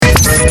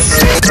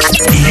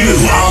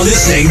are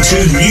listening to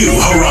New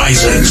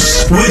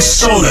Horizons with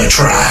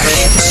SolarTrak.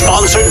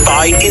 Sponsored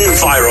by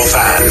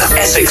Envirovan,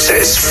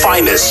 Essex's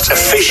finest,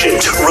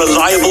 efficient,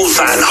 reliable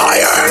van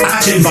hire.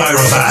 At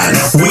Envirovan,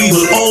 we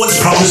will always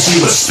promise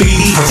you a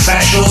speedy,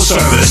 professional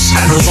service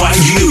and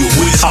provide you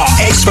with our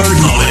expert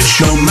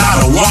knowledge no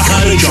matter what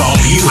kind of job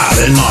you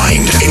have in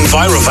mind.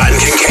 Envirovan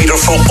can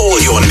cater for all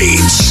your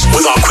needs.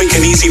 With our quick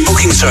and easy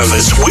booking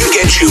service, we'll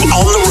get you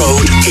on the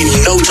road in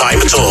no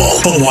time at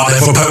all. For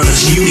whatever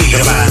purpose you need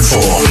a van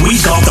for, we've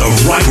got the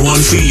right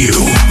one for you.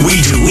 We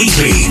do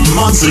weekly,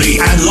 monthly,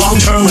 and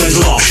long-term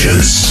rental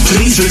options.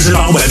 Please visit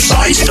our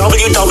website,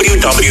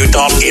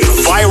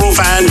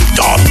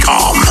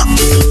 www.envirovan.com.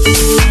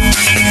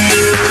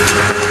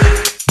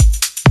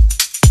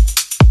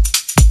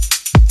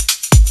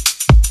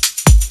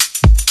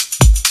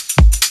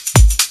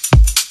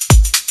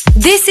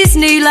 This is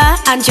Nula,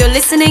 and you're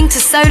listening to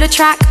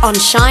SolarTrak on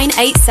Shine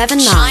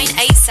 879. Shine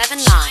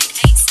 879.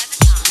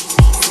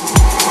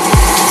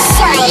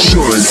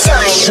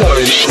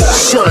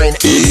 Shine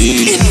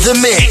in the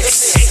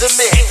mix.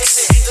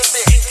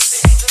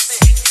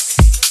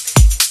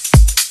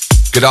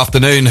 Good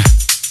afternoon.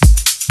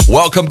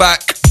 Welcome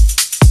back.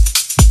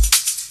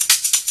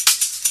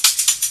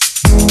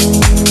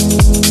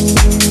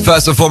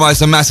 First and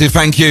foremost, a massive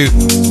thank you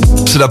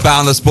to the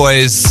Boundless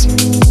Boys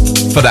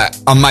for that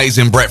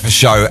amazing breakfast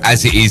show,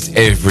 as it is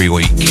every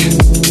week.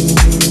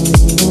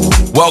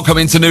 Welcome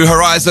into New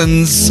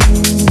Horizons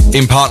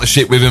in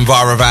partnership with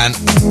Envirovan.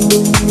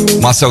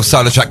 Myself,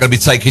 SolarTrak, going to be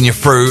taking you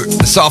through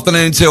this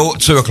afternoon till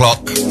 2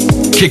 o'clock.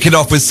 Kicking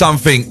off with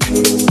something.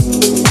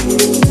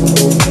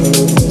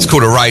 It's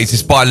called A Raise.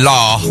 It's by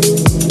La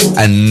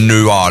and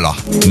Nula.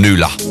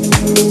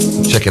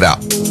 Check it out.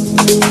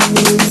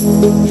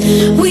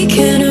 We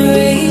can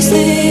erase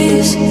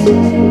this.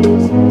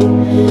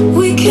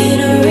 We can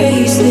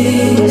erase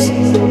this.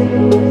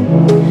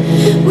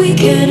 We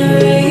can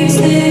erase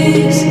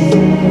this.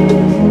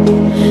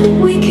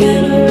 We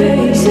can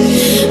erase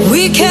this.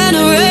 We can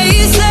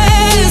erase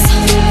this.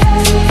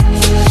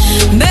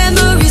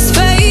 Memories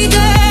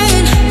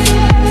fading.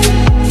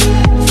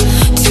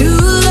 Two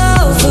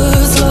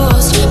lovers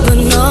lost, but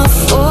not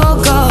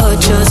forgot,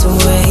 just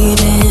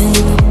waiting.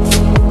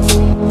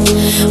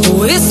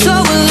 We're so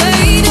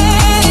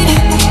elated,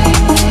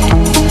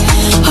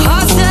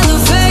 hearts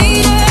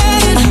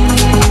elevated.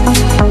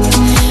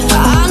 I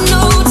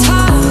know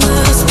time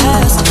has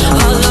passed,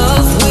 our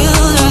love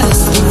will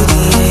last through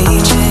the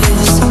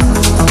ages.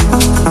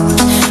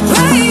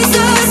 Raise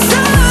us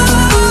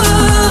up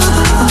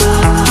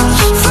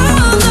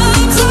from the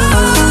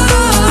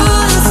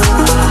dust.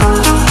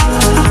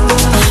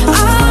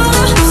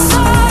 Out of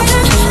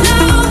sight,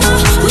 now my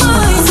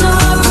mind's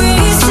not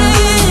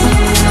racing.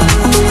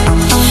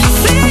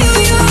 Feel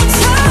your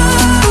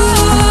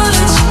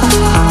touch,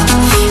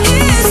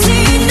 it's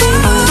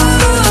enough.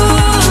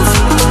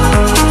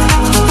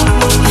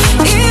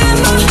 In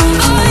my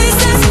eyes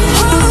there's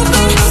hope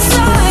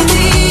inside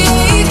the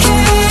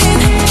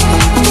aching.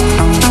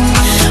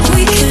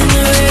 We can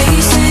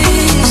erase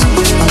this.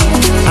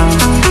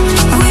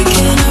 We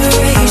can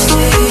erase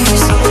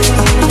this.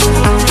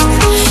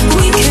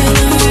 We can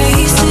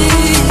erase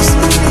this.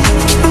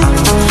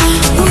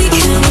 We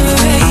can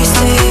erase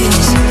this.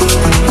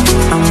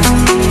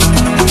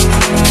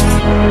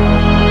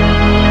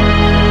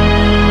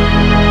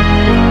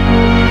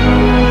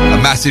 A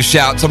massive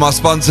shout to my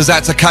sponsors,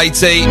 out to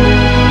Katie.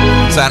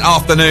 It's an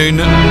afternoon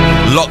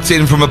locked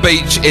in from a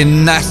beach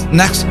in I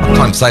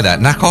can't say that.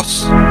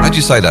 Nakos? How do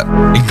you say that?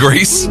 In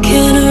Greece? We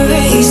can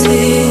erase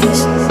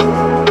this.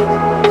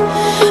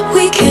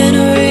 We can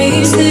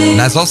erase this.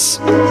 Nazos?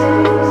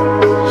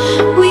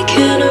 We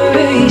can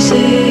erase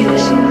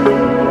this.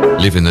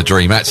 Living the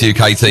dream. Out to you,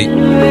 Katie.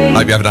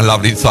 Hope you're having a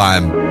lovely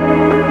time.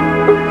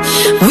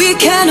 We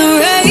can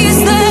erase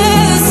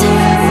this.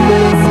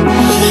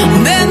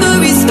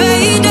 Memories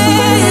fading.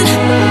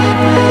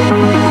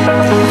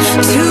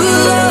 Two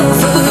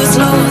lovers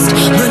lost,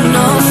 but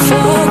not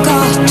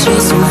forgot,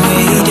 just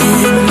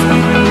waiting.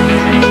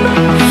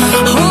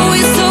 Oh,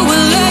 we're so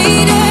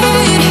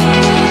elated.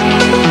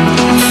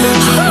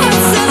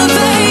 Hearts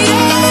elevated.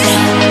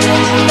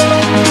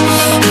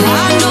 I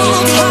know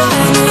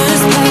time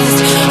has passed,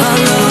 our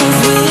love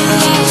will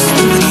last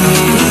through the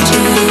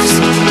ages.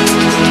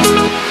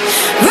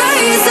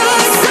 Raise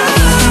us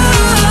up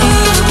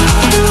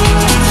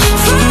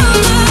from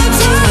the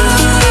dust.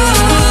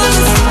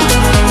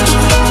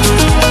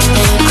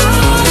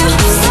 Out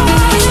of sight,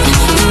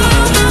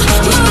 now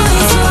my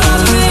mind's not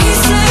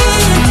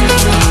racing.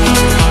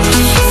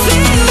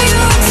 Feel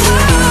your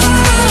touch,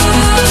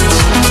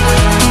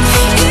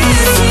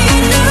 it's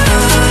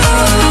enough.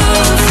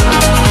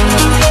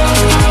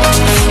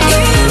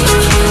 In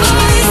my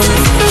eyes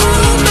there's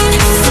hope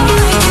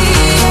inside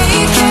the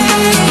aching.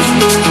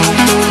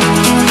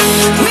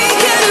 We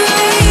can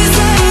erase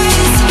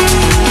this.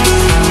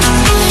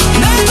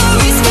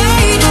 Memories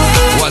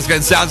fading. Once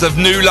again, sounds of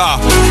Nula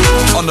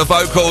on the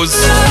vocals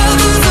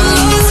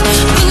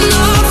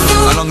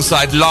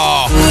alongside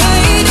La.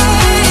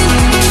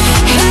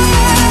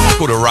 It's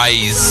called A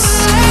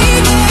Raise.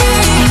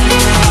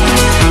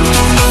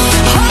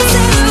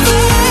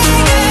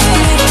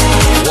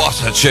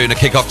 tune to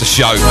kick off the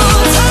show.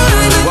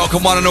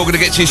 Welcome one and all, going to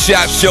get to your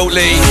shouts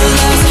shortly.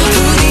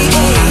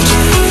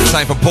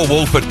 Same for Paul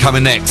Wolford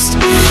coming next.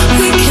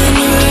 We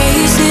can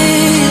erase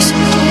this.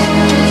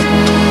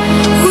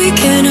 We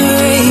can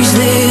erase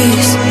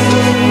this.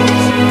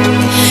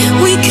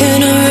 We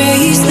can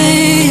erase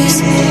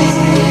this.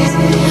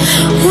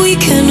 We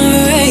can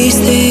erase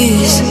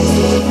this.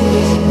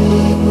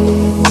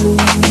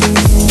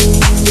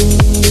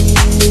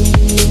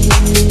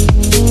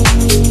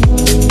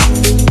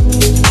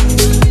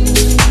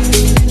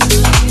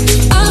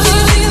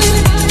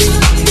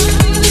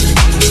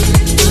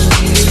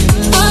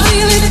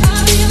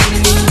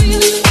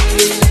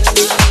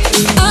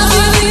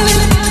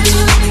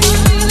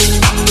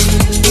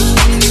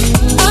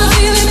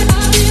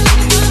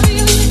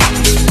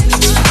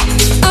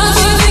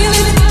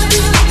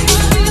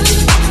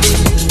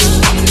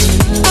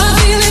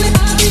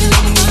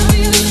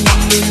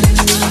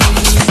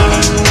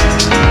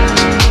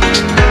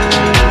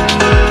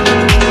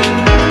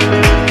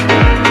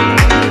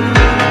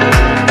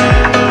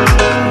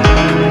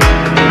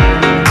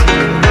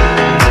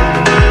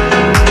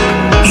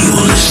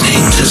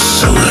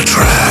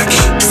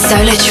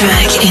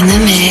 SolarTrak in the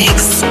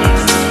mix.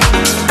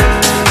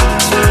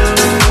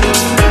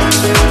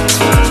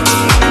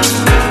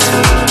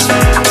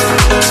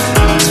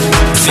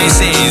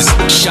 This is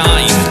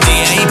Shine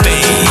DAB,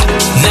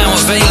 now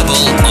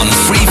available on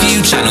Freeview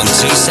Channel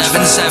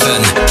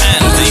 277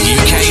 and the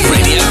UK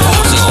Radio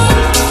Portal.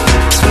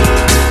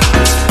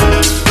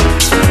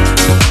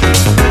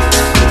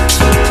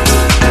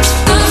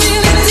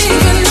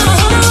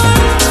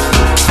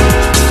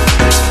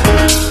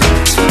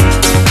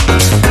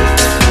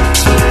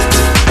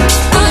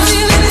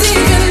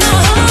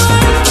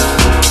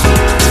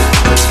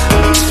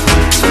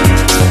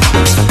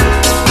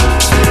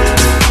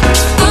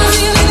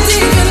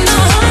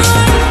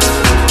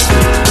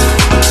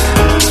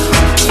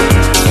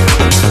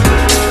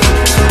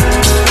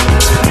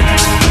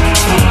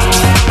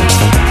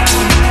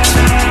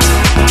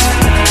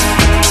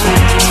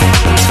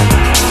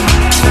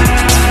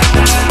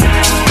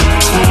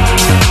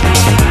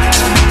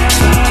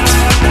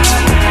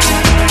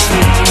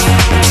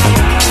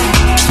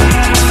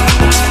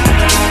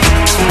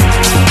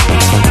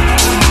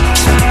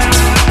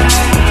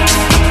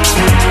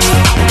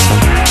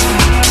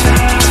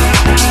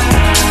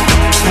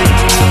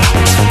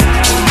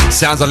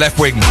 Sounds of Left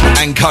Wing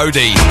and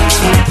Cody.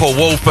 Paul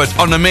Wolford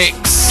on the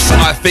mix.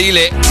 I feel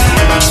it.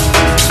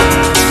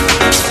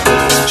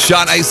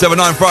 Shine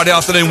 879 Friday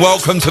afternoon.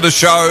 Welcome to the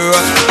show.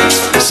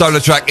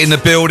 SolarTrak in the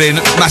building.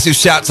 Massive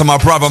shout to my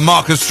brother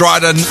Marcus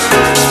Stryden.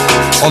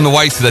 On the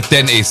way to the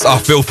dentist. I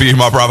feel for you,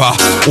 my brother.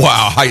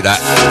 Wow, I hate that.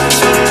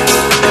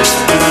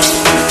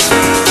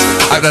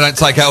 Hope they don't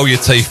take out all your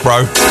teeth,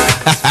 bro.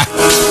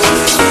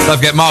 Don't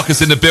forget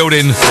Marcus in the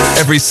building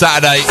every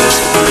Saturday.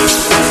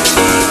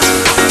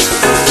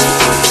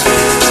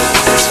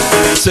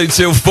 2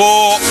 till 4.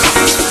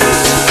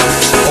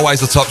 Always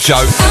the top show.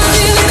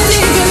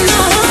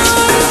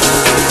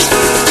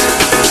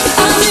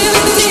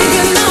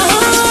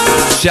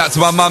 Shout to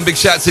my mum, big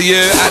shout to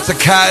you. Out to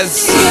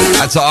Kaz.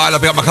 Out to Isla,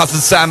 big up my cousin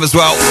Sam as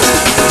well.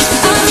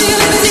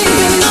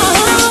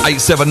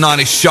 879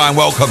 is Shine,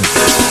 welcome.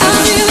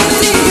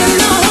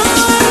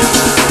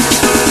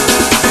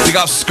 Big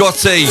up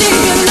Scotty.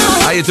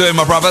 How you doing,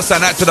 my brother?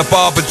 Send out to the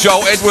barber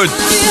Joel Edward.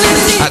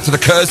 Out to the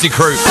Kersey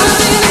crew.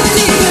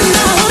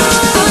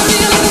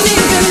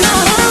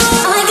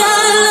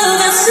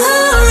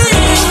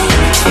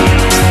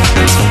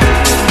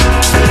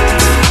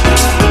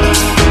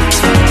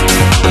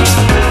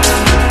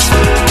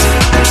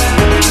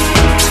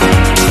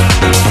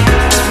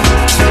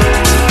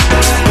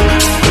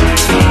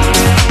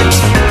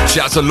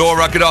 Shout out to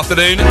Laura, good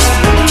afternoon.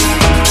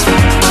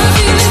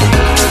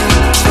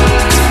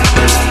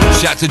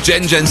 Shout out to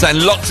Jen saying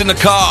locked in the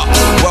car.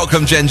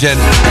 Welcome, Jen.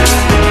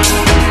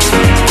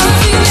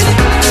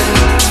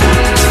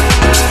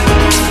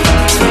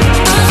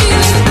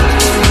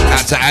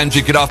 Out to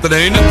Angie, good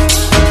afternoon.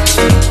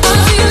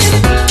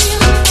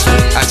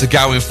 Out to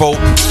Gowan Fault,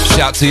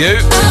 shout to you.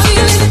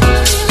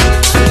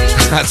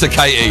 Out to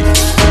Katie.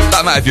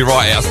 Doesn't matter if you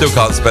write it, I still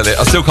can't spell it.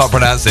 I still can't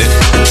pronounce it.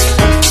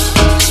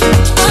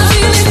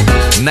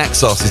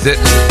 Naxos, is it?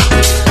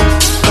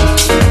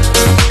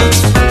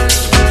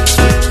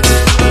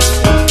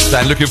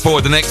 Saying looking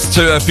forward to the next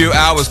few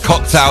hours,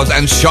 cocktails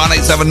and Shine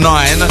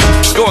 879.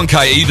 Go on,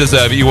 Katie, you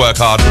deserve it, you work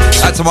hard.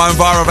 Out to my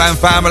EnviroVan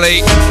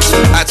family.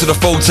 Out to the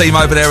full team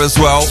over there as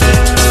well.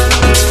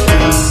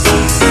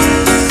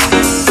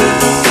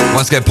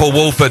 Once again, Paul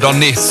Wolford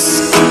on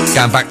this.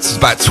 Going back to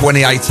about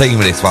 2018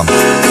 with this one.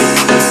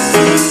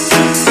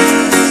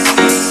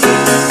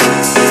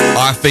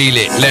 I Feel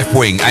It, Left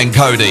Wing and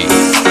Cody.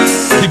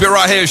 Keep it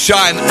right here,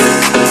 Shine.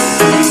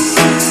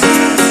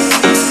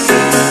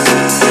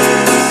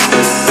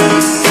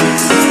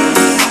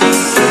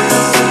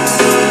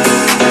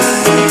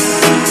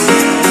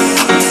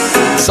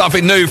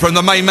 Something new from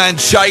the main man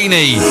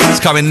Cheney. It's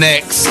coming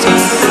next.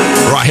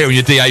 Right here on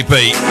your DAB.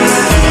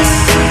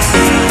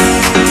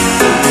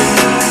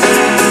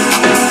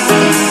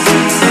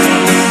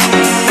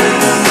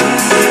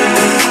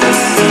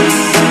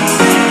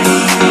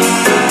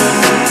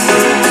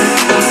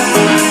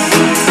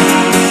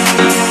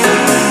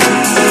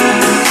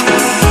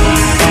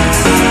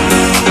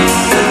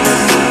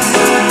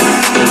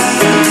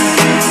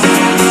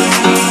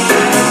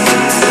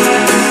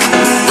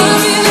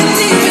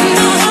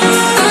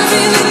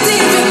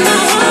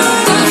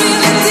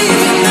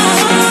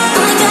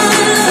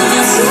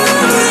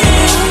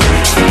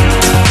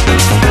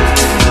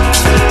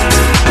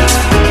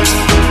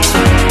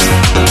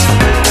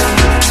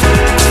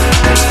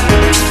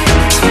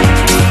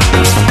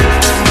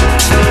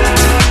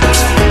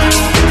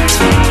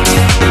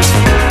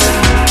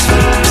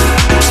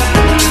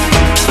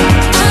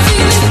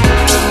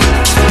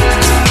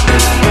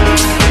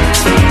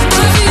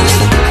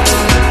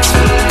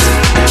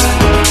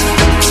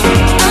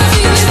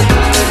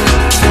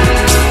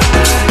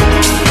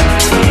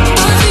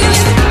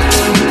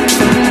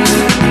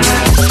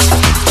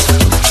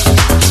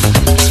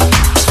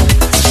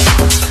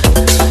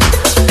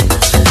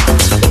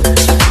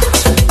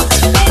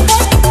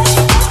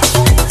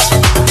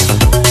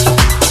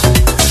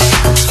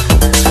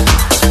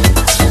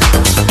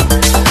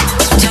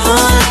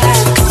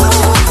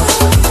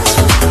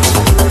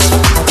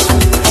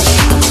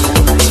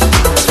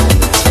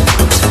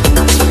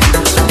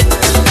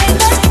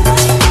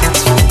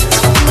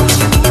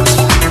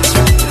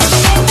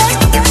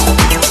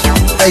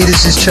 Hey,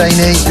 this is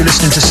Cheney. You're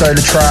listening to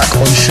SolarTrak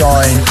on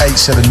Shine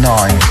 879.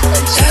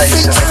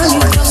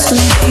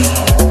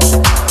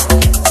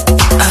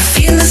 I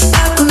feel a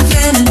spark of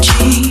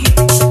energy.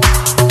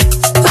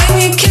 When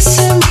you're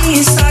kissing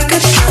me, it's like a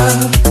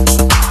drug.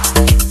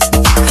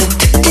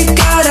 Addicted,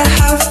 gotta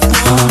have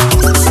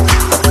more.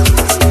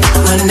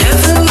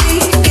 Whenever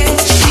we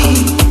get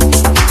deep,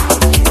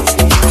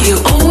 you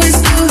always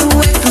pull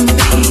away from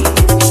me.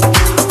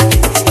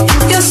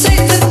 You're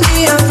safe with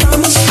me, I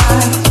promise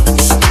that.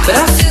 But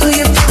I feel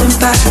you pulling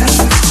back.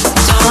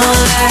 Don't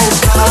let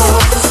go.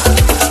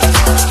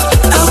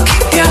 I'll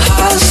keep your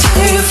heart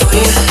safe for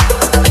you.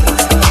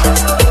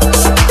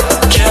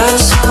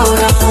 Just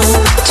hold on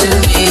to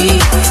me.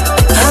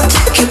 I'll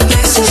take you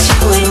places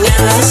you ain't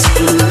never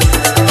seen.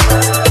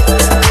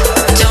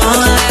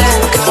 Don't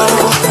let go.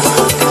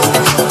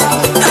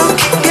 I'll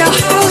keep your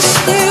heart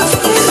safe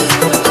for you.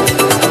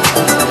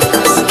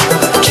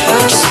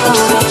 Just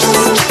hold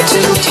on to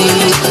me.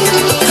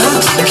 I'll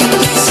take you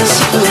places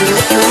you ain't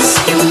never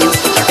seen.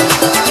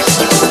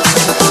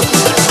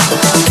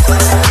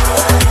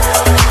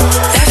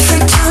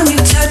 Every time you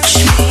touch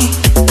me,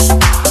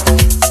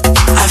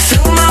 I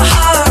feel my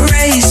heart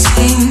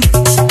racing.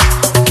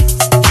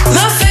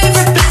 My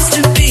favorite place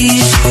to be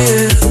is you.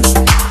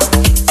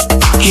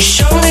 You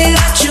show me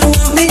that you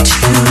want me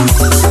to.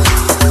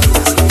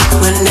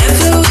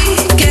 Whenever we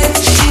get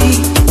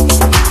deep,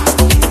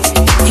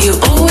 you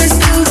always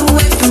pull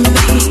away from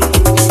me.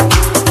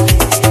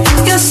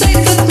 You're safe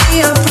with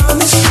me, I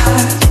promise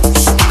that.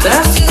 But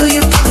I feel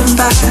you pulling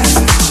back.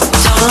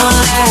 Don't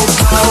let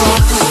go.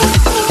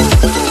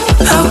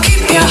 I'll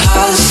keep your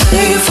heart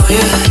safe for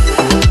you.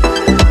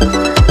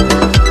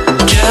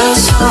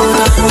 Just hold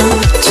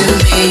on to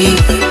me.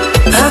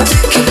 I'll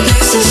take you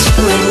places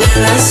you ain't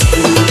never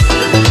seen.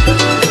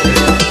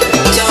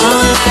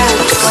 Don't let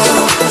go.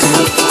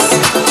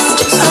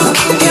 I'll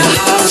keep your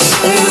heart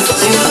safe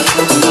for you.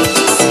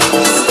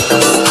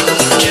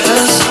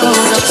 Just hold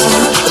on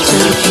to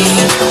me.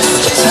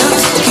 I'll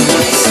take you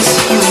places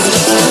you ain't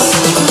never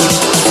seen.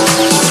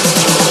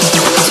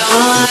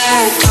 Don't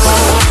let go.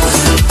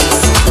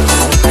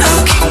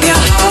 I'll keep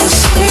your heart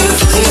safe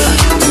for you.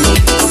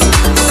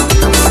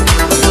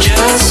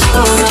 Just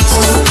hold on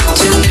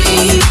to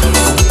me.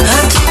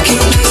 I'll take you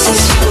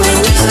places you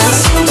ain't never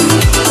seen.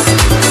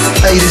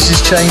 Hey, this is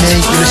Cheney.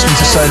 You're listening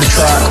to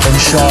SolarTrak on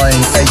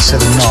Shine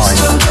 879.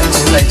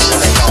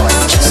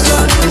 Just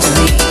hold on to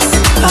me.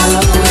 I'll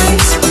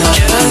always know.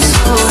 Just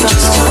hold on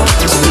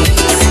to me.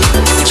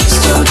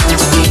 Just hold on to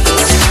me.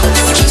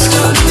 Just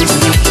hold on to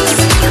me.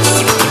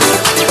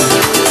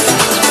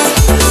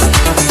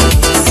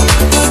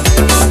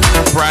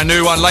 Brand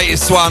new one,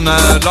 latest one,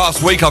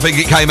 last week I think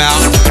it came out.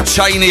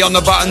 Cheney on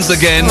the buttons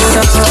again.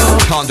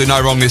 Can't do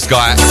no wrong, this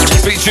guy.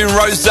 Featuring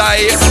Rose.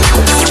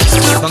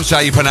 Not sure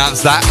how you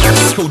pronounce that.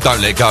 It's called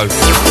Don't Let Go.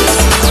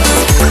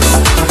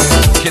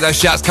 Kiddo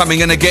shouts coming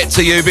in to get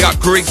to you. Big up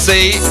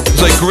Grigzo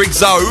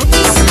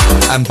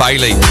and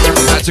Bailey.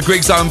 That's a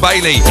Grigzo and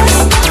Bailey.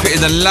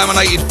 Fitting the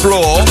laminated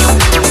floor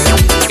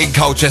in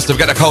Colchester. We've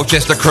got the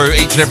Colchester crew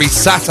each and every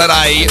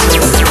Saturday.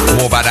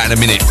 More about that in a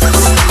minute.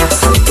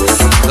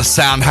 The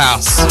Sound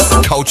House,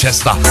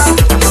 Colchester.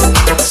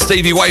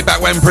 Stevie Way Back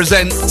When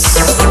presents.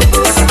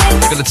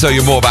 Going to tell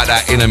you more about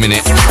that in a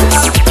minute.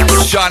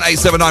 Shine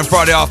 879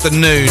 Friday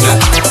afternoon.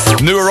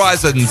 New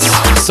Horizons,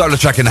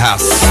 SolarTrak in the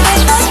house.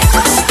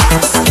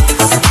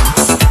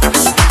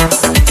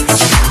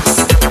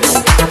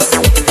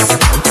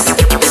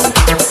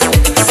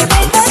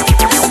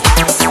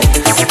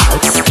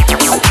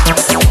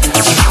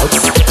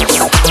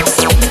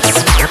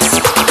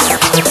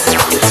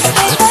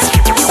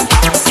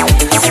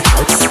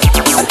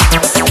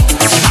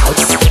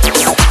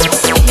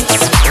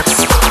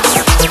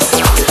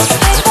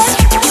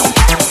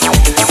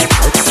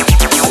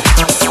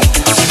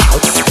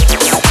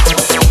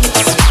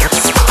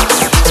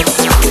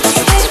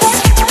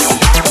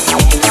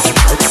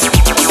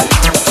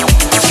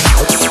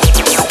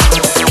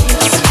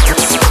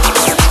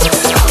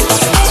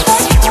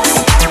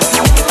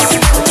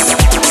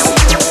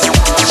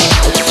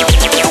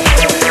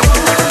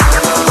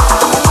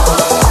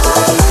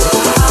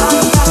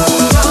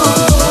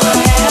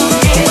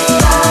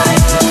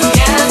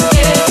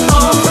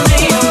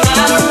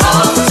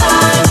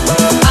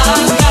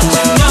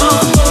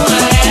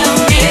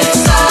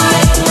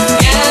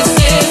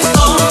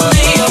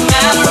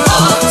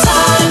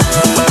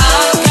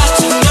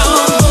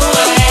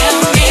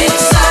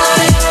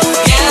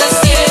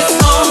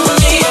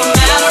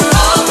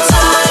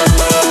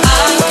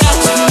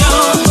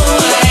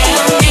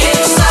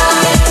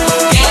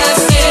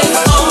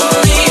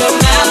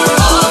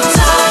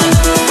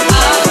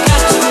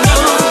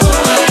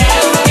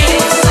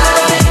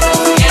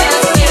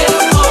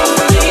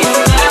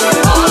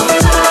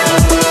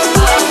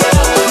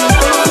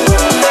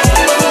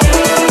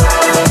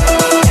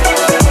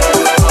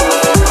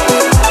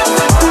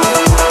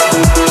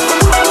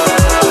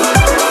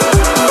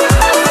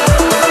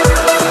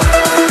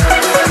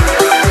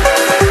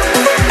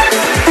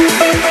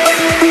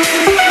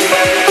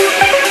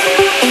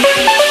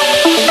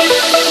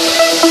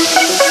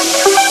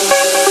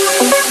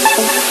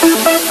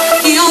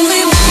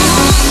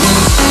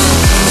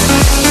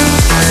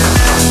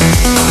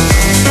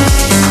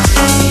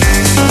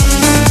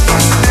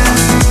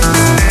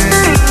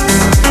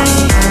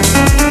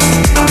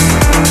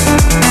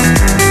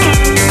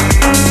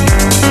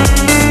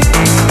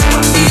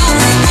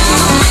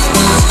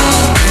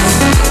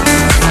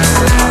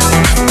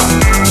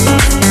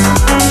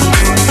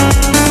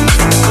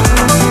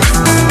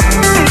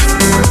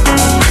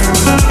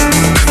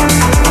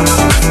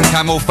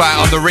 Camel Fat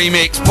on the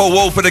remix. Paul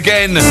Walford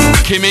again.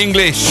 Kim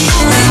English.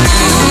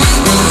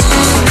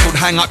 Called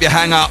Hang Up Your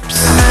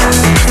Hang-Ups.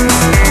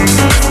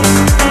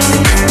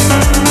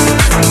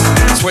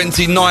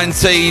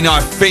 2019,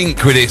 I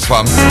think, with this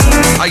one.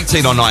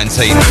 18 or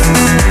 19.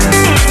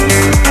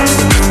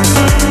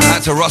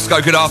 That's to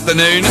Roscoe, good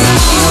afternoon.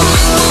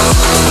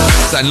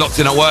 Saying locked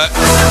in at work.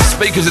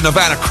 Speakers in the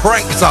van are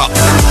cranked up.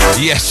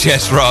 Yes,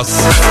 yes, Ross.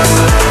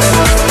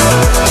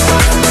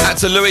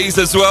 That's to Louise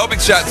as well.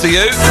 Big shout to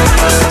you.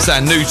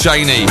 Saying new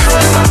Cheney.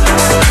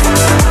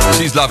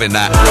 She's loving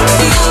that.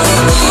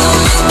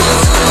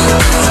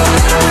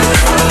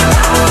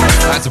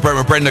 That's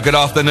to Brenda, good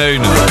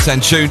afternoon. Saying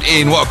tuned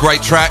in. What a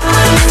great track.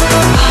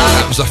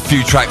 That was a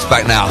few tracks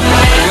back now.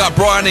 We got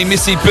Brian and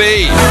Missy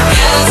B.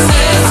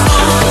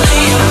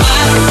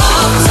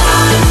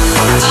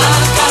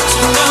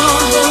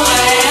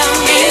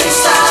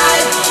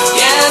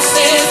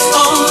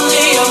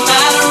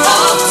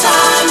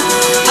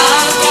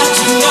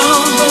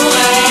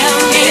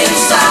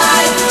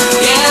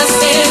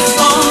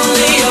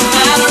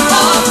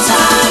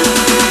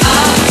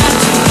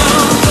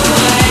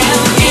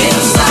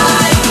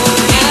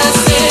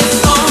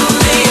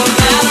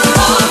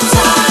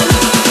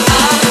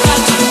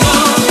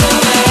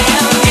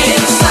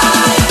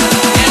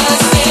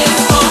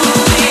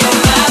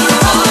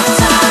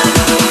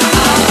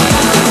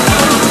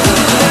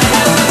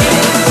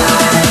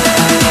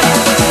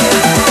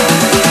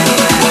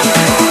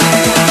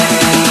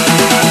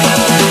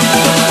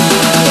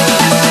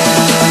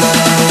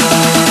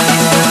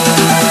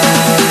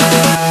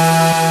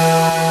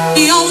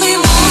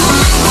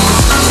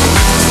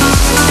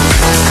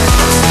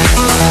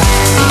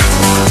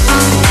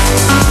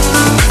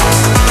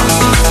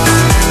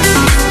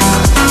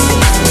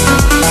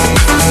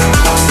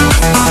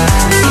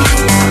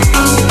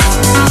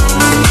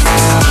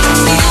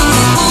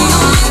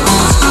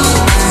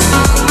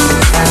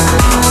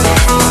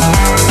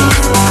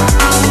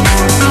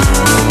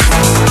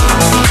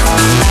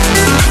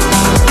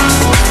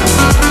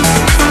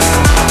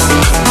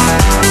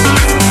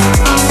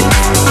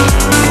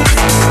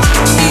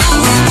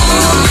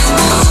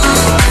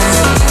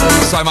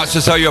 Much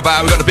to tell you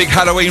about. We've got a big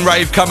Halloween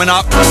rave coming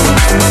up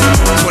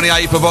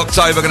 28th of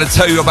October. Going to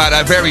tell you about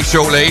that very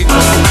shortly.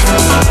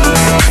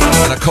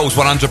 And of course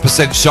 100%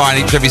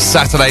 Shine each every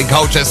Saturday in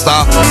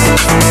Colchester.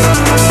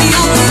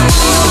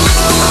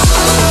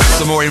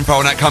 Some more info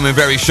on that coming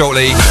very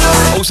shortly.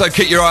 Also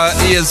keep your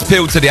ears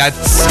peeled to the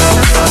ads.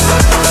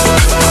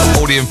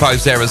 All the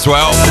info's there as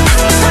well.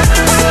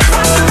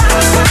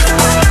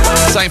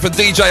 Same for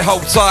DJ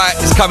Hold Tight.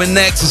 It's coming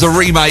next as a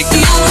remake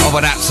of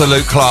an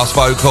absolute class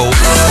vocal.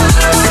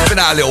 Been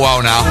out a little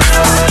while now.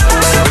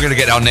 We're going to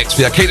get down next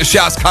for you. Keep the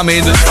shouts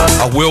coming.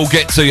 I will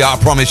get to you, I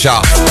promise you.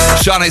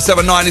 Shine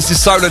 879, this is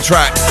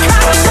SolarTrak.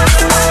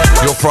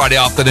 Your Friday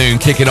afternoon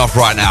kicking off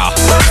right now.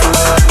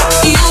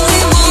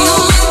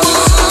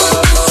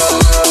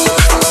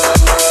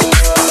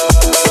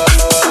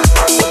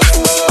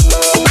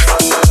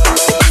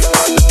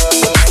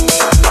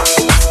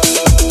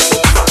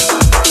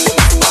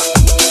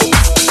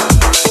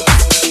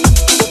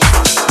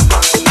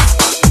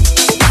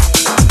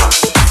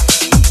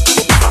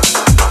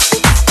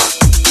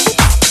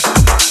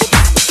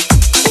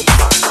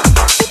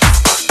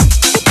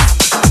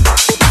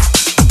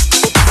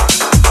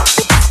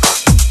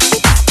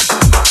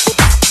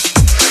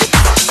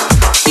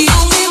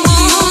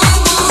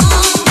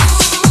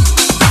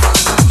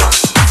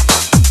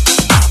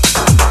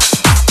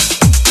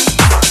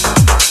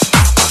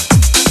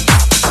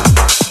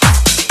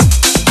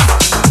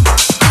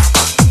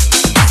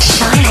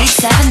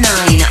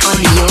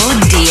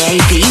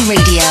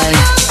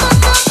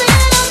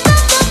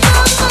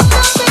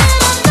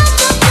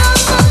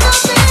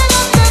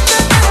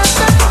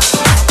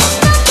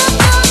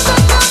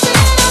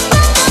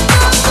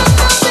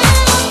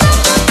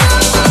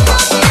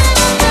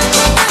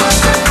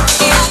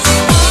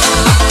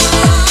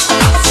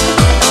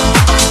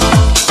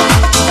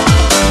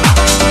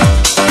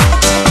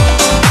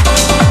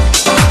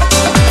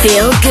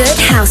 Feel good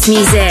house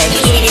music.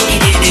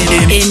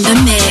 In the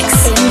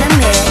mix. In the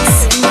mix.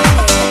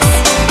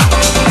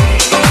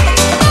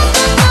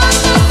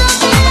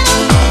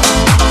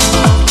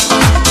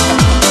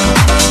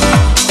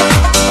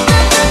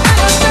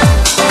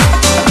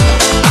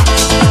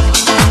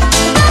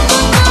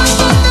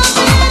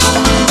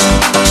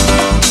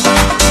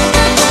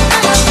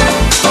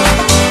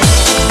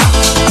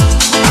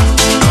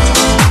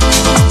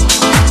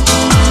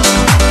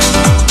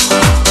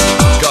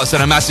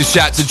 And a massive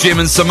shout to Jim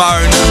and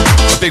Simone.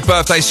 A big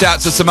birthday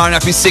shout to Simone,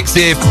 happy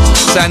 60th.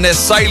 Saying they're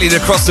sailing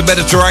across the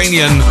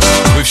Mediterranean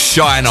with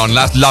Shine on.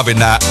 That's loving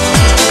that.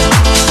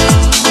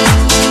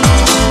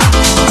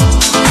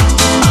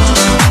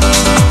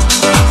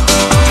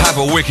 Have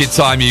a wicked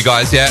time, you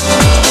guys, yeah?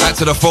 Out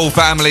to the full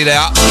family there.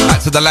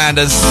 Out to the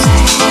Landers.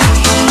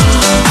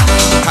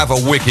 Have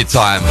a wicked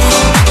time.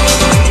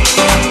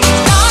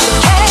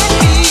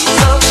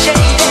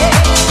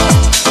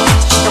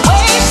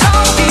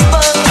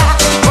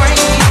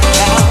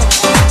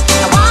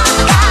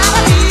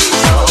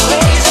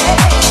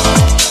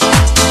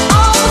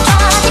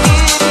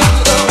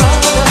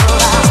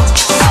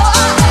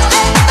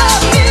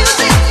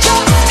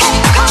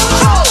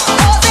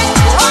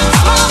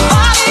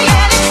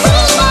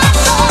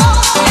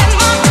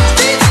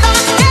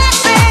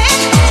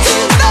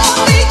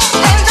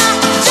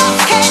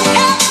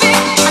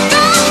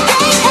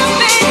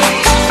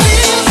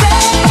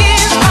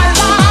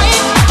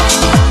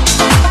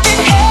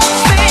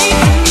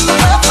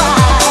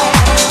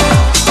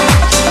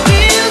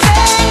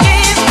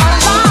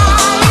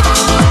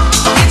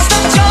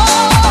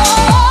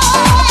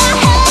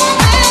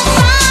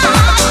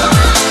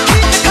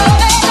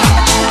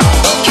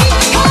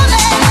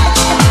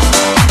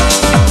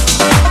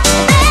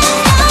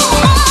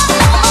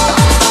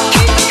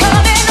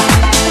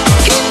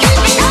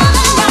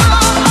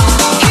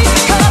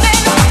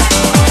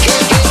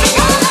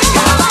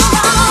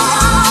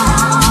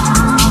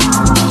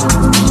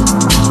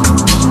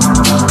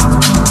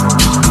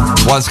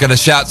 One's going to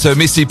shout to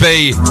Missy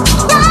B.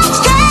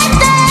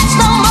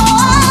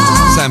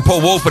 Saying Paul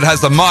Walford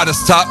has the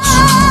Midas touch.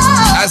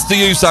 As do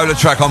you,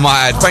 SolarTrak, on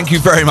my ad. Thank you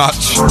very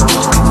much.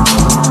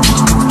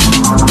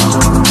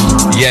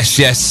 Yes,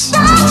 yes.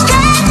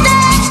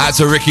 Out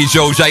to Ricky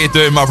George. How you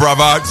doing, my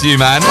brother? Out to you,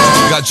 man.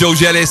 We got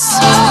George Ellis.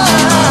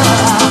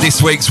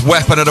 This week's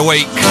Weapon of the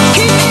Week.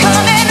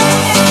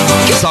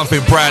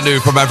 Something brand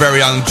new from our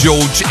very own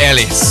George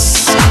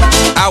Ellis.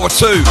 Hour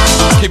 2.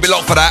 Keep it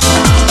locked for that.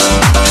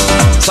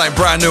 Something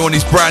brand new on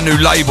his brand new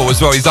label as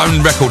well. His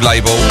own record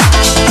label.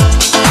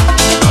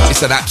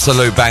 It's an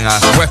absolute banger.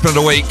 Weapon of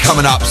the Week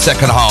coming up,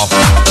 second half.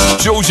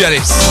 George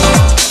Ellis.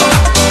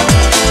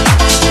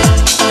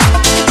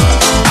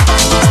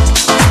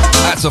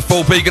 That's a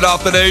full P. Good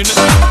afternoon.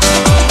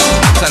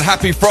 And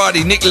happy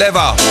Friday, Nick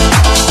Lever.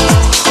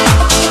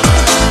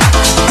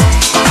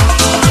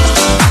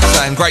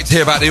 Saying great to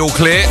hear about the all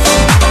clear.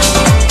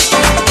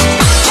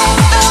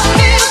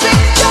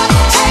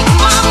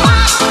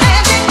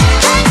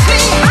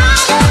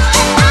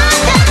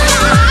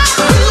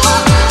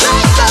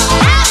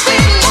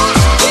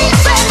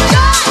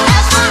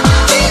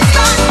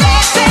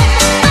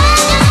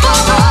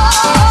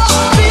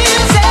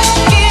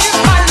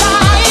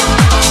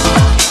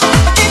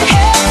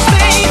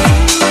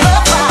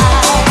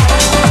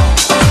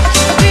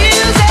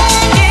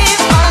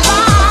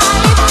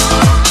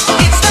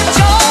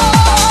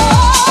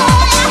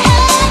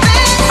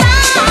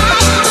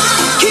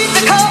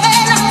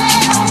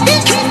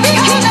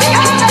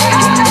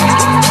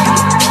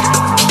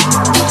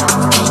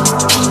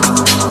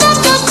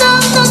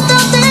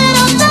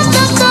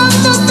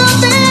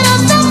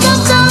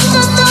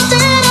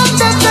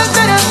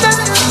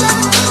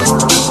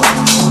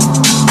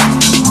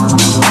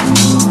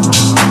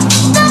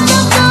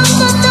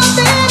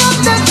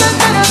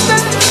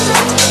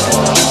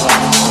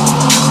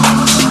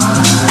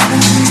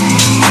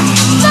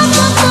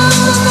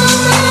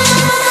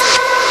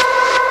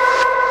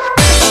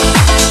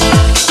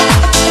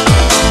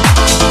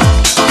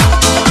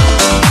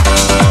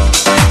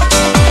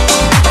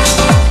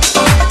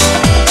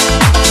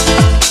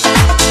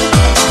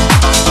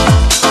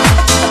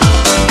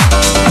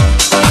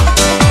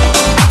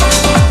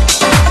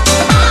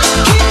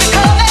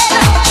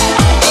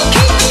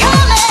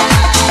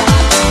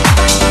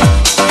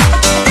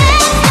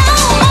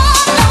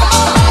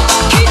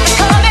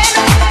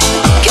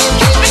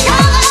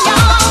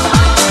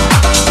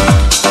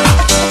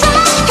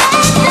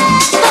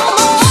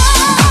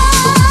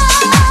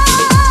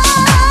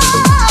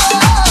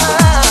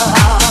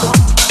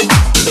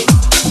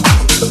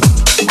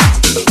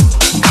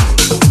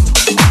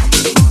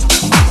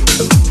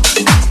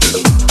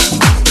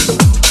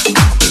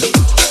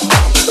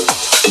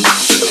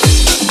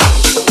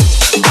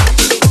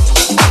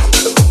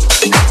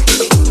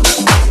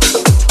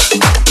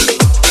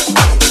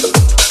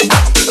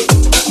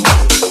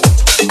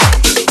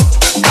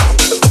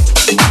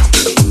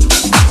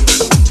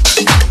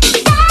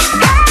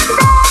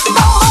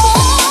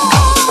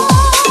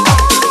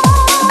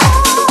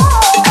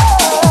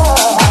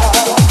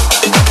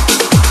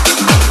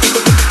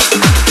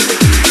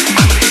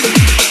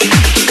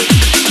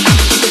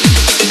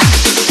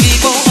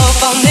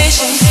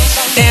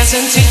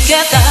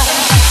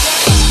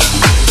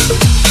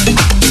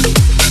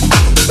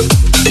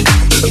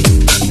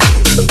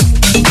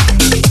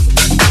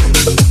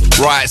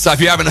 So if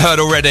you haven't heard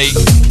already,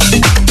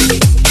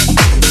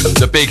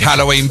 the big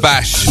Halloween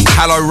bash,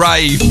 Hallow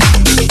Rave,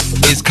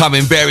 is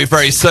coming very,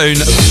 very soon.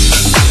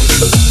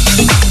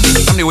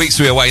 How many weeks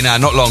are we away now?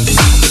 Not long.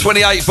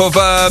 28th of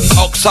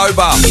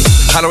October,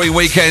 Halloween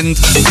weekend,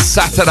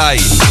 Saturday.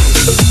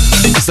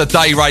 It's a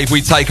day rave.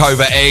 We take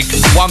over Egg,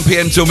 1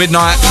 p.m. till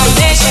midnight.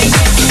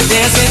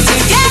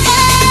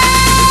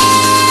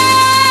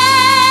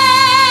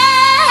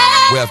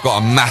 We have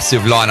got a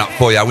massive lineup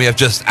for you. We have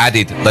just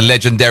added the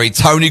legendary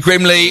Tony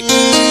Grimley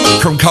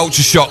from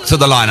Culture Shock to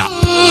the lineup.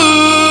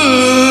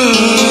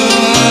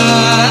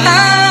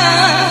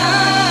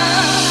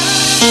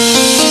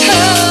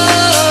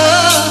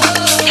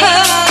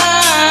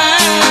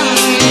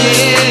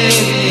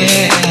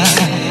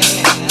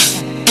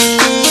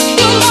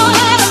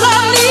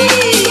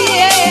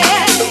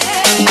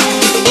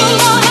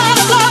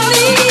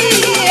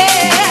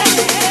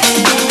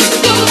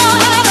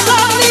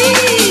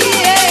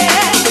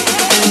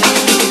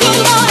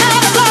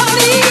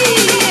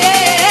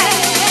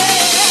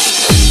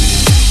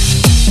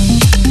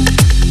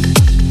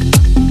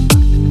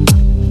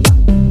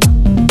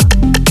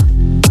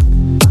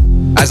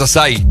 As I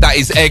say, that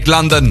is Egg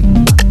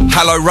London.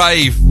 Hallow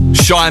Rave.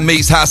 Shine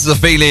meets Houses of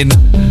Feeling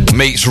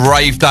meets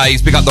Rave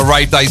Days. Big up the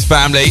Rave Days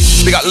family.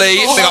 Big up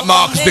Lee. Big up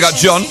Marcus. Big up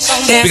John.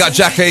 Big up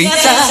Jackie.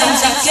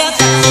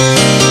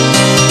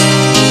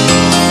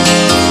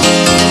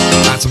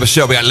 And to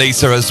Michelle. Big up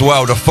Lisa as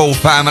well. The full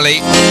family.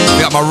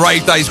 Big up my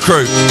Rave Days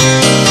crew.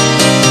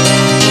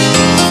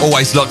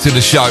 Always locked in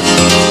the show.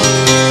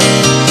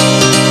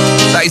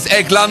 That is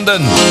Egg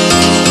London.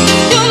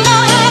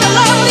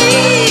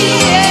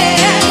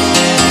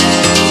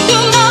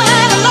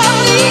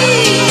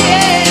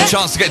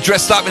 Chance to get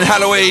dressed up in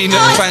Halloween,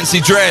 fancy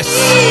dress.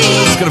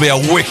 It's going to be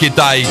a wicked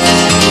day.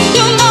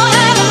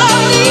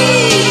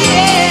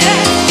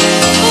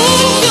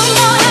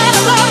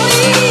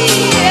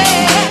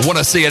 Want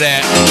to see you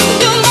there.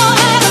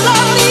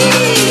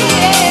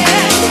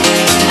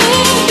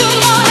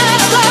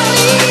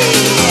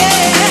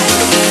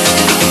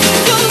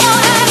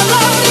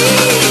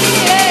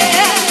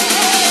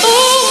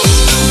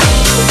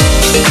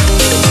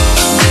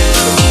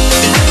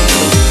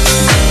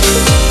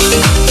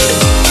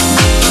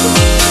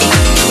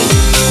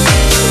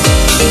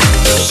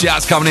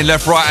 Shouts coming in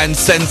left, right and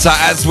centre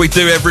as we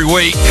do every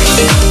week.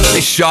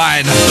 It's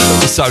Shine,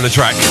 the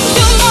SolarTrak.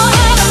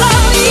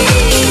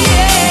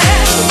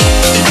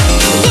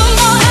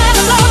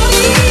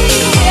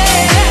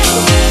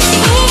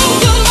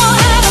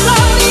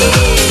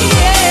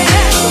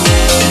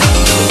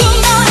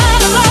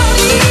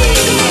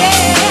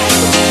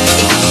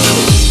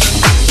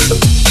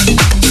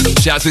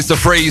 Shouts to Mr.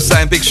 Freeze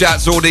saying big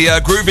shouts to all the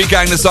Groovy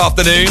gang this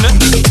afternoon.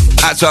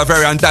 Out to our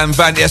very own Dan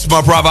Van, yes,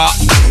 my brother.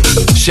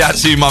 Shout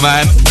to you, my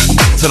man.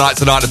 Tonight,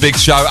 the big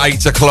show,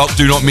 8 o'clock.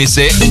 Do not miss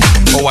it.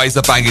 Always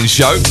a banging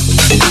show.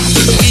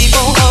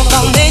 People of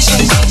all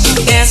nations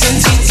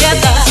dancing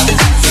together.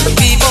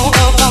 People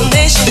of all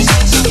nations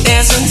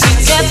dancing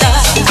together.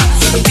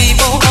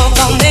 People of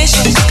all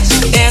nations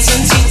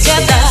dancing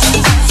together.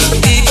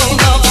 People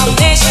of all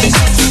nations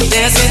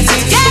dancing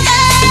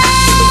together.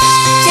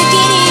 Take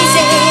it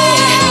easy.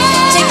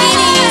 Take it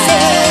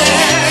easy.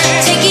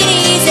 Take it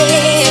easy.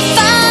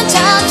 Find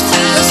time to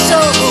free your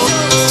soul.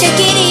 Take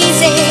it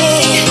easy.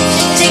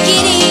 Take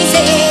it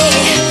easy.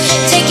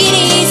 Take it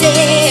easy.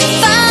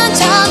 Find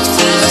time to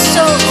free your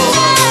soul.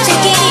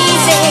 Take it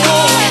easy.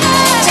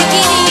 Take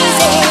it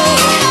easy.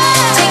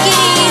 Take it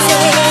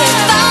easy.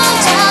 Find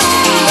time to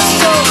free your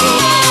soul.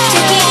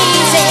 Take it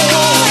easy.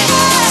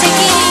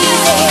 Take it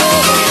easy.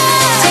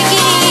 Take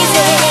it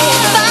easy.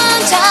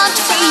 Find time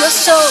to free your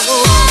soul.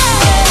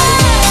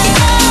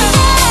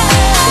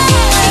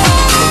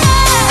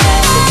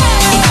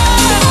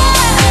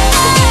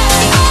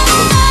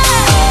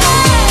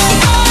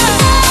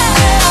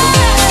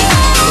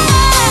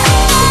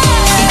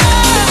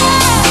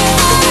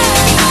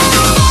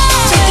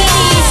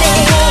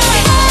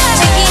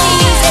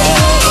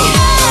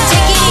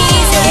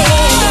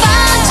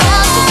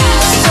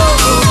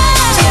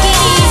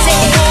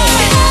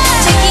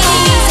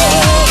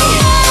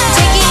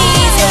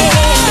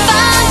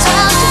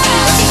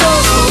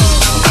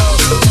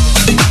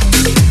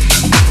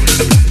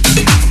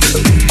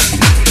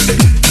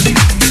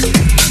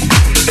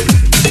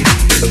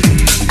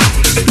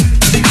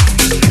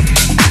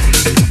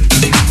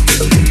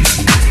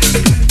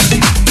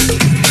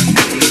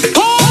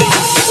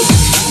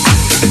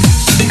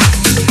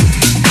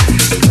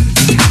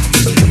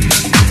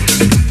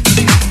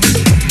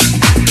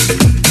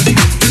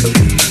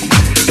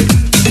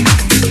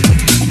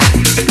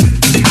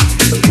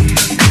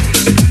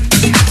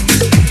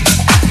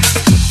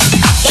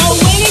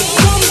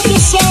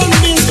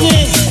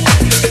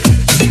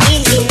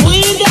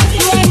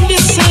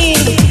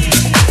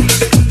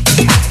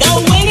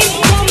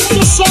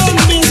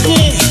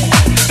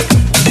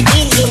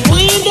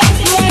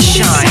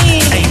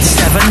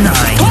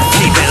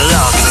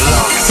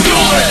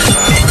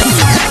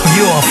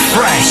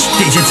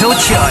 digital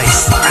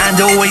choice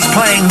and always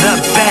playing the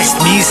best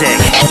music.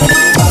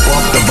 Pump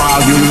up the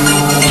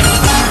volume.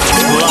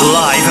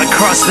 Live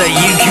across the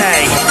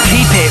UK.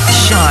 Keep it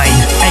Shine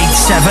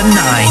 879.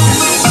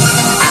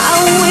 I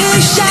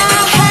wish I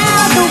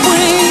had the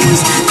wings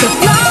to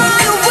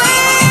fly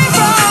away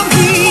from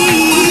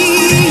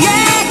here.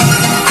 Yeah.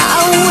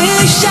 I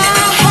wish I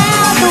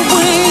had the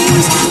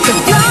wings to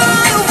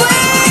fly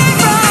away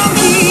from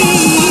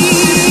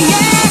here.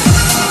 Yeah.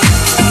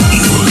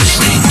 You're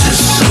listening to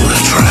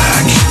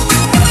SolarTrak.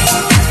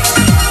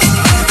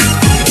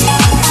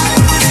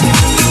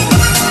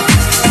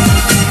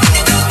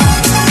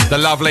 The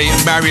lovely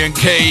Marion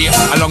Key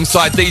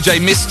alongside DJ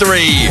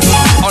Mystery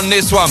on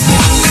this one.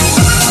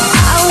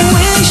 I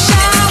wish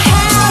I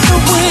had the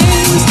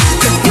wings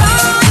to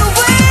fly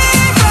away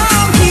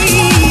from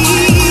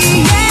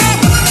here. Yeah.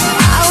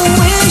 I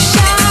wish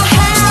I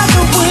had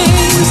the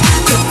wings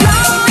to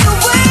fly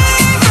away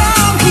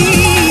from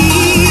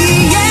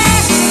here. Yeah.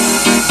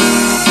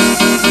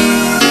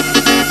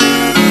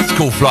 It's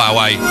called Fly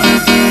Away.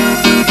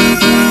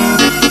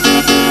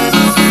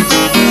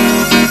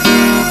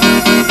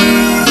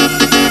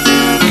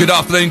 Good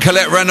afternoon,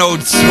 Colette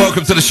Reynolds.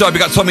 Welcome to the show. We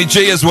got Tommy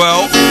G as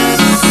well.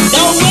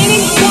 Now when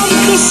it comes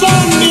to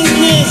some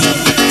business,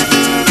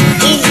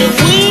 is the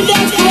wind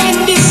that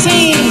run the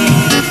scene.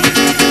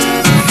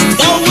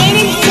 Now when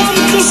it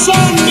comes to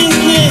some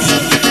business,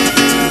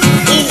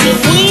 is the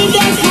wind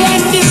that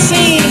run the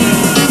scene.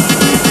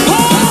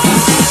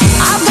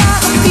 I've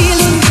got a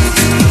feeling.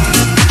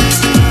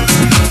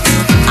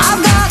 I've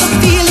got a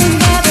feeling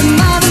that it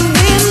might have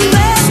been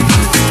blessed.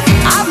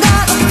 I've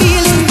got a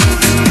feeling.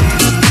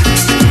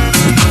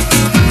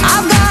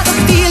 I've got a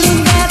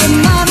feeling that it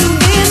might have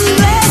been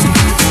blessed.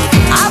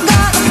 I've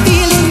got a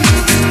feeling.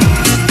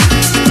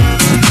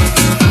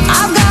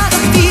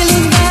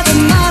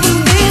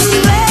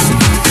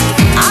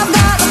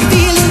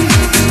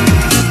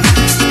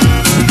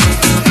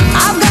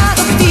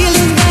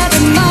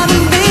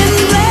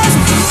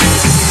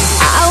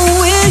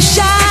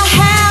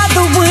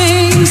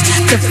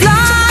 to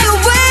fly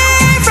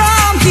away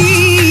from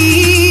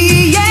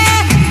here.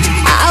 Yeah,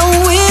 I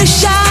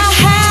wish I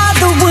had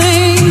the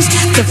wings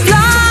to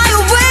fly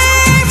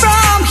away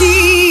from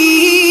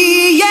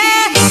here.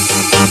 Yeah.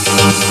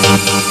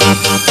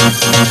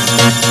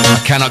 I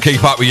cannot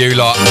keep up with you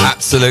lot.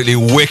 Absolutely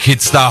wicked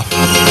stuff.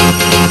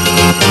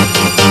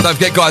 Don't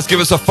forget, guys, give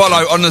us a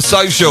follow on the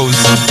socials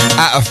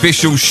at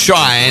Official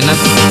Shine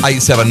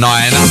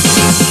 879.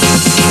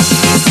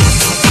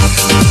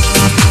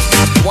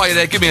 While you're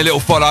there, give me a little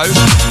follow.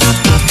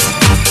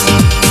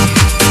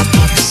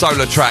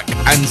 SolarTrak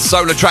and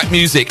SolarTrak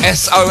Music,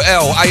 SolarTrak.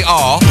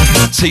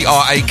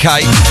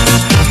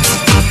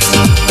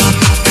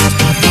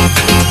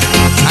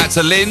 Out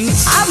to Lynn.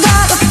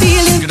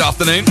 Good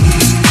afternoon.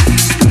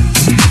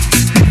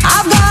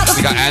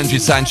 We got Andrew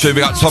Sanchu,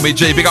 we got Tommy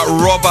G, we got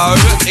Robbo,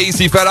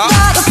 Easy Fella.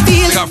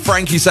 We got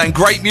Frankie saying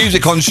great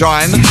music on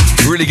Shine.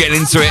 Really getting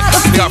into it.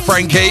 We got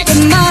Frankie.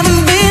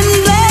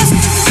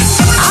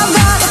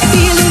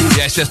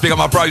 Yes, big up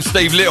my bro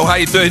Steve Little. How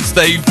you doing,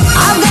 Steve?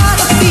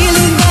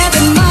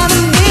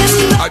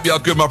 Hope you're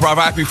good, my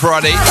brother. Happy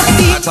Friday.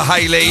 That's to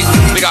Hayley.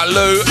 We got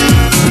Lou.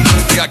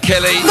 We got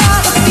Kelly.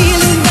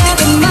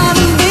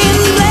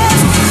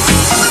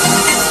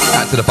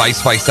 Out to the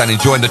bass face stand,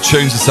 enjoying the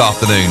tunes this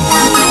afternoon.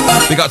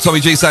 We got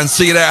Tommy G saying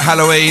see you there at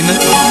Halloween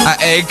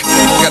at Egg.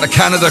 We got the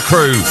Canada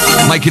crew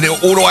making it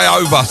all the way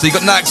over, so you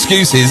got no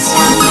excuses.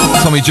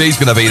 Tommy G's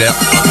gonna be there.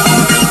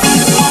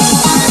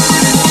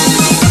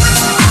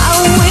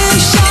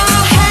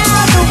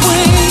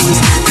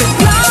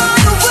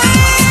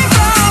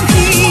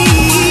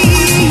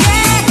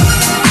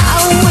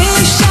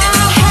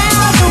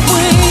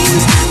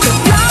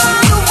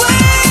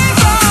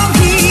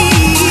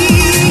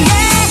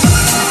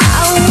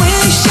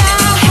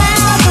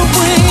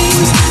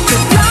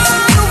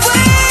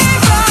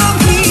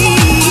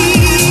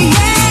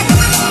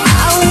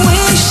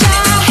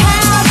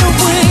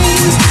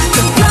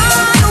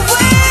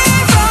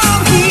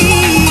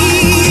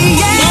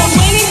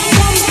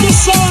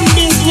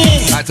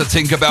 To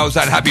Tinkerbell's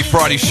and happy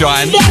Friday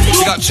Shine.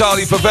 We got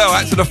Charlie Pavel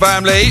out to the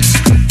family.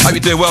 Hope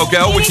you're doing well,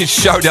 girl. Wicked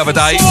show the other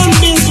day.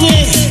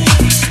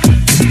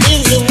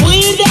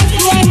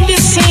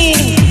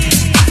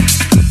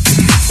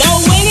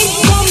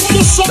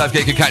 Don't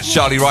forget you can catch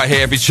Charlie right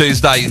here every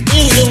Tuesday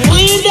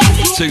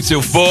 2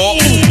 till 4.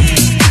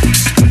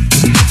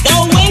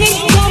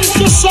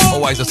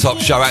 Always a top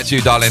show. Out to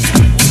you, darling.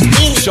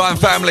 Shine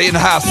family in the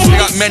house. We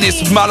got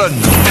Menace Mullen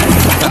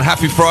and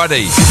happy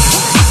Friday.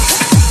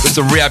 With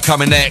the Rehab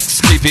coming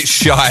next. Keep it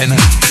shine.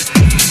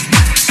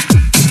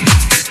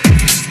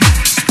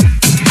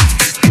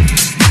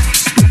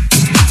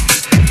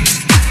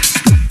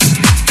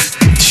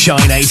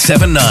 Shine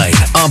 879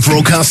 are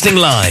broadcasting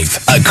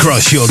live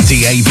across your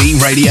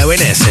DAB radio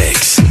in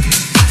Essex.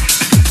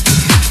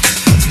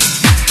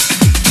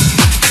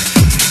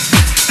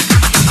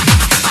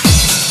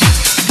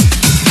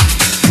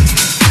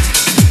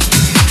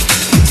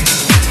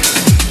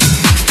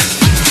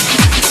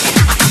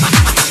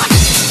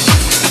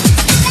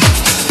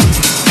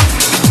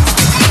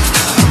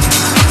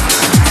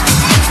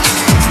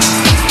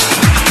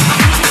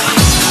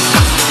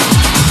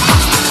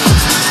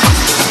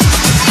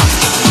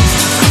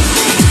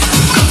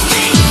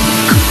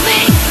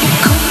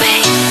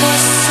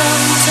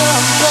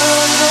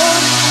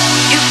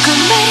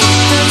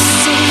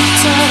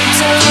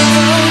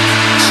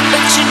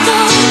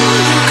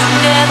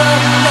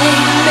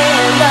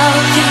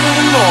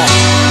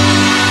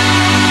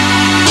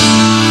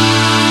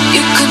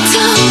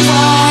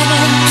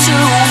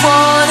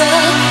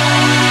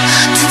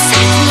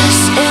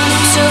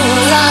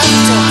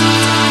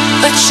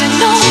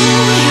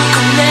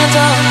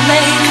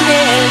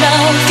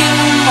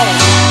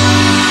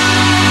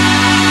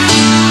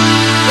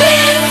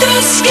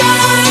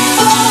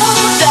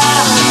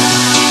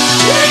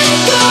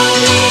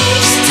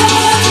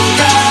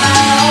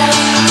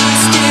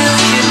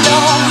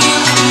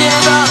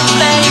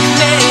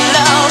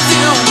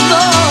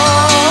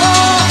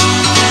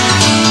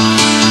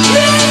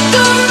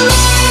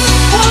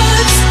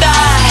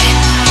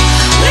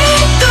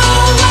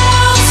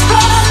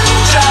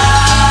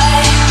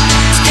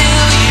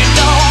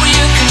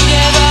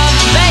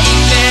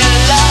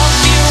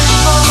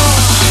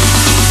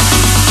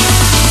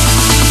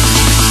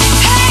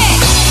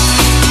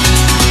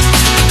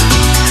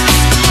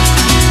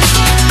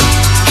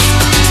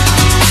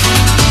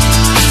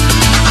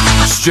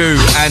 Stu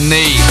and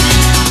Nee,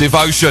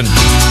 Devotion.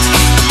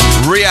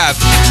 Rehab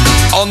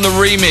on the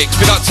remix.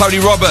 We got Tony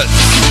Roberts,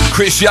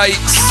 Chris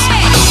Yates.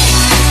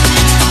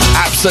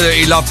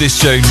 Absolutely love this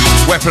tune.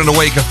 Weapon of the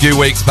Week a few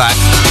weeks back.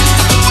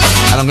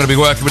 And I'm going to be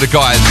working with the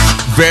guys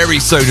very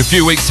soon, a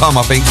few weeks' time,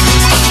 I think.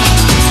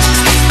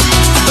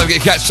 Don't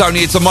forget to catch Tony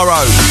here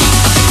tomorrow,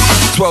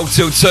 12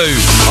 till 2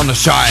 on The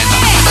Shine.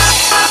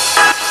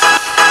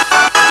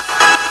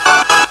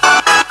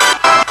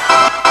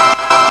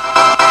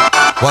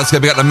 Once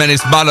again, we got the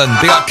Menace Mullen.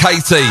 Big up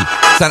Katie.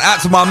 Send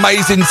out to my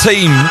amazing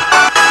team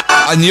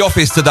in the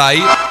office today.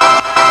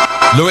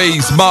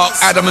 Louise, Mark,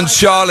 Adam and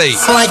Charlie.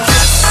 Like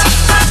this.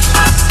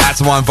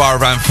 to my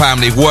Envirovan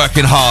family,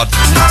 working hard.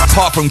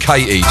 Apart from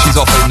Katie, she's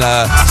off in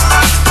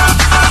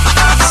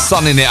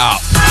sunning it up.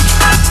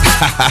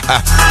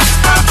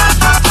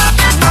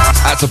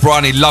 Out to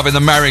Bryony, loving the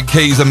Marion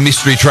Keys and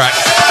Mystery track.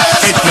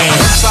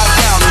 Inside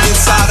down and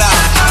inside out.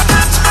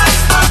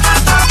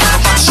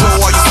 I'm not sure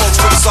why you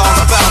folks what it's all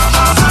about.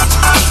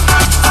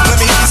 Let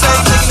me hear you say,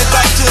 taking it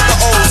back to the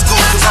old school,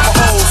 cause I'm an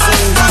old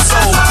fool who's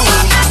so cool.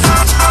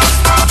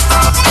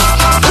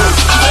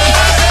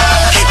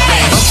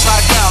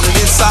 Upside down and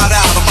inside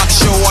out. I'm not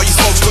sure why you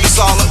folks what it's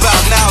all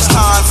about. Now it's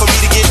time for me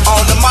to get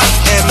on the mic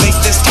and make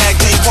this tag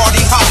team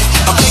party hot.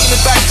 I'm taking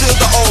it back to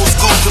the old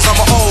school, cause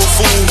I'm an old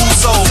fool who's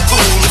so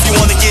cool. If you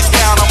wanna get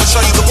down, I'ma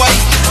show you the way.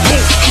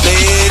 There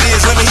it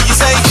is, let me hear you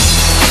say.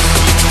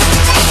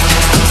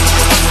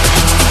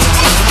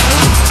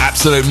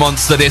 Absolute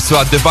monster, this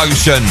one,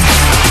 Devotion.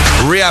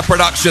 Rehab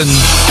Productions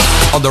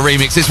on the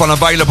remix. This one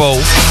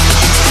available.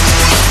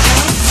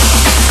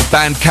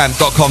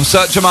 Bandcamp.com.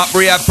 Search them up,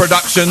 Rehab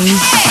Productions.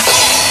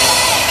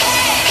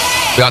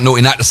 We got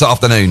Naughty Nat this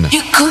afternoon.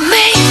 You could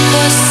make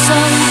the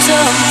sun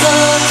turn.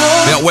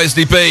 We got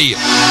Wesley B.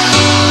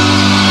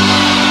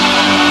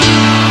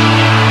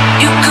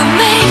 You could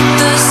make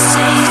the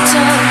sea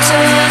turn.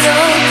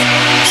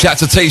 Shout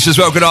to Tisha as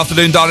well. Good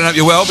afternoon, darling. Hope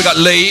you're well. We got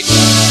Lee.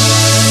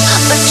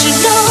 But you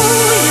know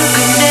you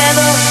could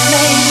never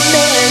make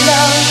me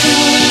love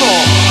you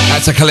more.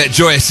 That's a Colette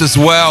Joyce as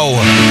well.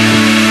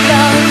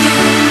 Love you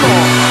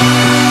more.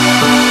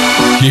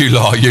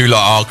 You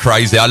lot are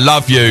crazy. I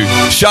love you.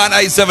 Shine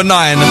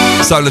 879,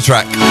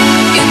 SolarTrak. You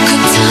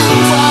could turn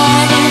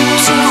wine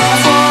into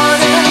water,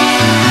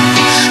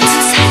 to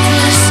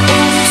sadness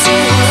into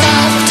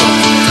laughter.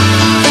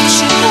 But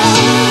you know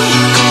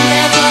you could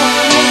never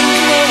make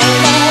me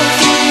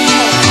love you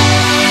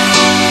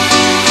more.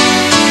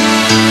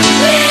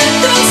 Let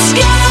the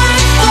sky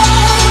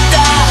fall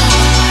down,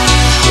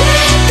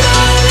 let the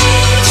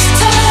leaves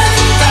turn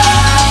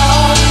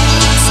brown.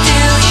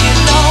 Still you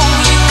know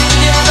you could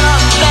never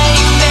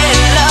make me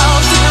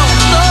love you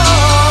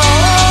more.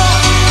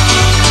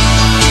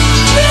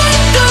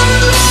 Let the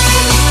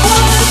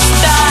redwoods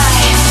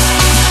die,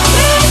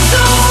 let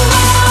the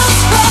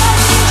wells run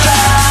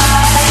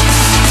dry.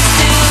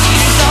 Still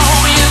you know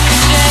you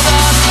could never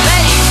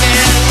make me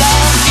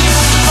love you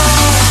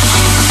more.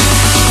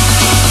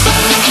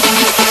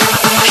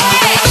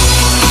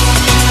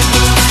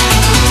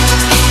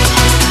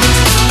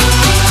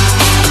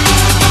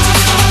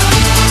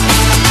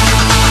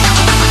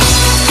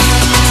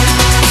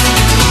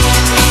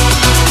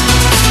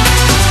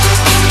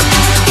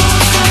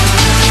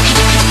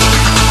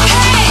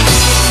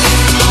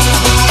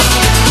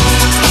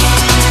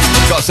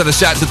 Got to send a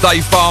shout to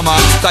Dave Farmer,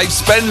 Dave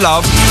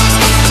Spenlove,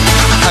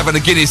 having a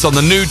Guinness on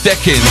the new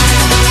decking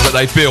that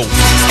they built.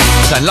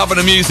 Saying, loving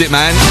the music,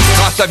 man.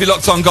 Nice to have you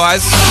locked on,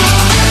 guys.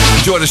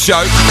 Enjoy the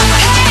show.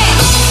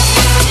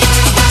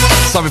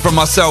 Something from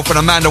myself and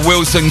Amanda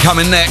Wilson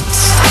coming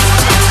next.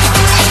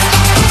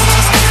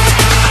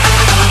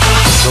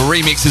 The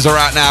remixes are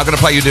out now. I'm going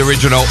to play you the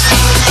original.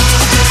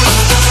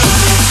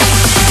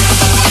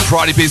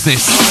 Friday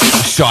Business.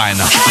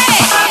 Shine.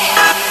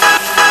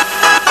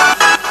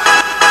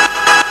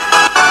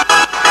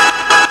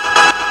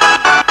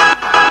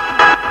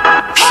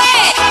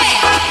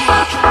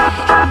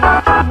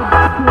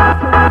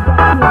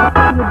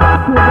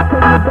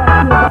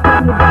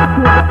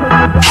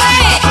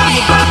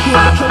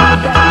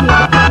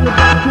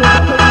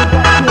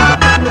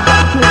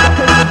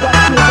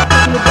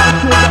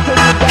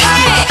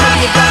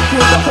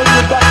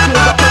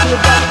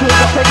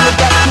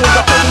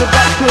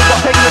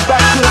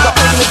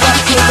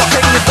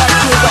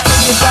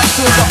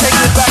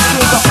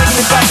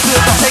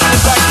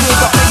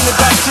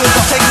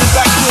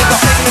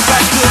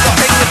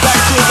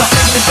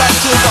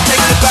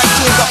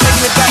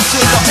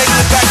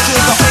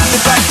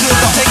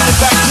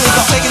 Back to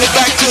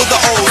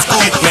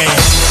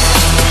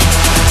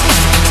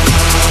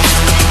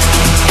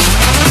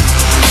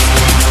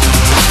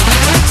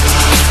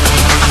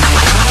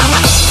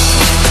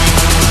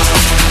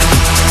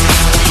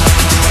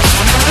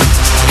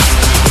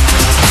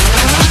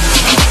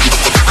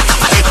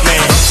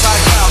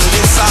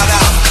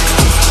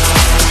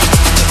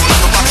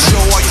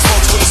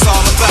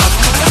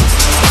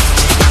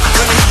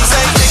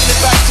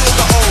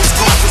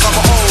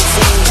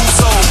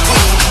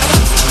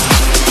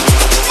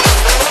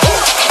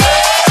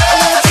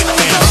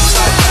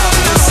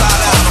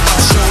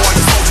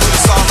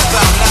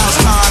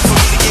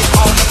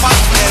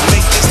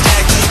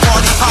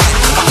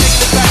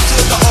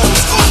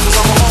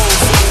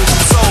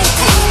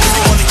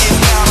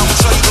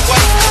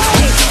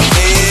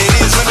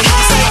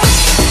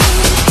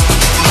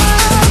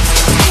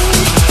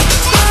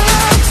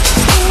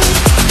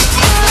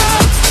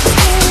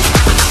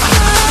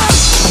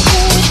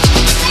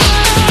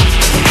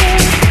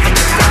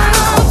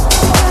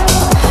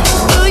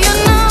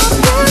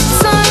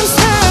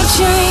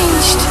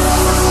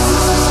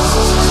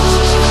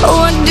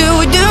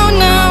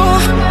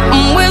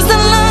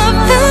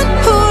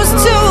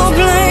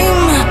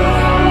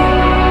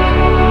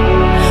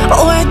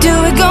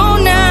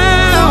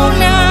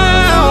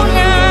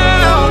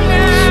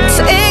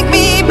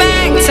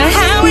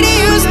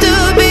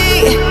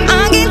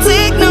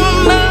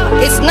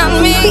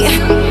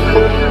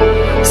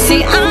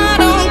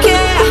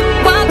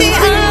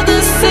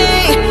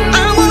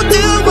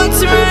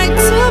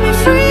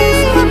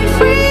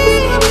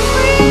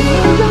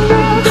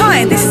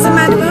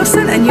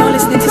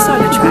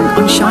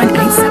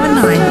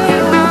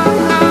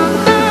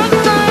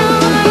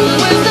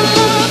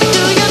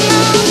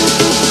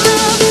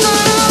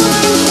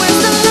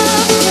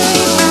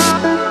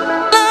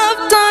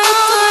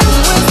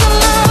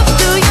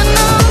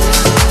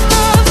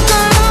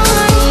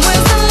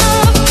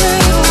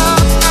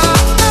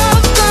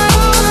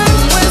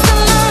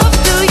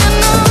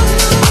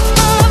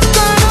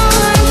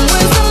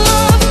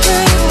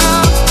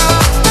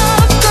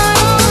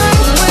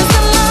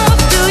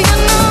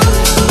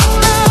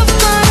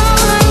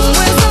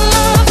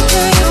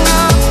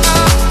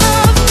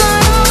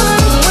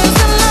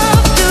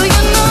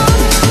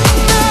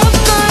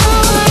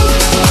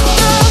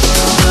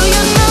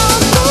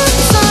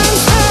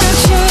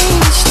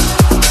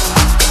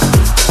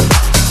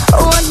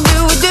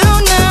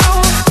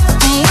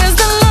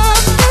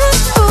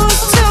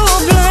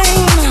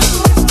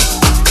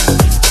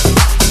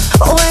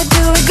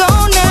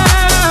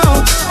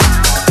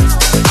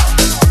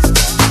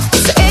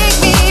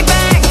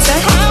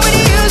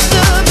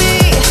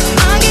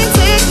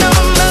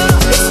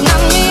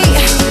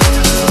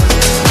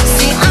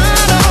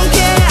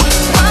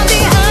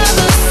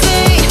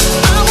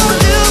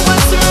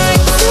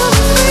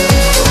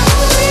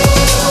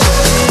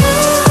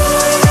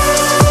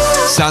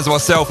Sounds of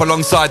myself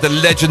alongside the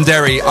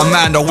legendary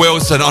Amanda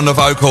Wilson on the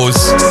vocals.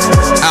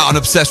 Out on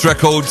Obsessed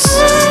Records.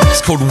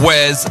 It's called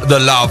Where's the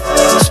Love.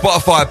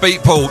 Spotify,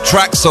 Beatpool,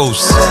 Track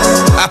Source,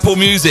 Apple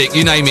Music,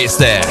 you name it, it's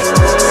there.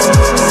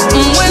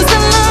 Where's the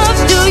love?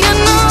 Do you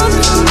know?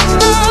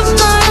 Love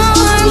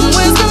time.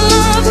 Where's the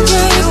love? Love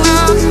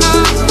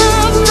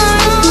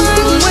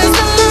time. Where's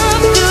the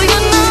love? Do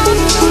you know?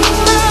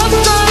 Love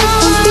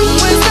time.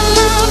 Where's the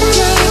love? Love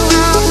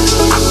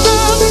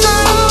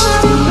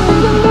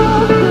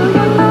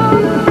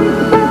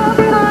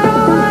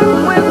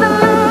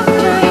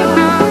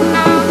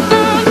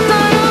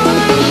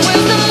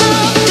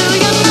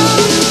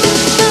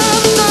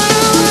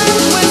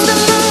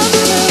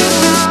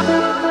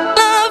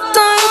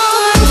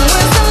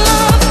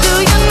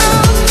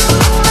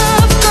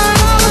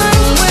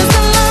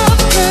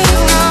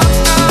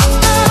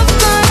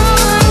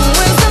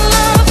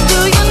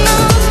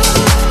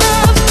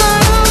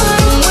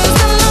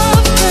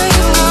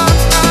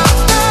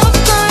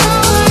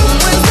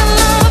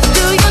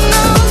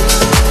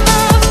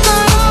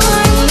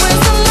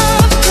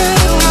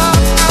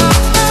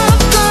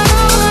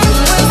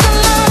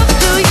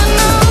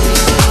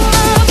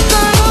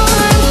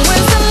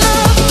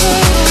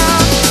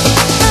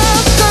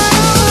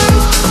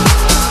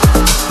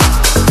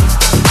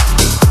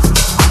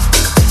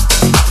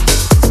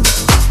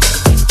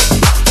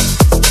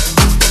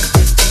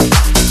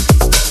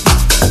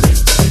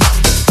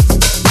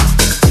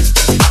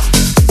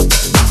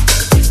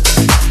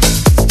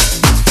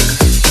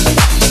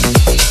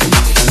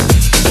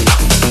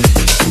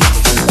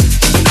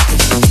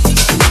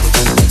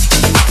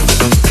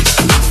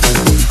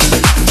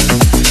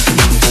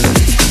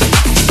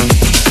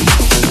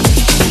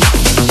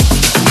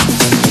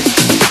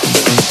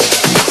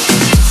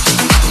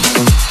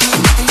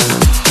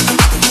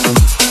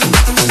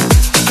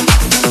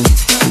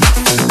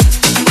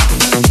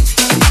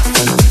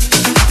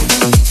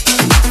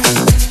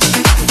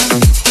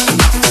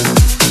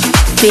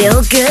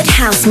Feel good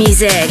house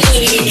music.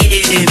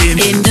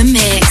 In the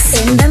mix.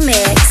 In the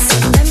mix.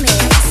 In the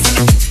mix.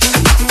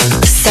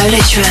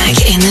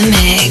 SolarTrak in the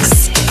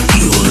mix.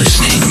 You're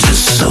listening to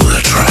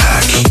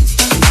SolarTrak.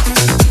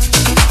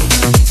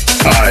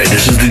 Hi,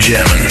 this is the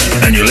German,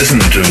 and you're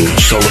listening to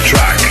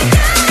SolarTrak.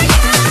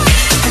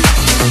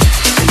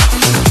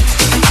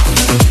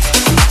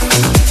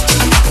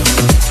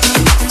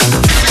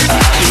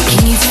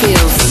 Can you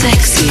feel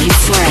sexy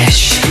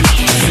fresh?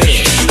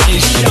 This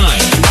is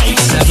Shine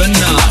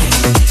 879.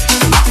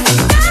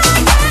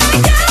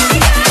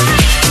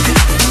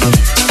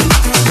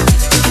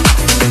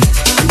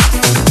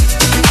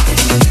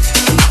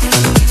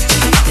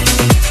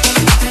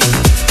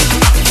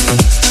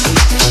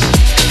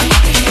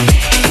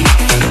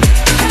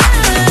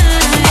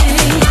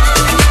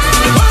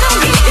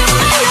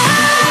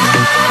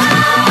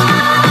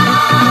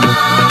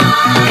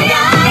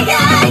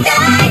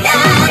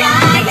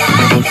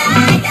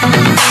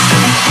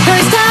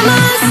 First time I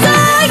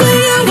saw you,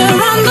 you were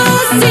on the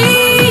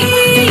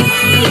sea.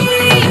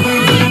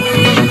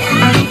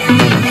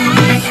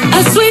 A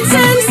sweet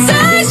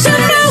sensation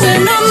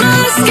blowing on my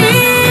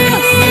skin.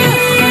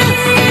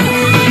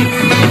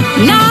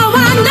 Now I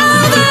know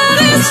that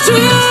it's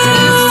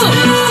true.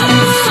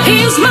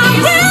 Here's my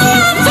real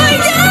love for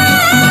you.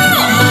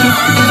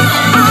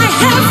 I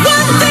have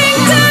one thing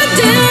to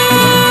do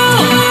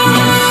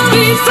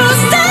before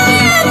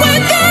staying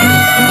with you.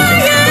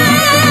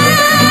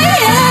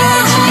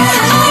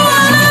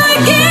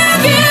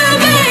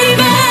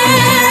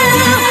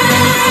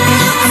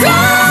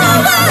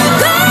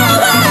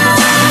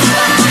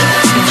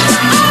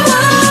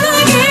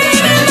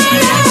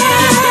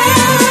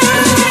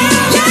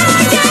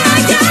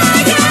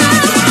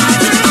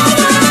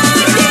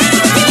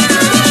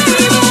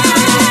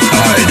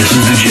 Hi, this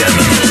is the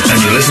German,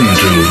 and you're listening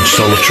to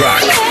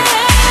SolarTrak.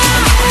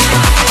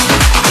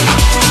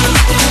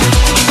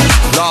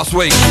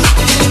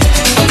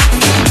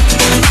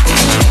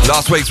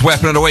 Last week's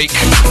Weapon of the Week.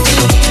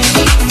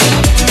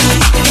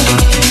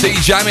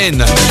 D-Jamin,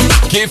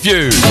 give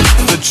you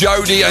the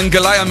Jody and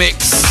Galea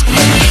mix.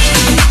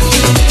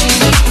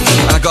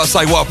 And I gotta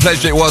say, what a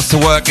pleasure it was to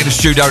work in the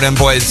studio with them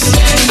boys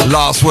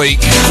last week.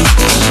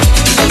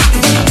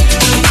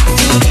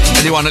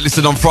 Anyone that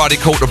listened on Friday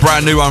caught a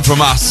brand new one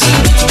from us.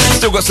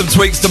 Still got some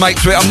tweaks to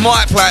make to it. I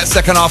might play it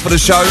second half of the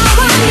show.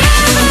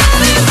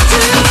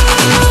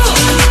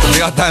 The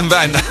goddamn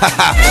van.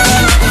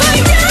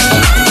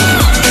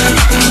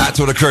 Out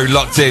to all the crew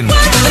locked in.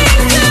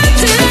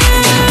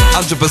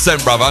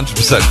 100%, brother,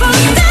 100%.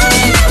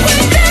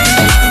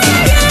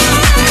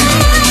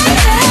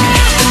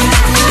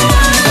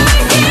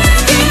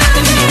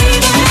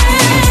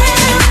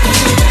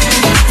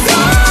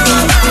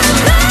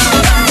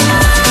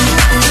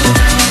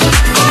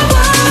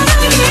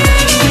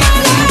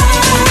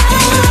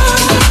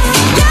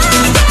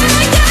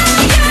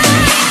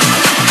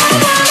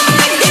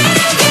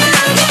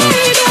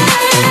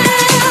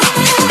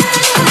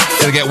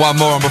 Gonna get one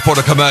more on before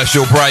the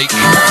commercial break.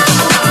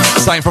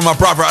 Same from my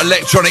brother at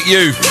Electronic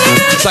Youth.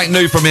 Something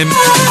new from him.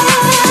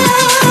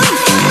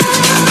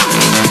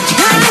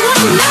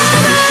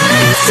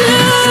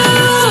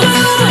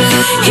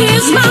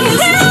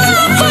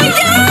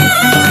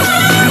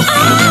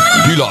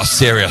 You lot are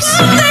serious.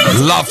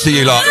 Love to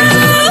you lot.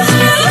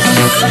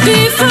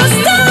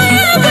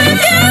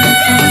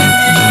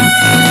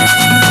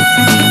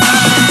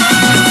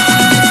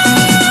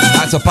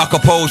 That's a Pucker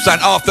Paul saying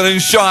afternoon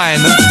shine.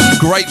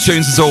 Great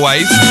tunes as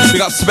always. We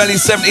got Smelly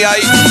 78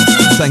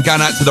 saying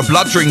going out to the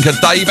blood drinker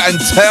Dave and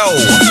Tell.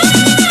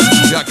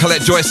 We got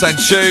Colette Joyce and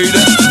Tude.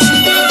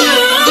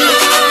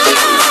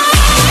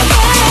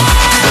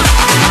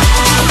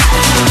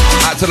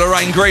 Out to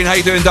Lorraine Green, how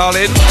you doing,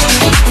 darling?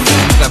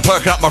 They're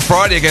perking up my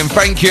Friday again,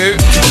 thank you.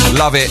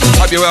 Love it.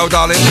 Hope you're well,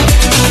 darling.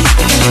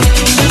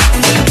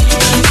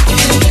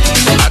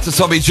 Out to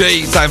Tommy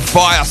G, saying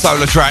fire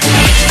SolarTrak.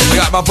 We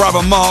got my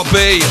brother Mark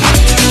B.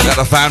 We got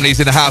the families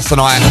in the house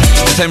tonight.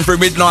 10 through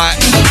midnight.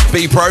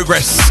 B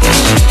Progress.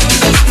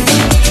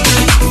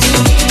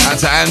 Out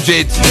to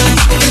Amjid.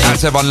 Out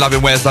to everyone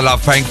loving Where's the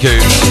Love, thank you.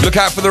 Look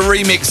out for the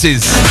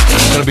remixes.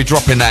 Going to be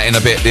dropping that in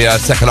a bit, the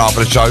second half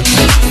of the show.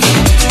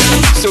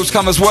 Still to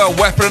come as well,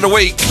 Weapon of the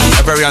Week.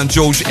 Our very own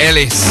George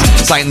Ellis.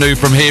 Something new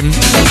from him.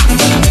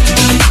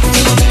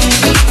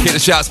 Keep the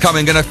shouts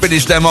coming, going to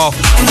finish them off.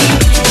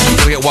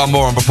 Going to get one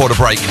more on before the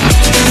break.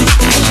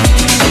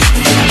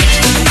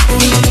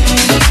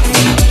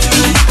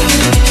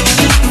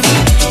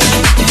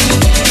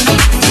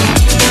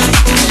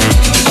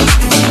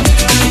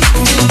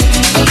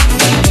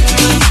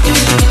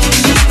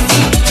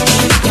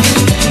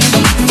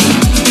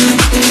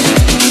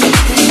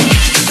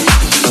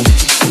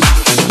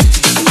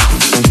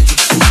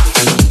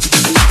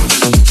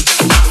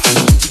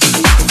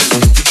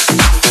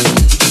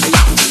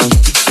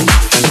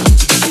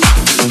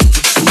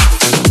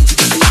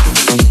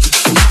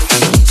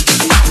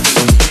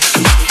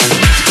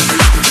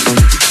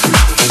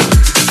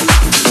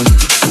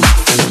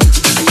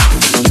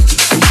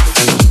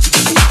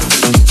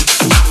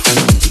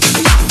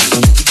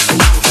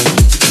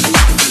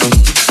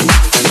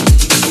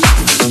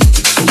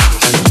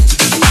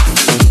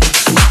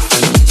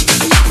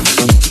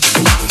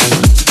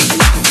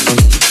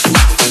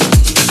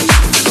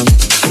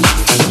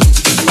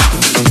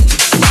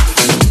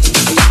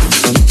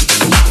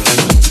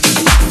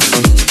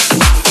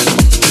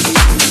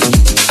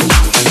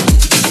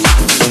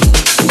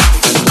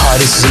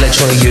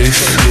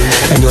 Youth,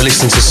 and you're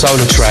listening to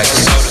SolarTrak.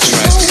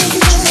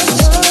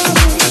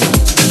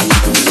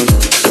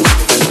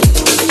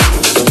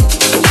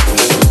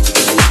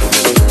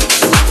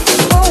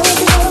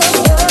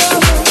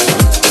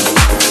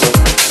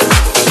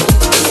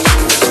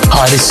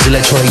 Hi, this is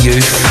Electronic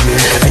Youth,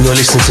 and you're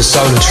listening to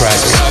SolarTrak.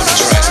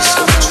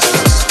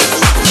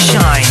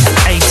 Shine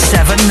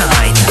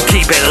 879.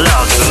 Keep it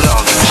locked.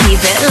 Keep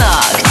it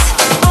locked.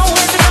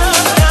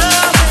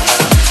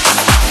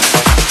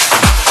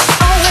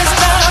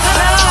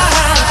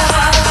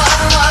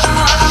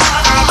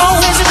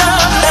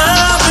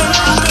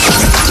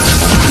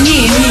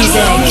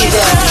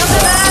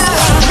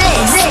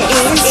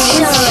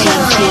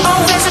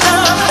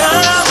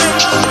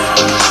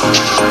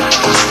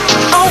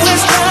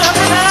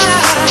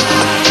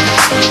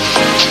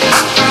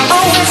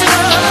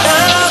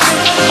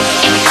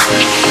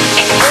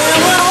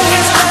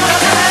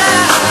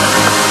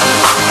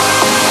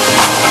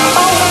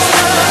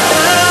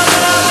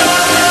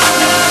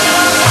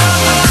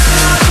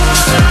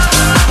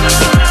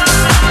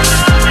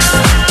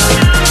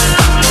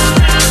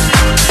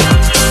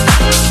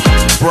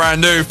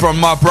 Brand new from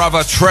my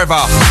brother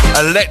Trevor,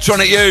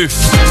 Electronic Youth.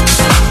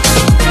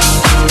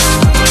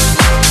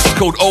 It's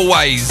called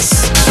Always.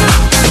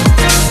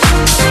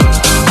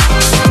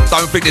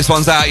 Don't think this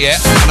one's out yet.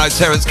 I know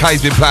Terence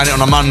K's been playing it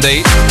on a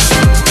Monday.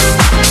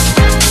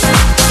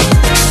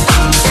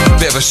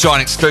 Bit of a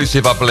Shine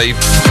exclusive, I believe.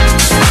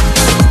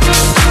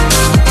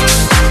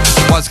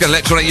 Once again,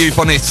 Electronic Youth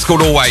on this. It's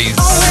called Always.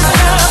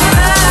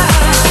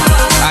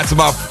 Out to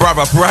my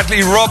brother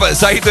Bradley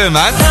Roberts. How you doing,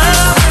 man?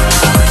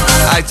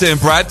 How you doing,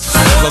 Brad?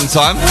 Long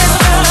time.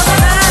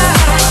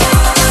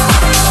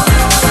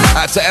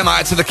 Out to Emma,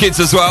 out to the kids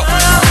as well.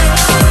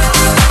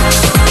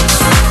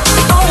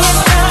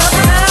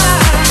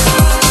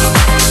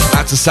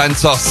 Out to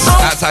Santos.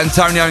 Out to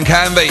Antonio and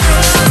Canby.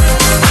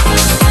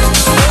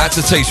 Out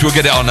to Tish. We'll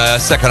get it on the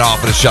second half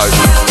of the show.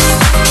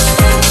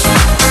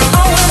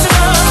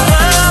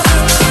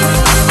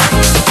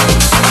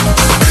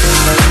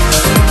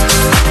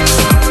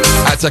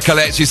 Out to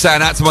Colette, she's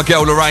saying out to my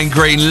girl Lorraine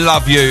Green,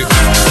 love you.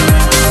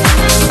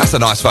 That's a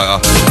nice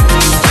photo.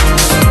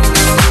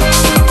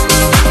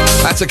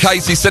 Out to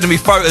Casey sending me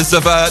photos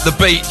of the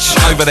beach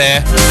over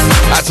there.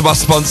 Out to my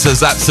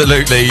sponsors,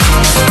 absolutely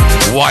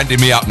winding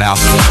me up now.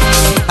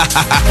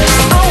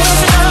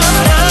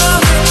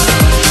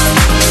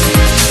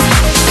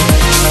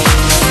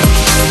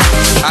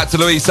 Out to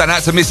Louise and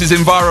out to Mrs.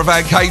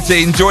 Envirovan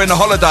Katie, enjoying the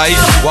holiday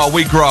while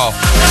we graph.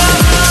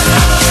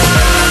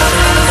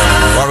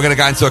 Right, we're going to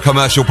go into a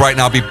commercial break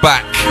now. I'll be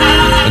back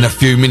in a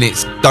few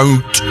minutes.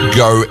 Don't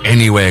go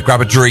anywhere.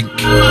 Grab a drink.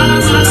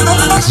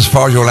 That's as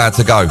far as you're allowed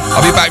to go.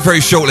 I'll be back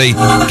very shortly.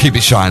 Keep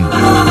it shine.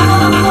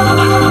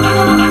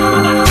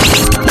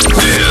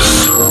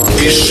 This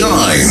is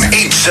Shine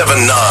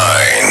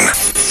 879.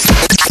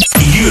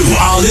 You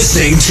are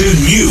listening to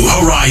New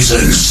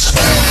Horizons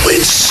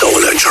with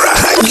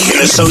SolarTrak in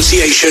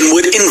association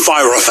with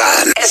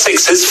Envirofan,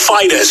 Essex's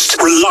finest,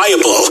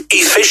 reliable,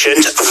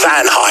 efficient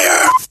van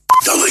hire.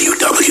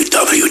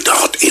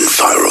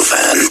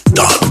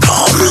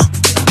 www.envirofan.com.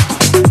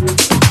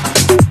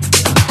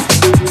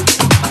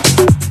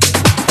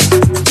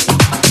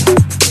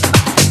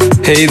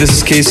 Hey, this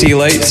is KC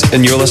Lights,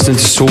 and you're listening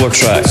to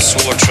SolarTrak.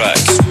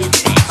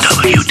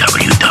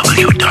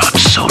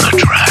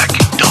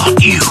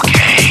 www.solartrak.uk.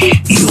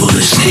 You're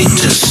listening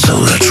to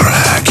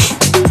SolarTrak.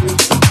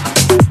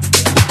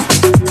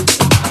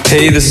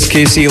 Hey, this is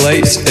KC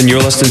Lights, and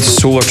you're listening to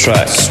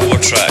SolarTrak.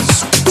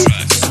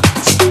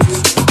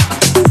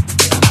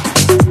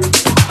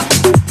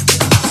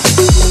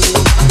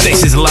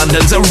 This is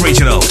London's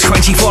original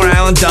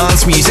 24-hour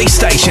dance music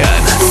station.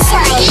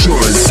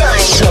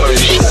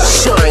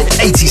 Shine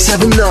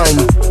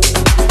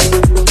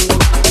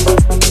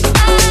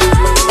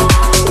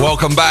 87.9.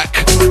 Welcome back.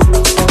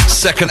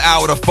 Second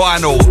hour, the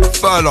final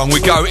furlong.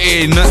 We go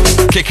in,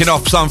 kicking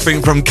off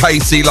something from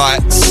KC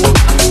Lights.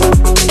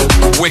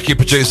 Wicked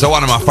producer,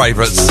 one of my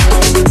favourites.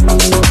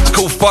 It's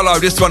called Follow,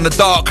 this one the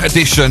Dark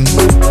Edition.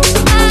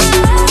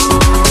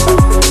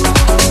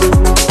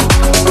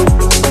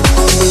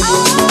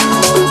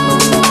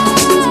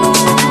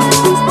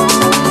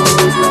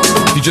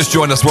 If you just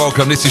joined us,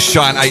 welcome. This is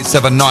Shine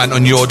 879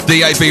 on your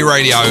DAB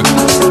radio.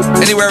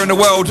 Anywhere in the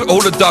world,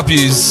 all the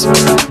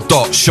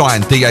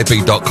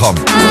W's.shinedab.com.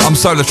 I'm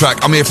SolarTrak.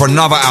 I'm here for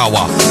another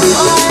hour.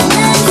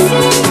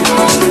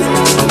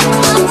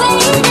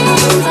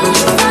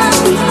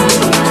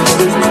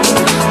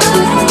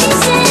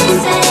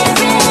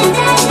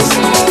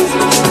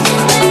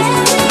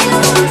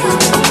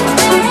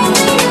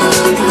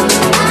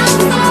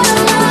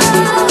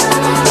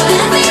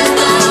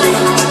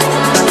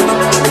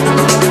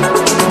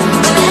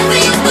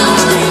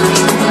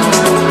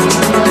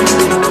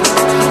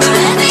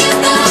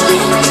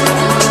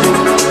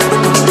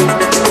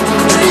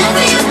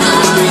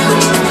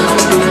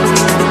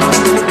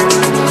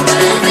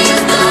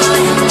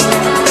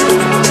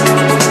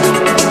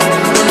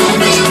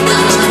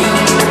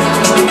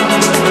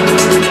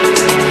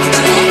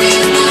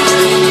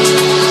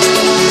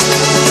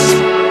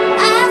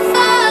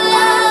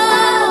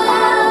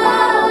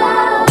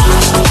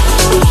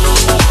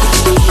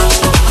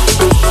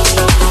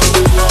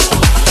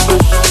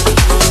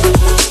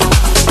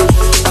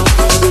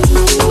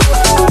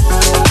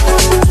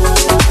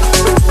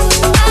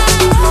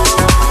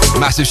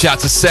 Massive shout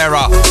to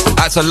Sarah,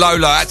 out to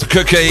Lola, out to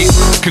Cookie.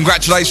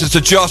 Congratulations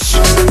to Josh,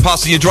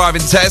 passing your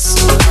driving test.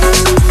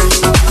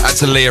 Out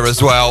to Leah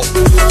as well.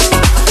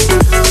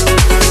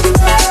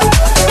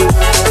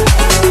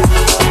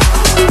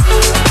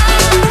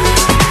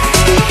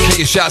 Keep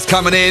your shouts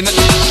coming in.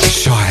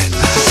 Shine.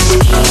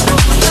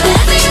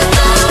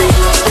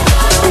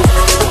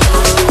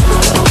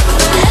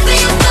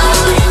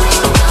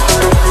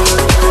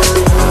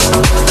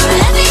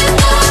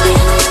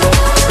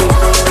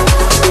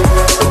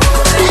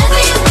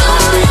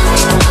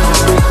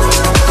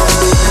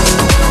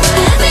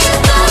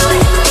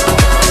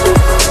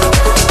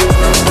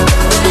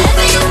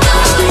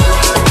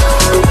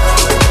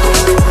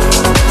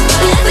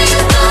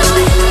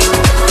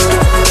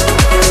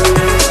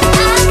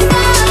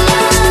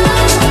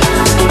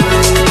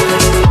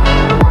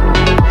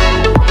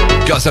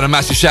 And a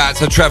massive shout out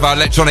to Trevor,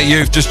 Electronic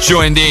Youth, just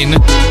joined in.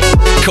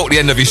 Caught the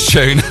end of his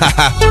tune.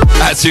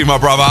 That's you, my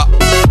brother.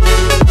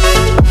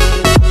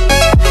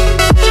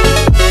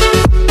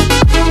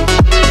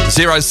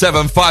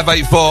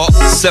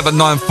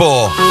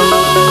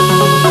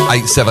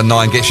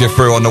 (07584-794-879) gets you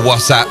through on the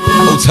WhatsApp.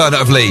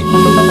 Alternatively,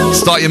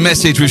 start your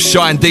message with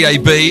Shine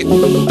DAB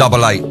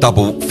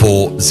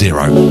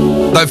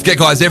 88440. Don't forget,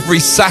 guys, every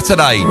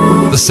Saturday,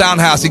 the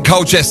Soundhouse in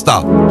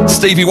Colchester,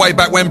 Stevie Way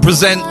Back When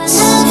presents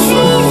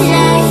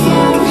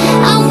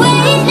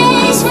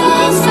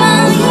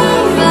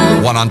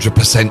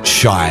 100%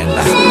 Shine.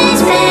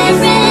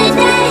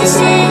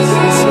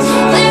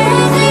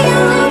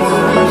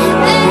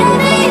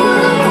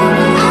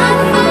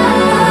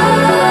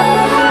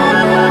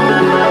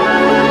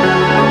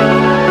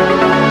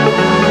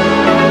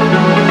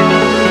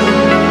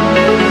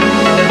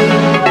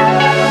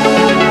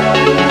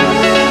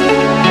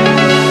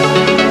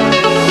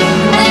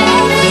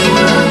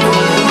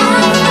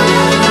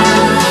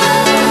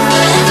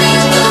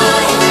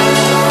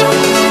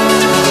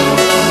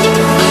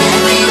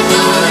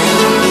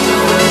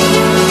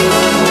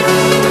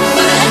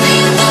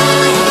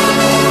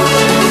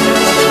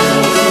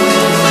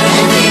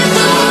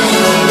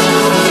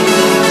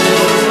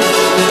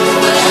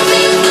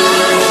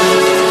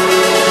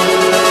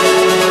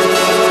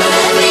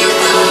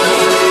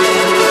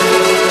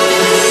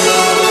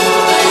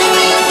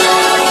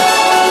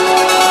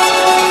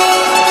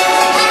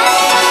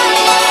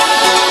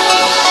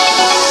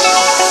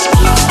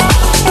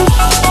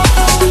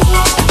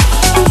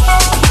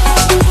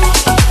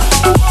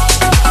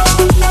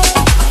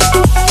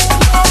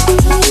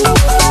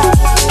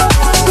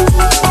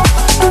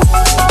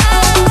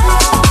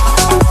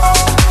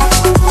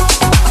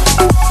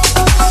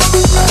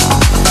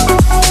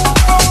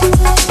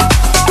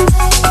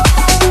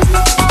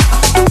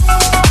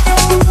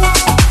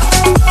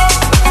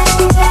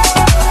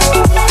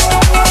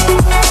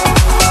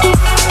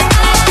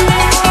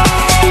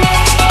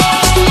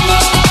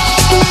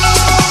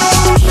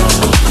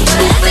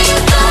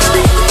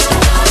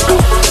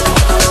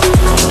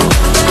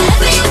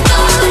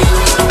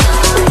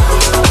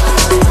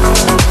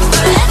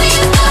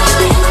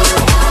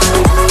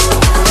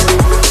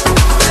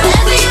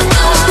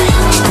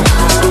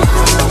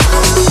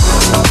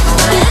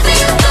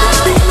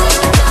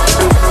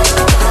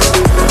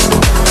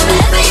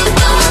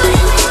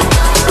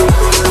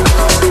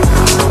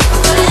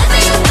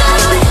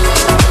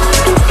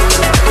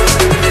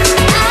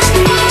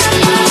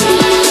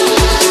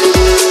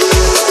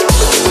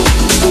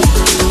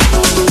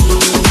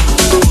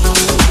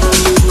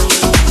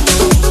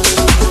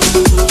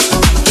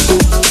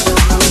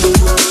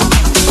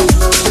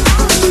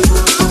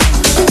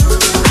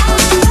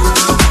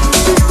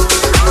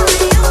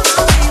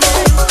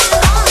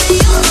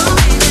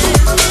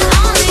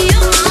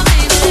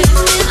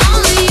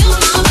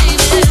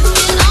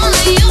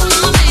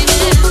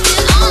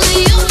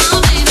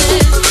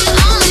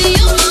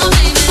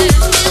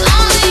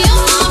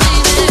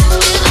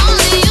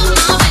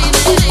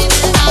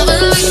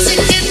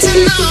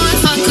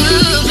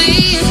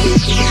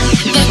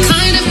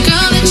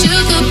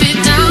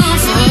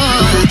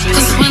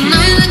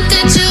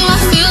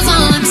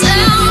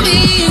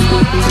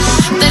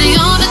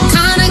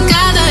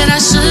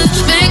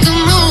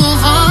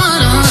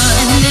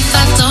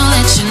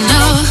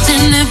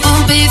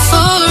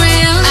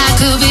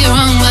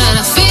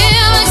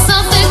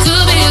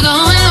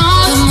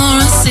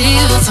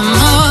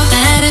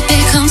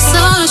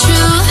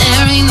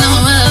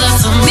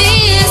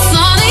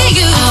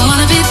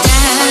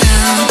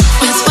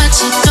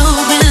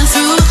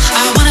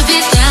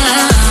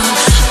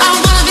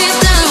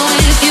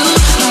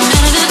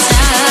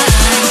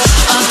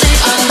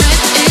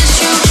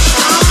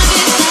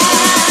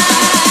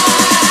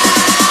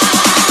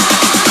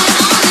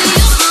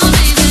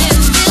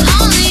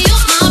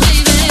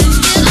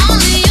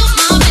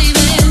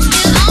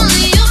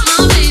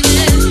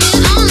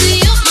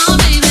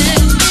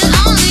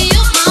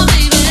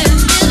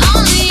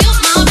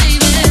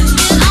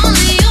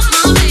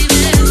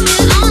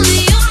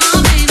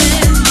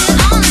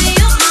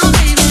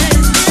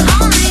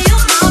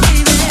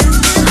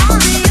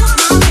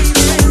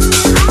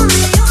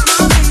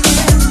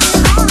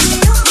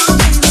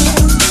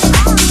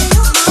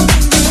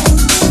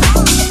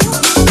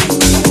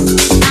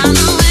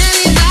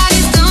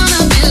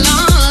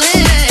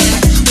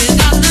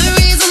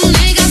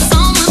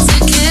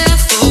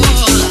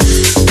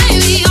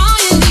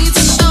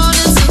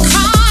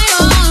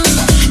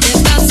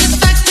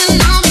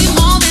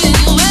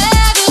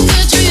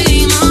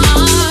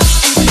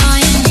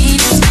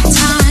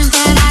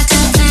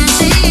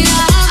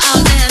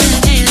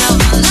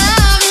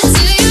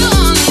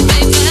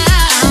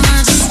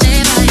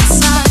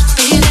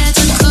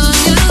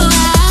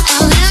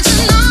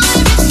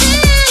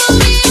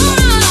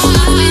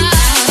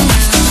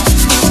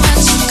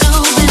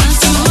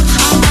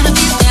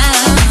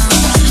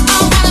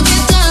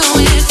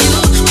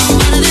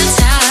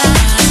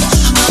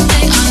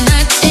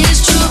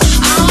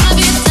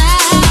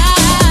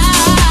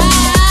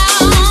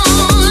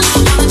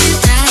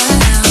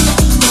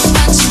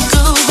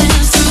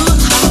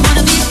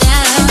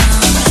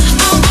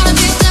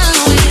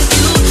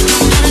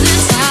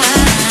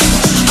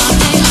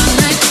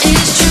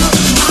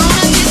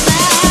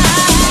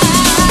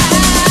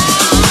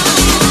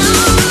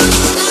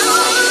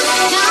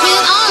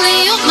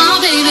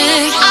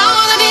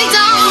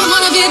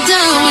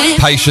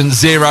 Patient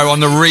Zero on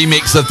the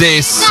remix of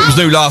this. It was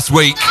new last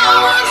week.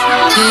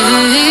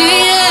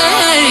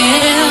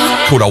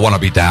 Called I Wanna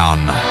Be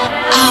Down. I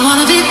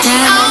wanna be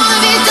down. I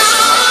wanna be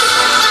down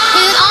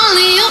with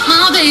only you,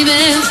 my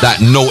baby. That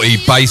naughty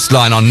bass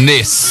line on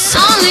this.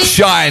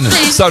 Shine,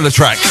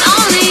 SolarTrak.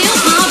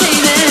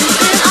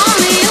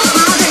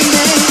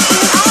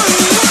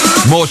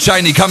 More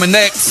Cheney coming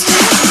next.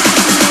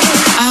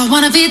 I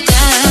wanna be down.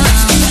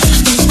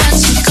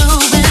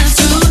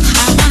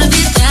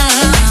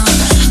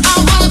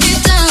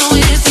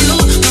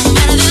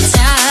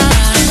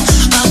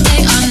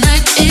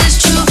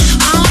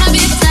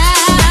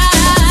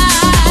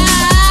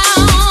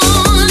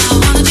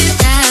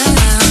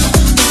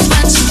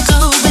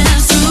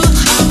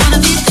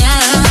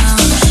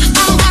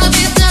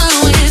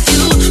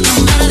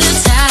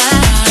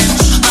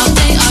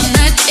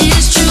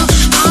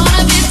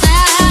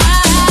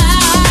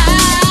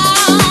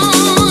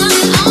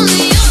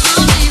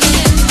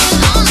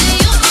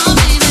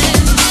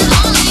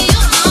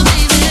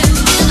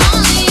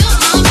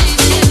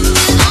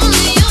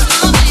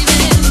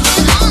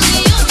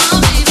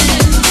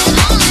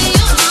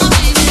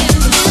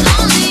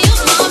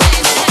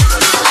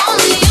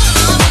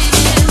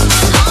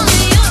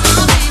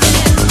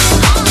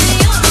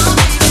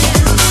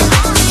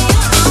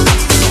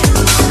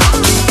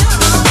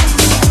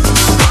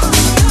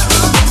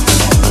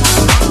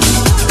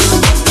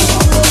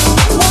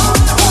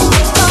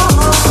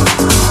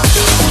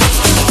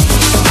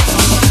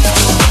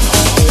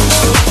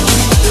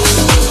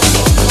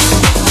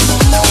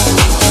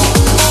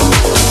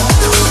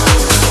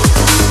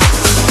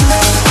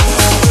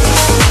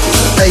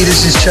 Hey,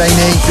 this is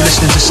Cheney. You're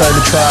listening to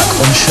SolarTrak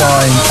on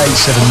Shine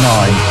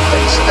 879.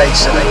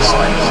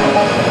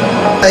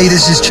 Hey,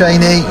 this is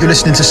Cheney. You're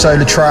listening to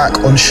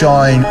SolarTrak on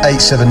Shine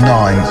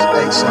 879.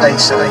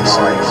 879.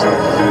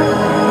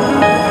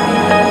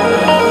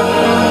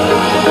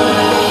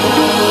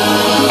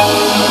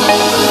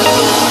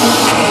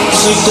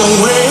 Take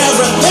away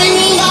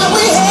everything that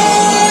we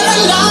had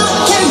and now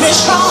can be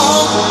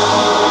strong.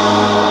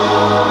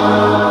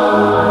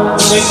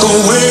 Take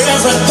away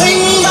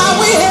everything that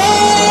we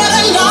had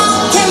and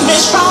now can be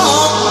strong.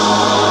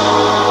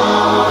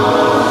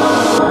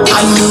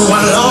 I knew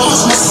I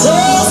lost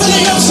myself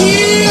in your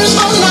tears,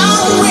 but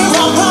now we're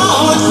all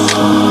gone.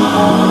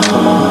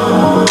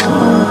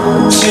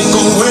 Take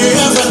away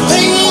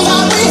everything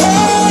that we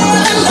had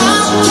and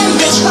now can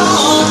be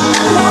strong.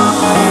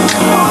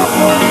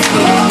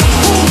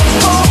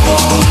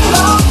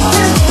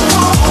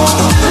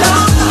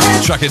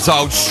 Track it's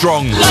old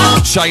strong.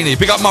 Cheney,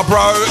 pick up my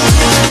bro.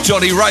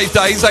 Johnny Rave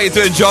Days. How you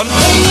doing, John?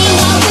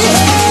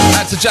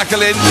 Out to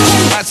Jacqueline.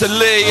 Out to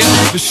Lee.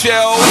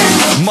 Michelle.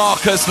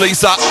 Marcus.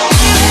 Lisa.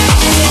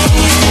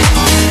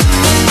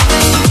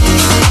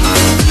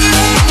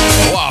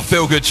 What a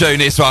feel-good tune,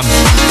 this one.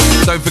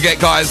 Don't forget,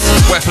 guys,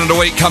 Weapon of the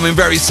Week coming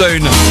very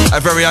soon. Our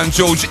very own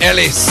George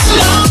Ellis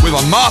with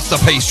a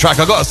masterpiece track,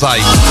 I gotta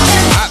say.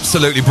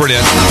 Absolutely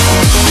brilliant.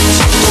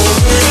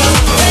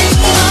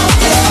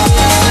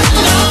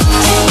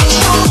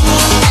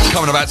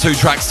 Coming about 2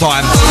 tracks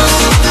time.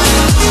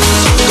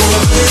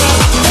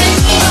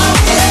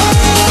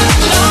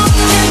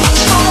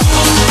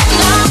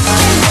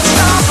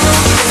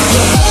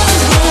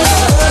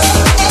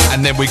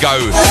 And then we go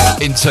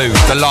into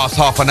the last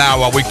half an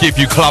hour. We give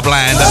you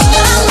Clubland.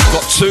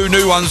 Got 2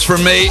 new ones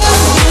from me.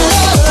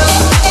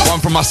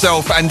 One from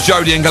myself and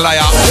Jodie and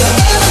Galea.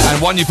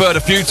 And one you've heard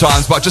a few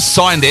times, but I just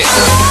signed it.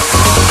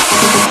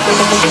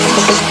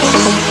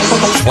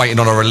 Just waiting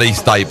on a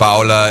release date,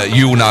 but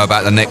you'll know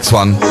about the next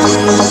one.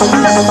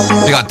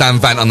 We got Dan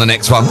Vant on the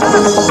next one. We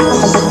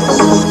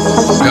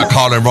got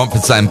Carla and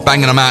Romford saying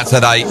banging them out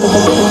today.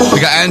 We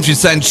got Andrew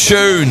saying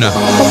tune.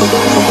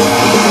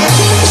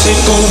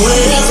 Take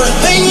away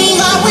everything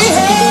that we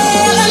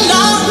had and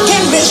now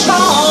can be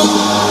strong.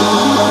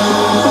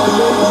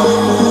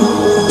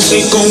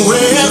 Take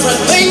away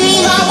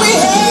everything that we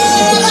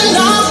had and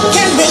now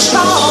can be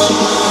strong.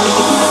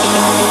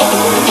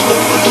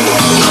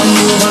 I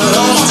knew I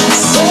lost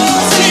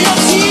myself in your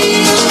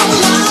tears, but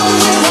now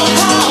we're all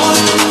gone.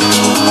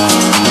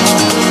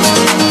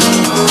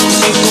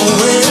 Take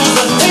away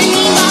everything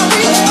that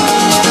we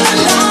had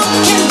and now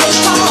can be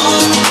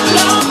strong.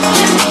 Now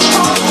can be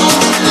strong.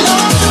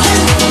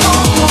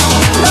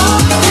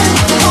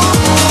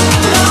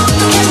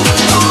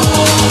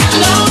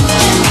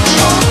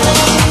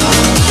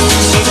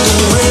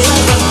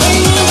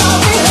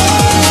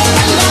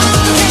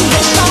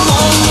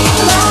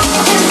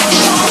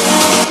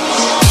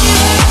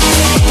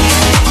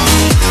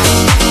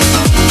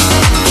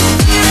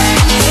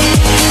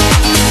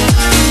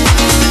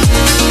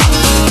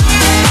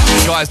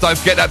 Don't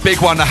forget that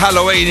big one, the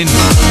Halloween in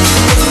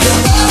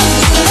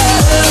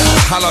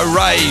Hallow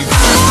Rave.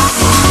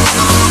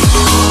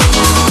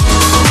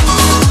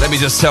 Let me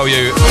just tell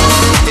you,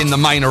 in the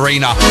main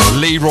arena,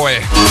 Leroy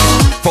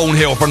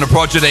Thornhill from the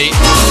Prodigy,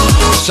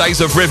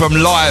 Shades of Rhythm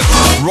live,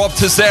 Rob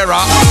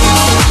Tezera,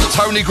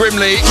 Tony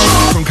Grimley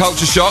from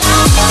Culture Shock,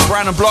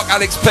 Brandon Block,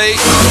 Alex P,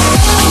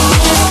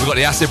 We've got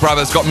the Acid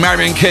Brothers, got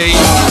Marion Key,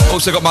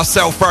 also got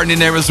myself thrown in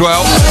there as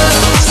well.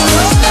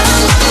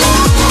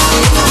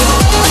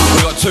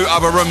 We've got 2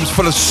 other rooms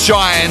full of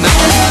shine,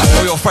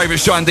 all your favourite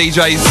shine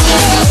DJs,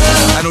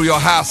 and all your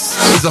house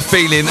is a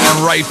feeling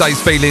and rave days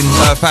feeling,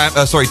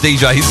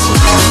 DJs.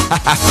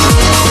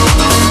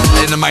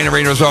 In the main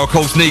arena as well, of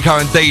course, Nico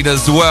and Dean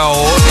as well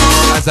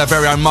as our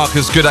very own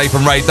Marcus Gooday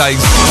from Rave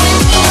Days.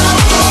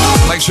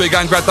 Make sure you go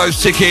and grab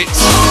those tickets.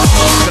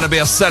 It's going to be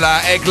a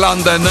sellout, Egg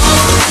London,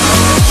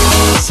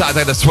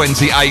 Saturday the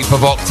 28th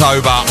of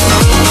October.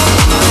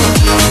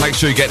 Make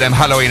sure you get them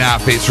Halloween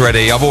outfits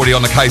ready. I'm already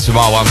on the case with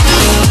my one.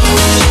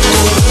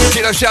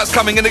 Keep those shouts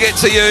coming in to get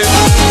to you.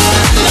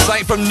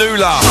 Something from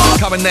Nula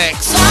coming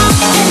next.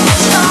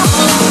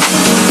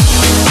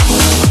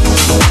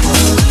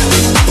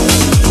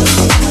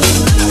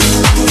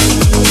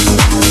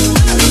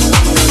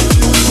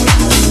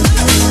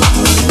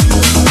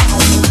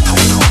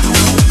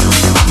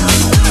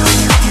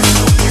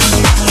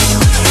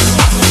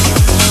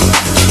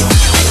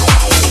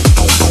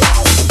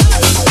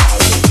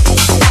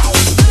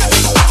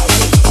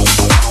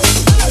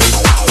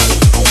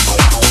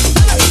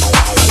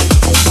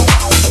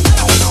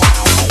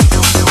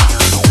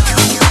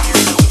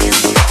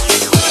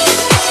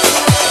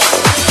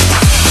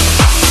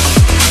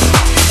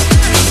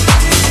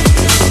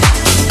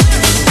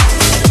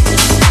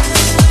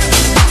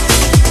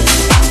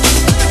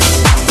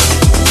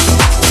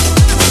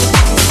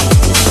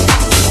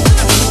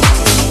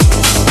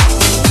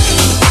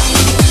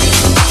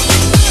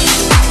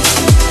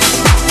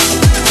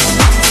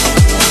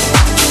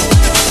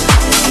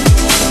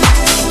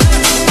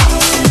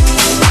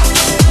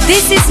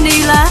 This is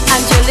Nula,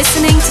 and you're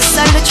listening to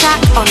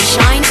SolarTrak on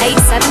Shine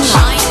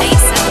 879.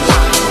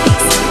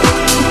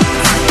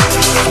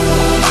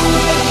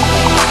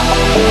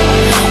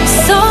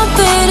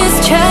 Something is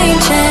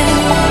changing.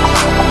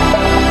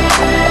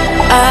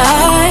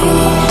 I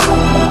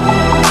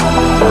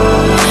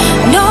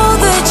know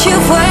that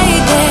you've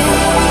waited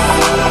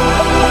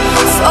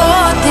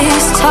for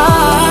this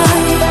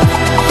time,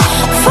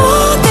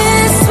 for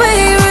this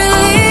sweet release.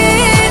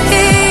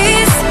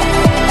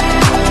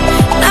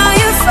 Now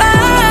you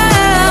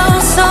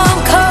found some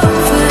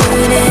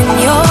comfort in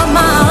your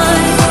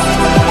mind.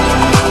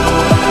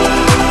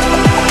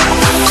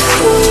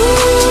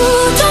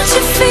 Ooh, don't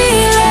you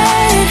feel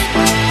it?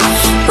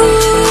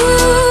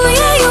 Ooh,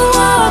 yeah, you're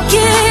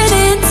walking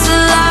into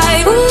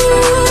light.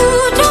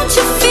 Ooh, don't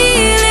you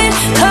feel it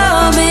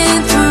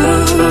coming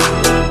through?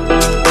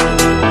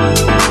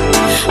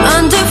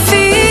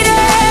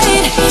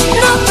 Undefeated,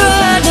 not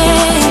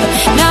burning.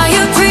 Now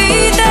you're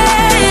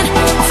breathing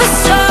for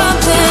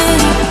something.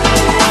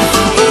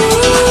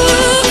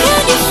 Ooh,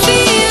 can you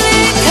feel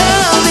it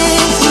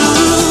coming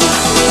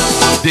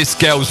through? This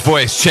girl's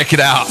voice, check it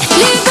out.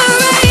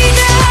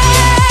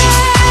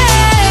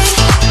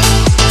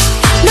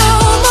 No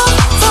more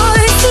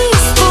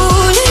voices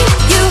fooling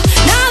you.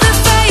 Now they're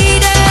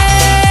faded,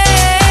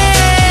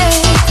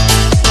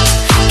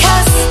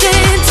 cast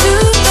into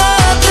the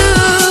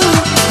blue.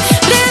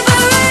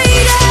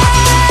 Liberated,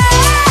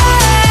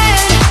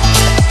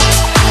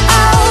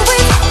 out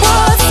with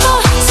what's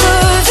more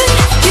serving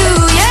you.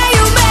 Yeah,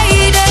 you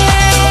made it.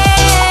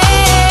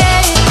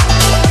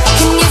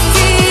 Can you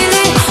feel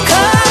it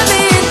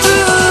coming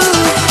through?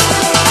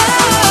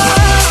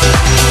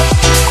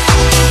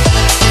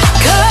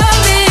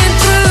 Coming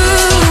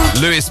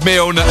through. Lewis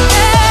Milne,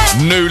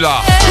 Nula.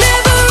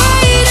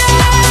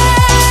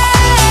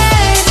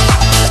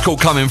 It's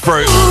called Coming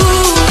Through.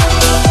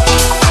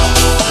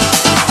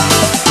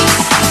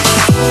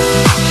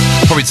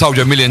 Probably told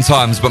you a million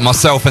times, but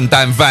myself and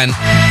Dan Van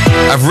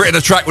have written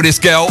a track with this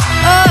girl.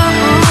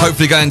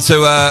 Hopefully going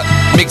to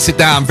mix it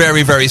down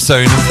very, very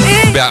soon.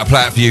 We'll be able to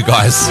play it for you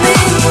guys.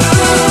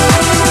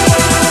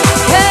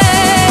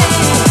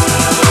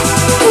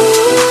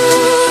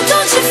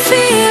 Don't you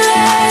feel it?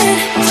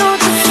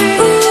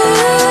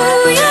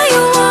 Ooh, yeah,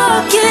 you're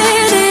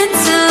walking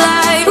into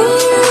light.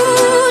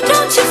 Ooh,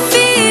 don't you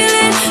feel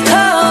it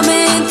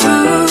coming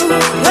through?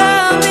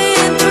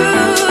 Coming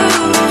through.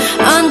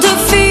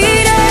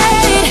 Undefeated,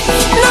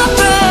 not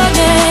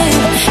burning.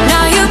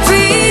 Now you're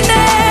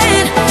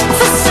breathing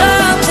for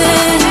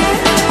something.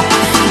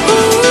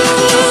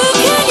 Ooh,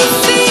 can you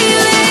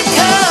feel it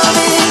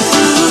coming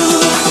through?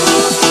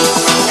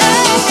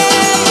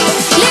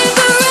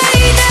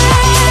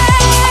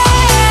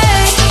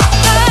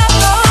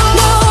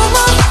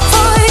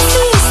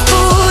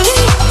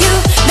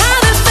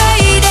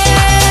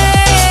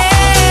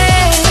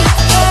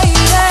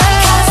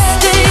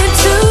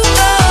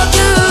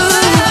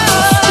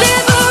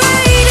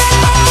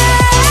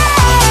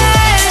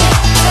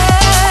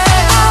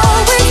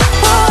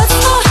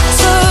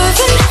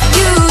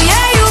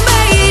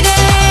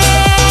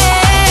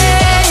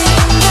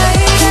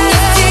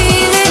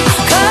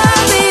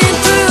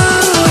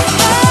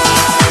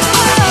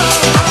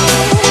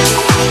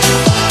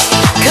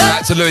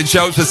 To Lewin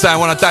Schultz for saying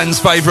one of Dan's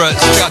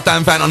favourites. We got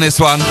Dan Van on this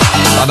one.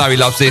 I know he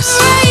loves this.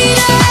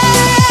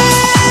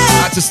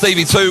 Out to to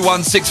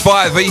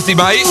Stevie2165. Easy,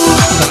 mate.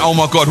 And oh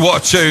my God,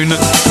 what a tune.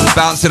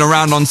 Bouncing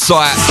around on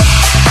site.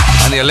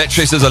 And the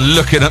electricians are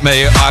looking at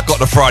me. I got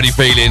the Friday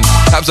feeling.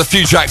 That was a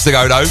few tracks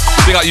ago, though.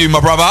 Big up you, my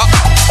brother.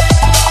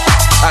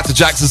 Out to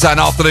Jackson saying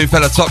afternoon,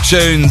 fella, top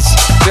tunes.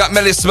 Big up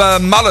Melissa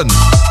Mullen.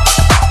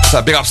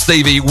 So big up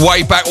Stevie,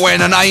 way back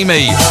when, and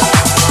Amy.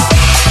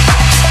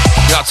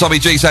 Big up Tommy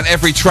G saying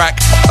every track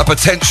a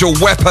potential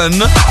weapon.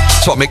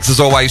 Top mix as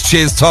always.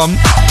 Cheers, Tom.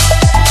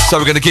 So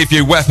we're going to give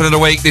you Weapon of the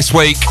Week this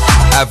week.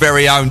 Our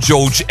very own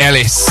George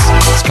Ellis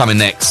is coming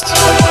next.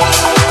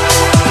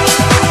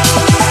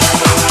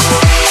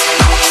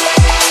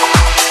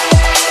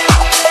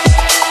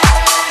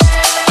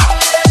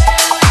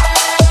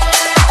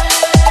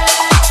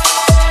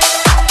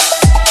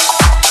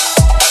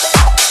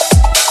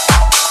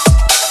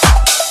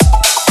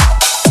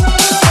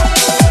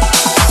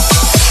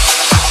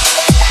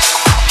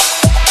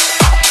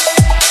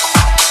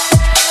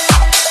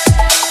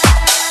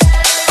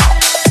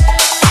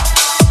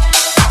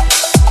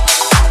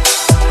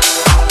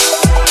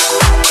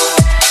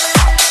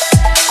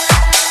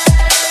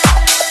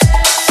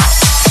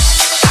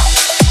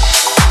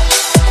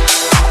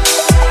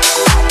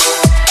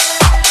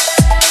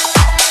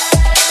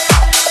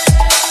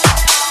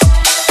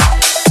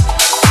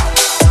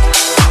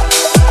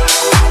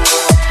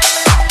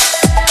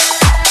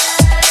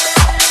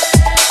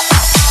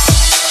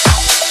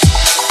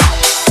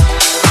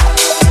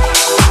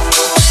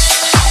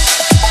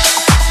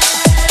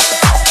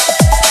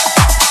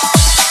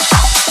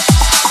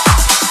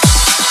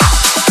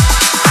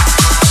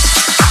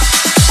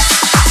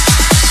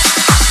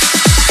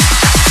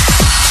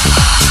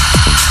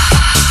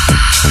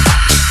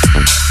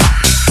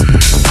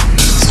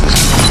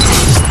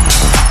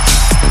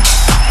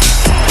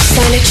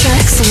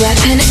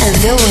 Weapon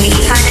of the Week.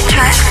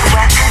 SolarTrak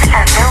Weapon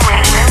of the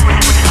Week.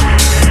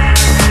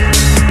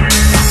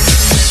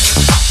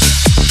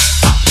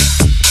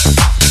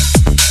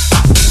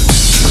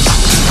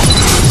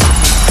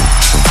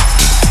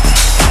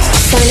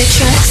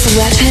 SolarTrak's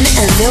Weapon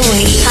of the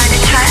Week.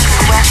 SolarTrak's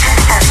Weapon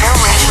of the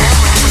Week.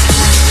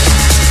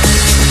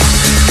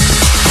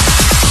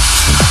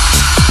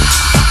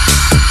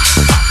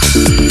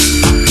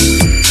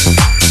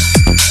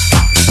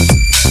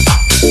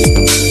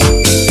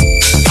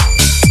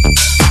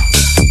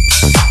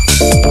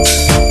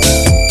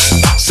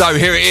 So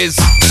here it is,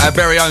 our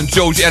very own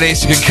George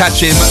Ellis. You can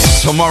catch him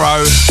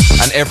tomorrow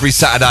and every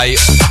Saturday,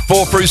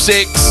 4 through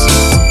 6.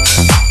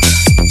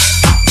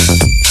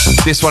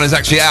 This one is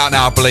actually out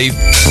now, I believe.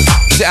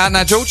 Is it out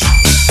now, George?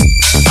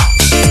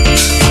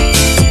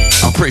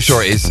 I'm pretty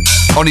sure it is.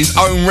 On his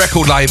own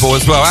record label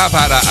as well. How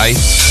about that, eh?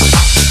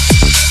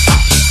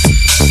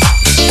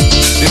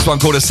 This one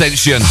called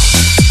Ascension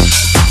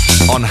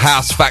on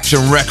House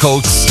Faction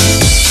Records.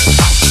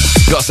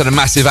 Got to send a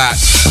massive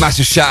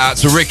shout out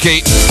to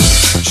Ricky,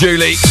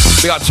 Julie,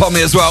 we got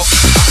Tommy as well.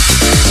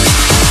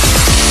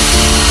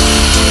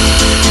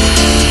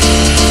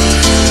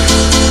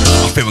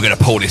 I think we're going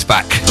to pull this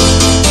back.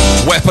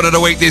 Weapon of the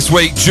Week this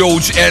week,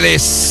 George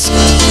Ellis,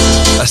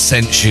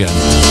 Ascension.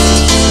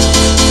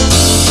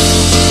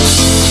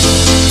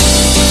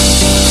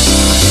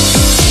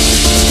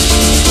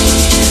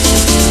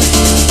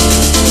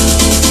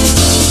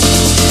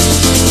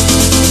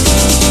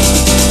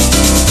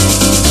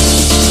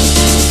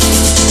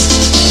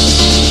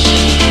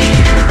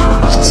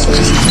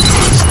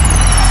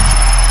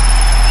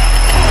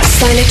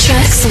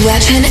 SolarTrak's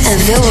Weapon of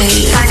the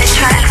Week.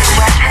 SolarTrak's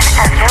Weapon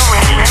of the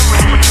Week.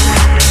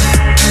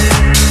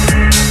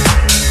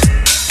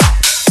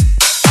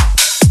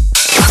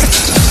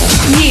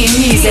 New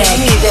music.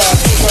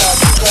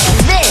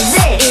 This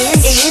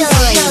is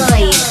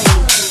Shine.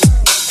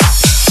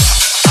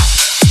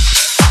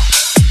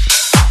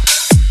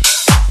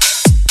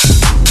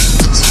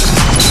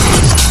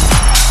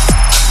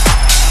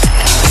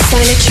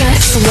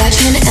 SolarTrak's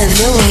Weapon of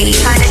the Week.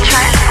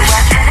 SolarTrak's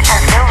Weapon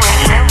of the Week.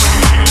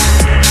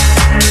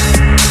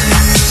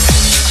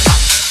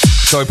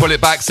 So we pull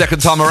it back second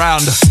time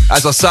around.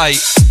 As I say,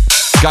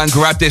 go and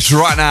grab this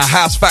right now.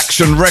 House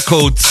Faction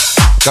Records.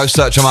 Go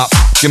search them up.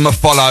 Give them a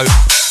follow.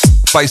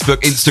 Facebook,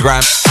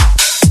 Instagram.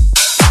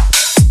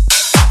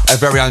 Our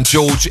very own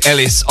George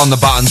Ellis on the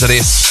buttons of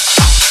this.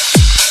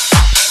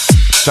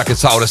 Track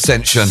entitled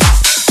Ascension.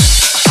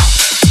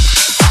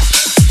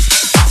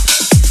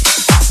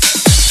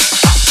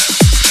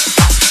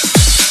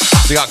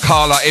 We got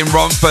Carla in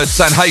Romford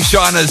saying, hey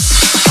Shiners.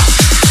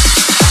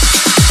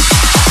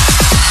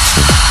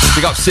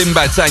 We got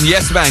Sinbad saying,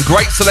 yes man,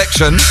 great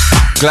selection.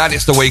 Glad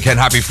it's the weekend,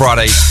 happy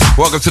Friday.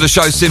 Welcome to the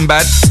show,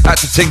 Sinbad. Out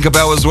to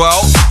Tinkerbell as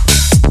well.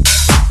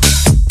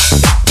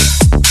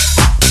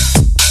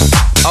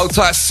 Old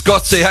tight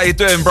Scotty, how you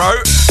doing,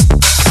 bro?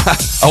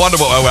 I wonder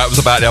what that was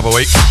about the other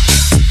week.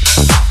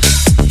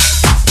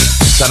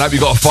 So I hope you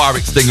got a fire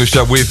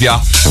extinguisher with you.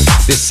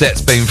 This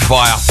set's been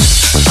fire.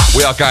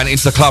 We are going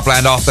into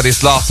Clubland after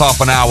this last half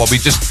an hour. We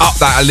just upped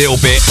that a little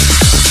bit.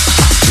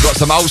 We've got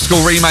some old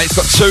school remakes,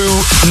 got 2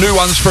 new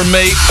ones from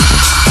me.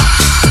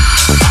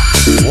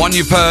 One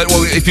you've heard,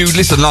 well, if you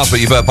listened last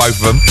week, you've heard both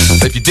of them.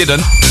 But if you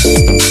didn't,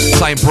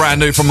 same brand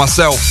new from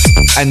myself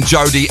and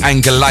Jody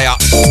and Galea.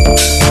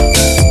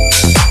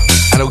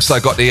 And also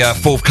got the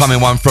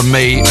forthcoming one from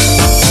me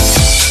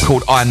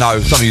called I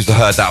Know. Some of you have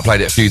heard that. I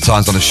played it a few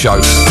times on the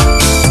show.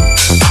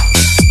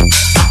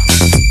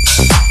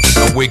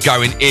 And we're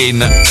going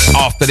in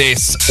after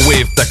this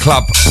with the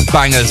club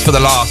bangers for the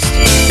last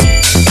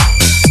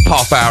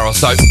half hour or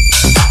so.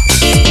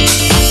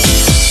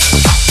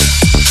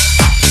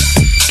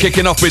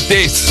 Kicking off with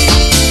this,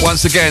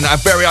 once again, our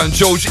very own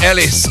George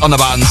Ellis on the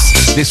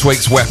buttons. This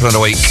week's Weapon of the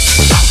Week.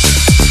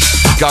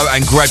 Go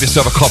and grab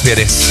yourself a copy of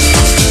this.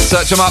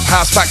 Search them up,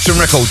 House Faction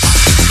Records.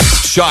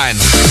 Shine.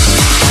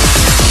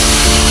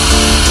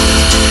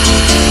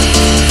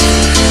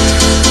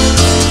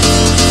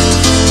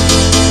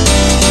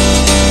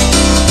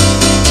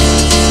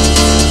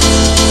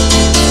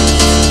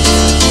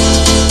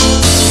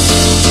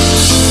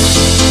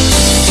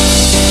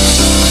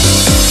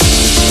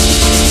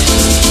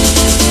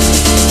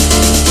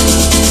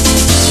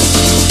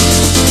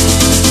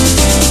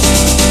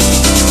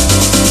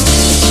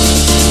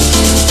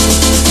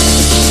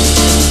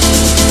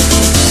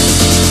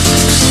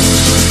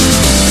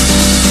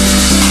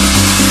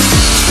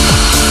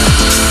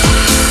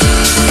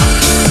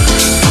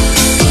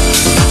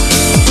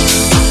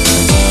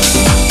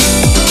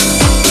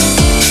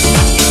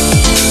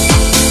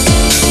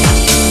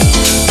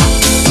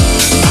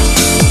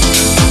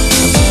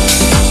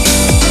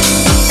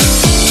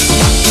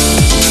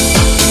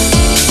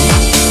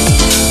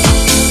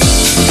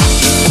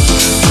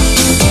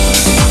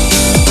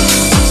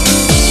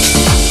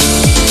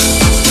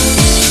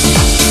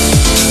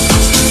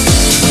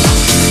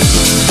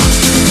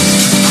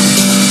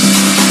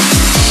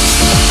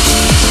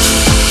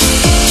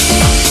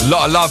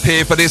 Lot of love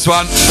here for this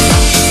one.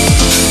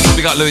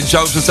 We got Lewin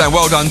Johnson saying,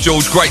 well done,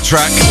 George, great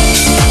track.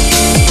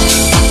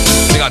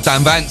 We got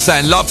Dan Vance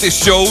saying, love this,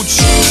 George.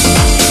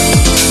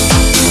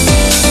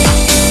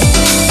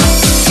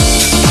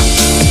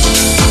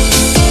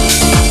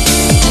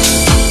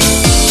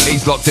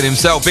 He's locked in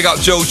himself. Big up,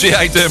 George.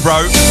 How you doing,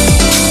 bro?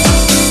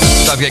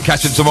 Don't forget,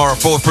 catch him tomorrow,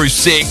 4 through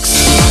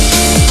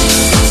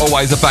 6.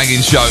 Always a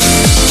banging show.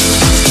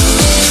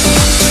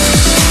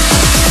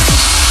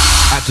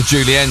 Out to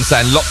Julienne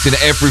saying, locked in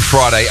every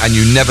Friday and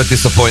you never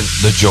disappoint,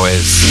 the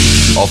joys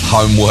of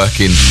home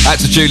working. Out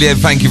to Julienne,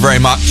 thank you very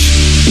much.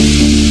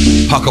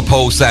 Pucker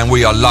Paul saying,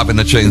 we are loving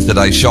the tunes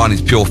today. Shine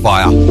is pure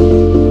fire.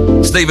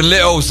 Stephen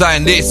Little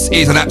saying, this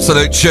is an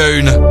absolute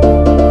tune.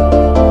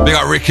 Big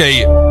up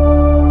Ricky.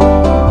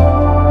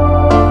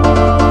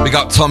 Big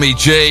up Tommy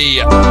G.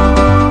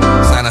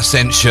 Saying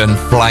Ascension,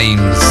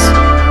 Flames.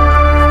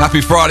 Happy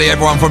Friday,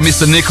 everyone, from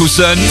Mr.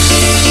 Nicholson.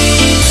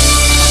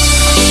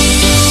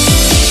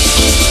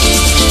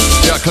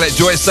 Colette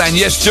Joyce saying,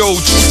 yes, George,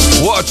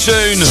 what a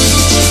tune.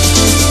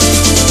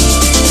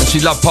 And she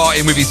loved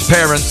partying with his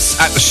parents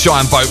at the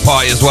Shine Boat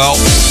party as well.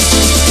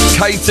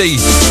 Katie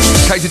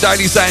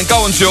Daly saying, go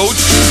on, George,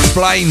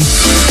 Flames.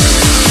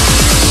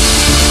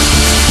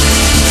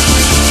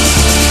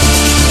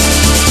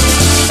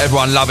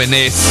 Everyone loving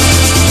this.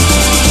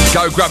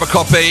 Go grab a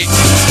copy.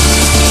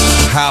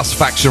 House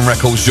Faction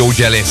Records, George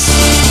Ellis.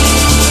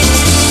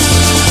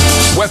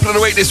 Weapon of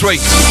the Week this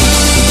week.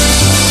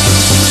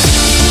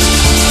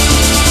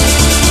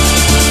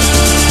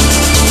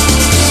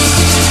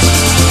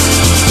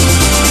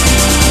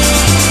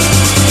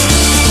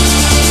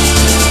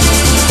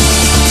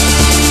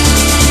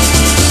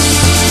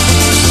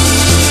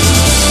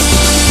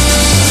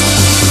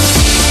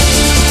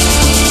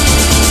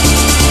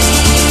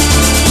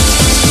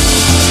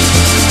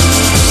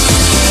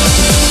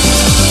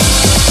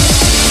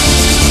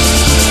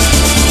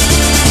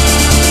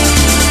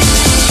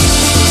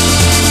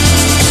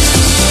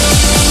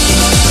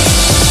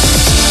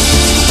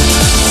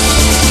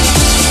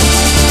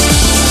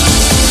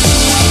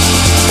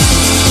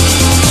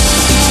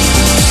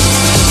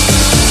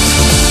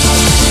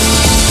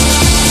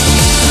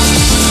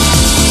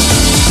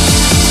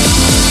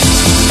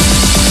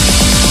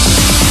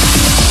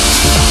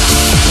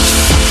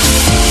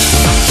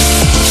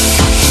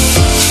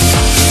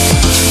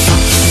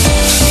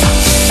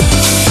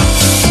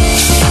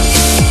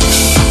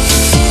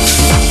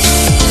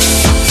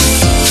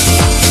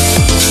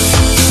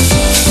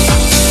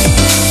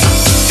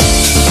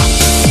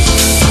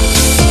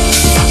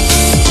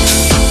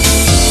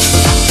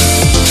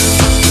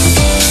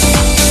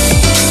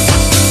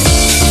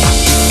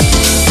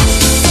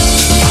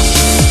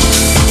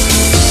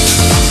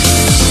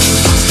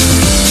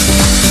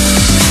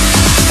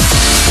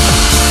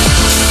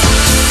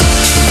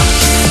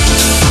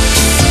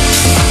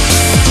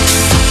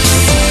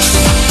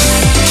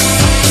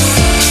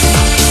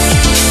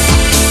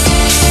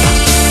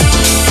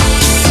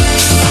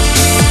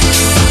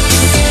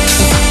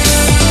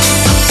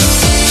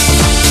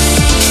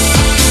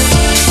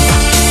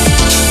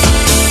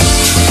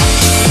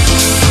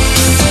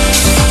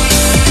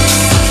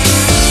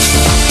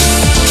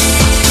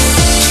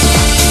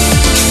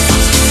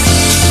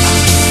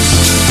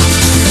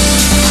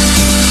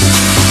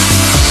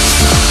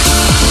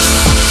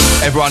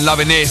 Anyone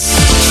loving this?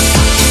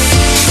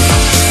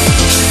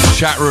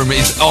 Chat room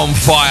is on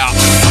fire.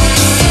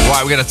 Right,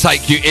 we're going to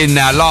take you in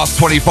now. Last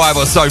 25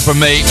 or so from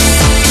me.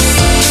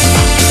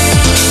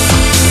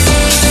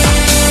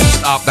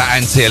 Up that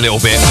ante a little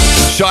bit.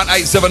 Shine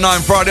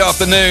 879 Friday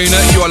afternoon.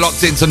 You are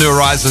locked into New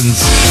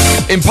Horizons.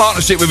 In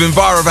partnership with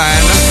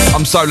Envirovan,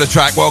 I'm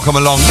SolarTrak. Welcome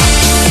along.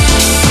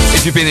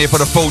 If you've been here for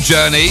the full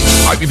journey,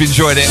 hope you've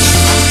enjoyed it.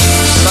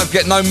 Don't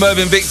forget, no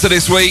Mervyn Victor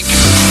this week.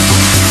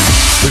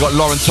 We've got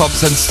Lauren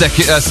Thompson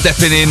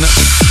stepping in.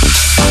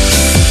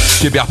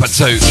 She'll be up at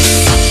 2.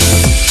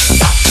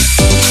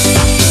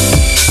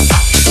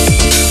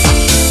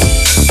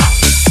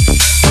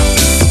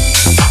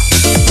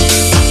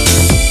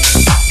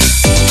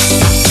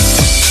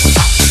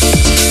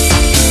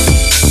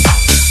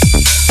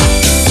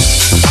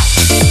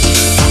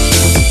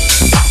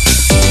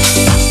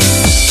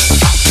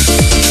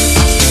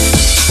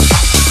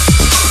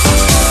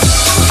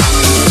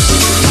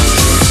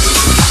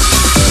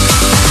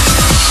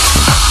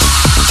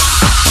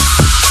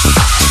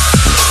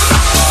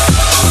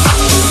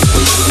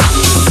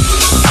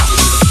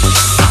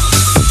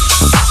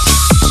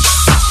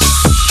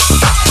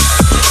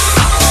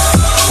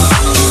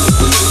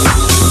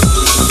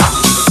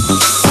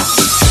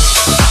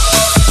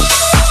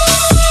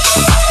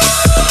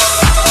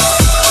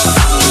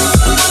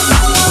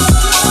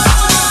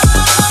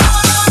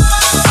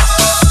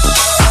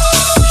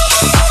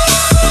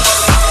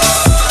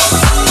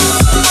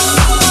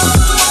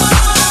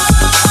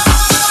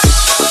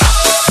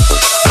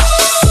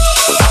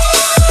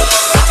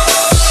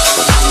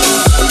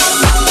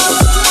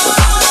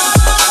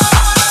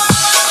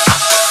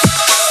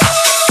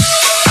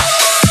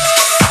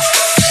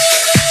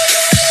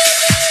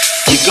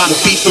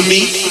 For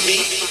me.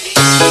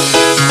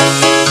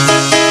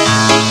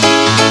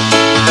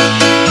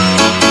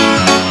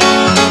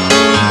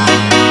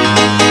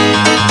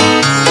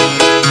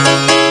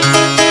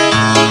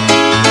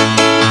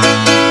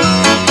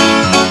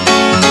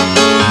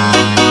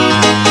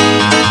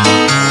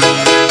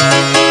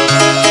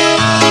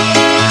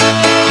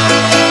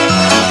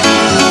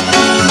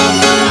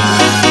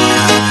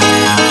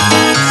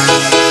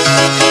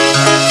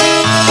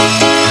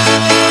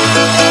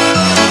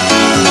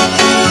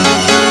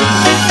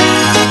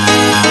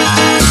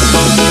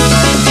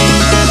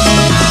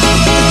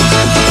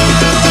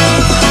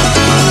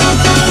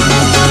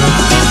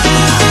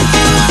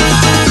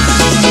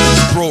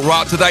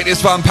 To date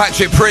this one,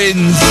 Patrick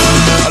Prince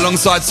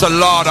alongside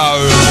Solado,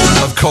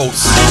 of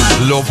course,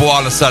 Le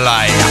Voile le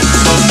Soleil,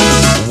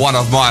 one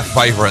of my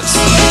favourites.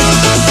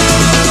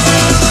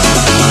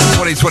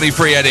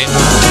 2023 edit.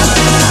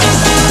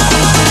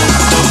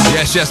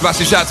 Yes,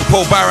 massive shout out to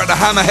Paul Barrett, the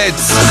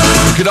Hammerheads.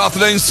 Good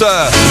afternoon,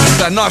 sir.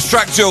 That nice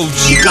track, George.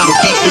 You gotta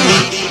beat for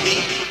me.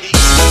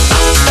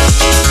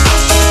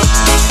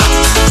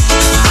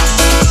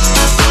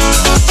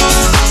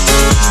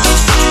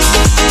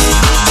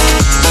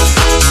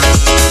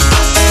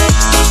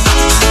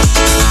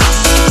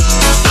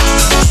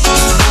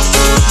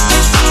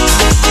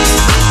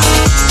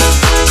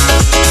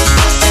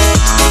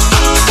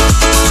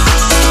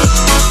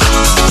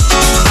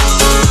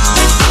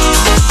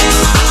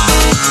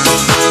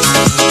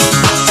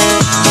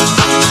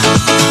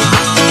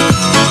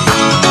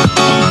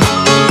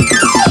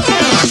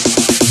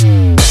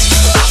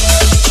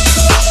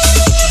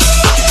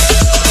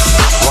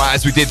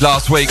 As we did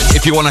last week,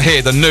 if you want to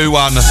hear the new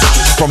one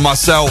from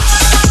myself,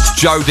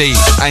 Jody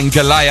and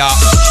Galea,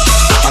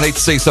 I need to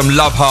see some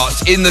love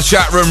hearts in the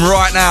chat room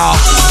right now.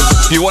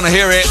 If you want to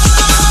hear it,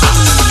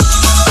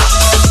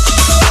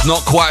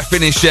 not quite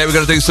finished yet, we're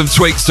going to do some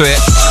tweaks to it,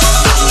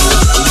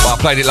 but I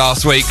played it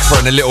last week for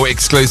a little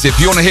exclusive. If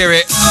you want to hear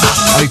it,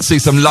 I need to see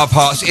some love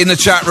hearts in the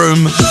chat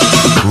room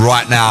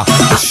right now.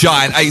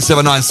 Shine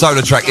 879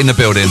 SolarTrak in the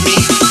building.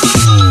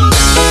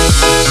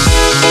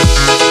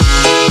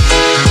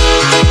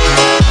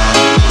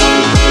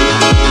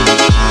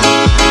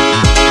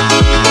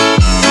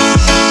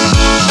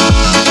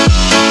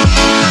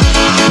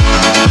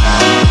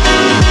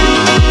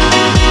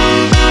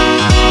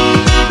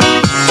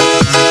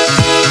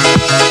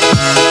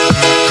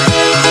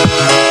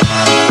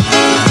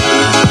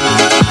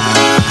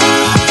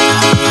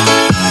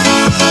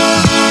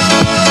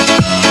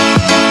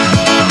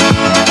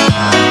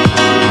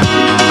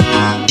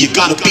 You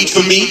got a beat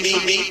for me?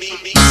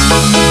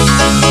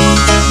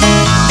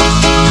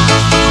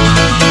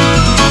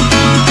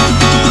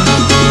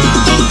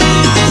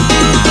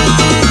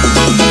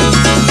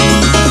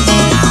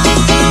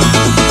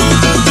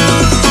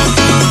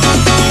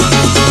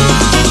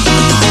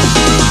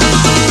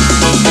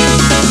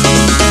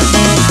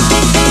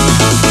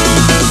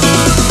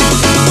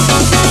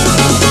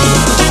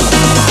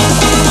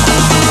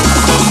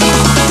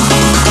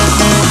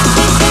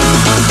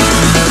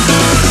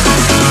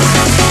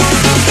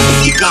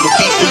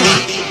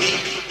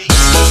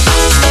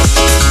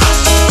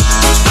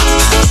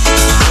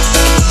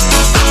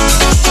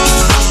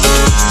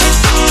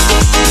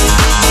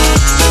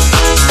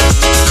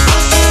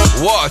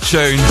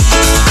 Tune.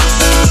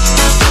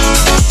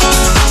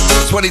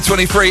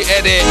 2023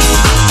 edit.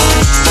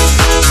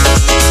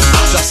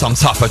 Just some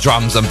tougher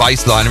drums and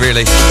bass line,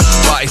 really.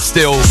 But it's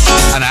still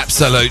an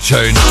absolute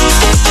tune.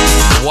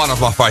 One of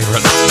my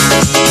favourites.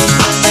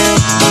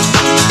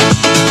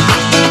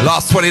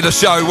 Last 20 of the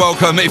show.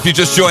 Welcome. If you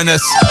just joined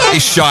us,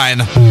 it's Shine.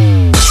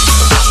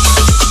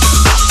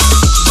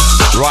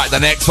 Right, the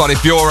next one.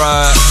 If you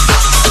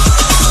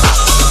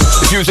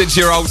was into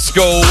your old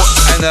school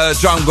and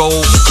jungle,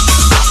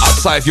 I'd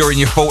say if you're in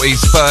your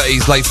 40s,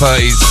 30s, late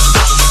 30s,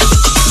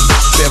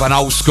 bit of an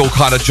old school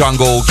kind of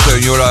jungle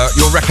tune,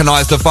 you'll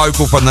recognise the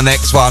vocal from the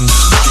next one.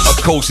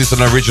 Of course, it's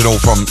an original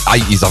from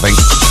 80s, I think.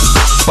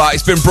 But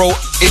it's been brought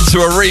into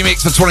a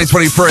remix for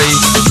 2023,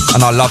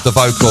 and I love the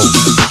vocal.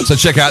 So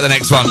check out the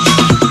next one.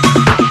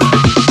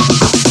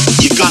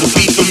 You got a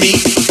beat for me?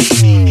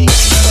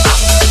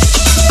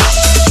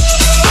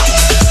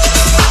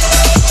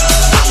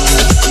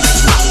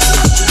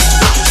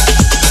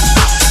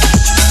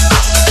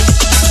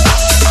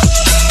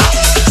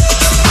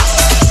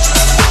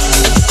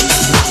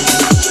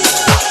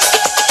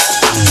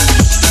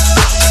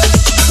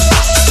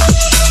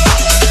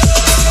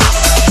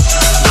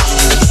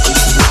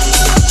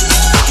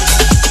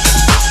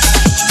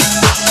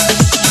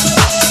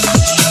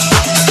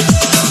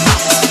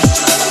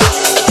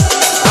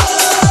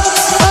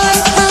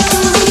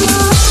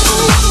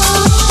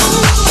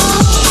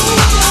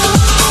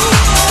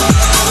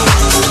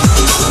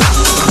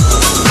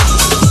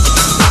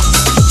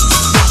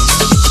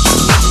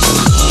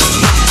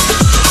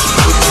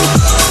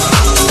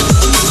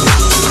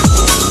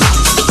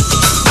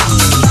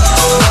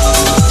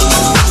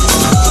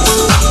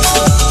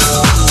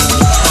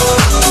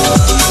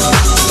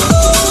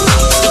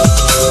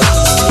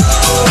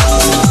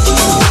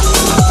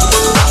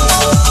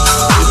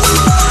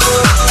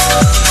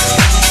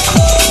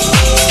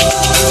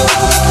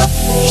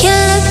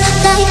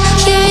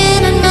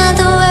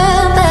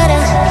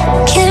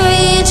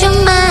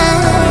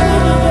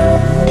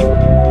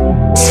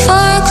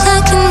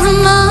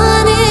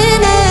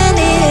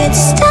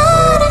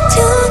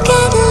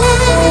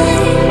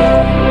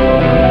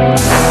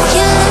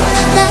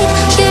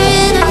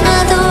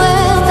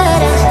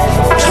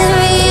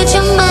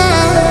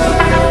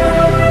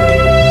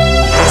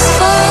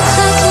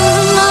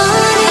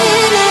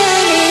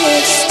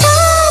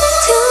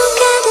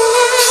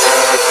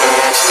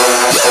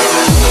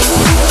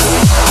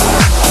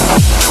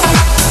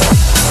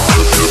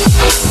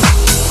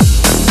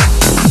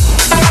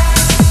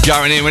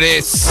 Going in with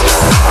this.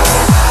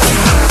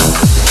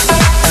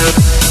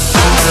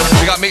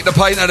 We got Mick the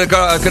Painter.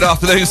 Good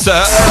afternoon,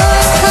 sir.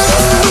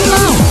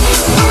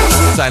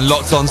 Saying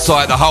locked on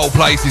site. The whole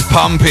place is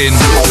pumping.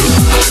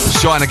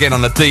 Shine again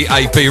on the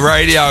DAB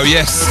radio.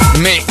 Yes,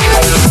 Mick.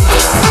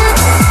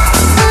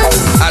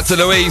 Out to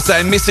Louise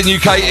saying missing you,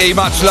 Katie.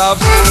 Much love.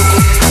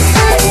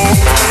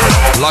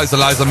 Loads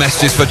of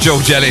messages for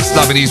George Ellis.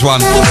 Loving his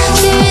one.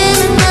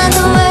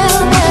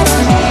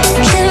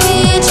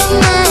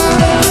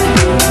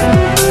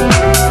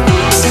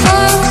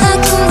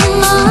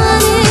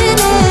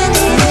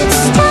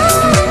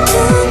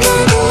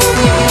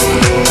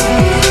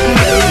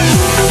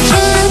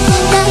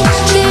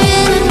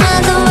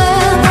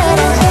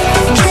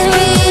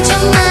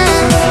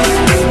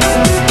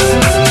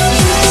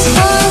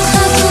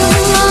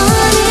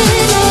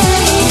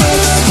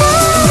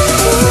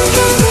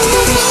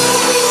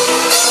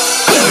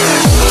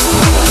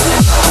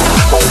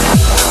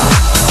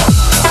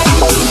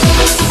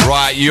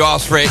 You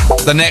asked for it.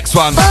 The next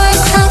one.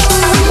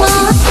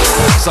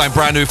 Same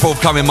brand new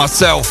forthcoming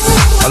myself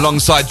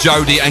alongside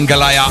Jody and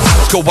Galea.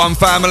 It's called One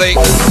Family.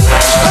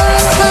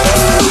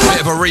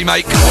 Bit of a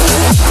remake.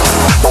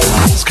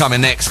 It's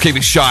coming next. Keep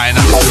it shine.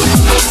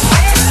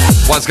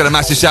 Once again, a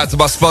massive shout to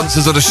my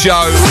sponsors of the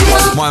show,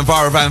 my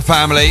Envirovan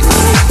family.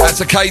 That's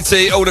to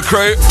Katie, all the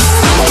crew.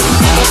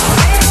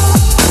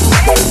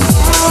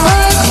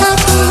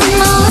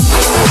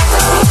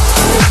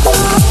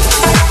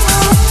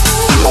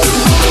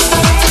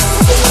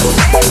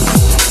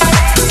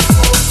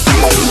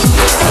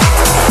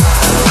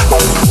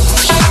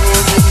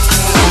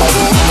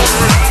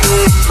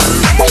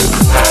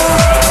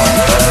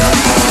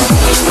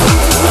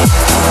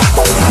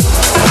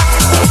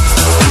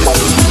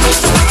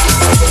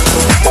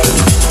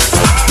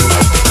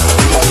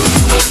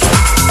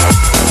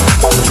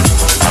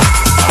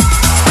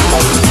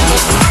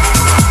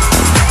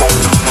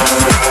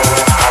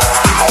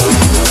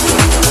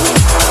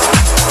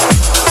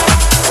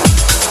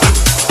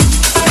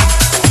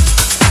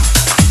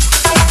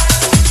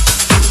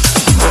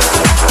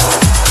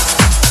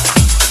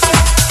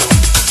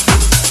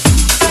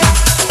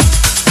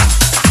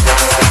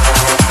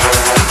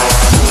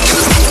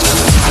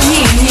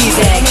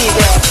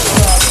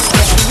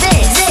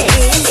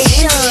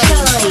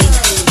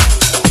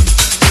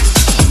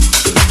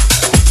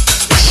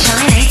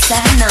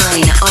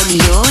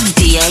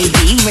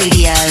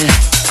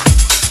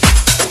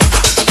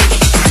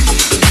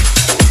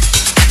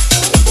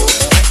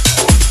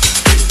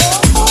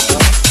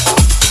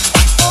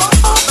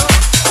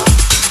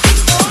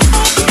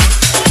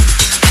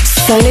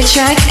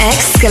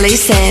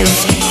 exclusive.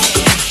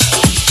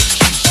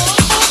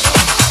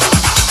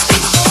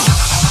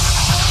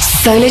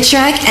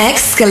 SolarTrak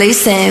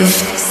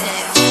exclusive.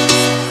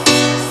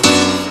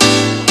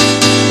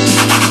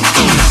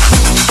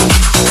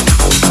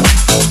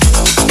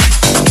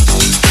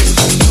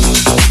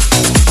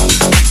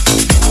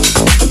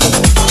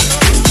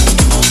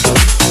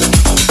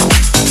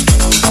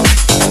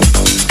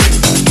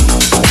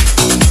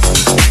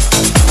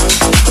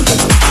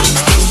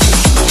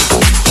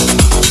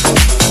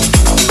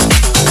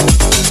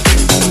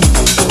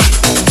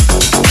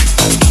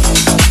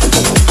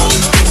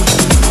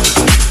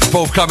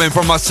 Coming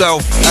from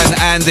myself and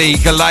Andy,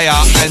 Galea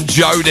and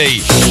Jody.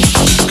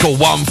 Called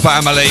One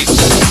Family.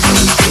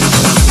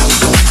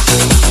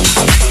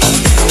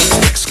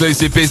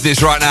 Exclusive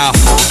business right now.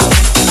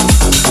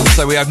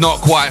 So we have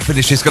not quite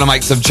finished. It's going to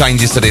make some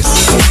changes to this.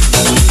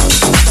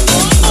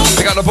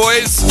 We got the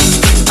boys.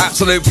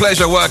 Absolute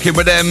pleasure working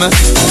with them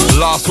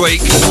last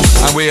week.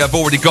 And we have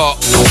already got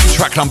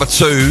track number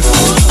 2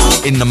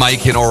 in the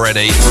making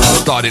already.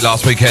 Started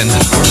last weekend.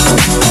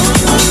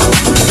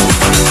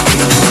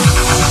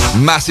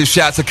 Massive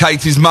shout to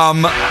Katie's mum.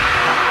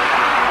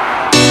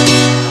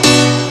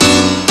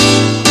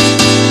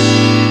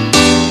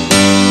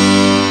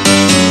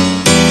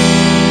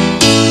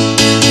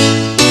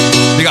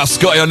 We got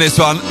Scotty on this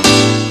one.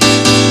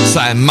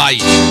 Saying,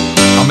 mate,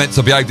 I meant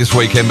to behave this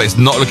weekend, but it's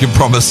not looking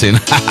promising.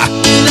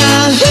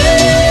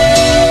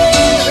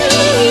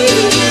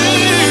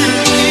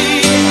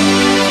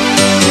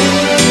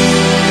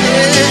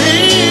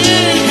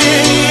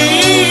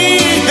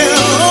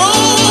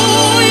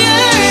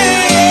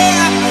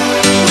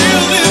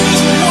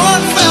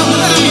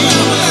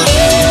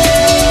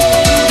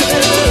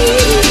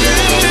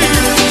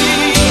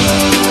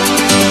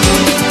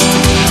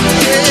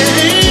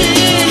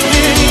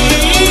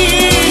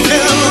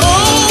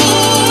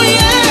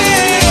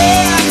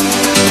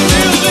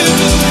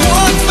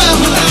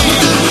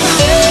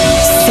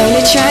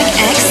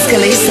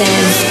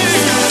 Exclusive.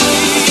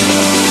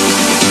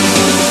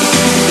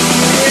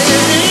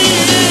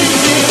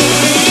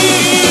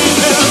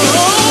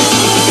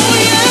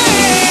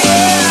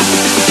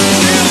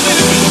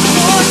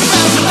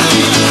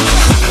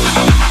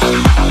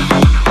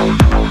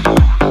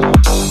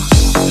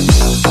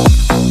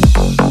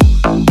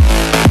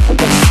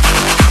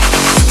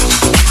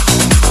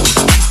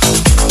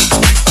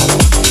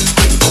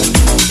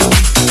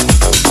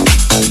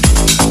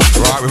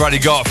 We've only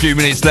got a few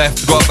minutes left.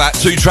 We've got about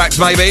 2 tracks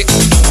maybe.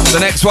 The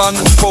next one,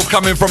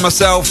 forthcoming from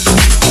myself.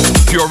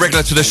 If you're a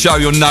regular to the show,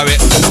 you'll know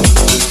it.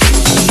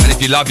 And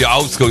if you love your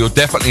old school, you'll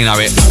definitely know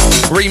it.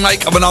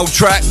 Remake of an old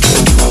track.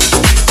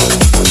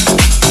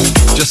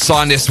 Just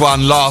signed this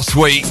one last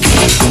week.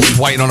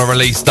 Waiting on a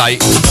release date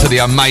to the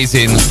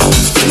amazing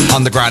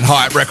Underground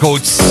Hype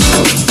Records.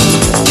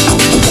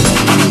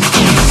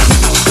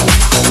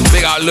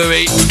 Big up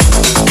Louis.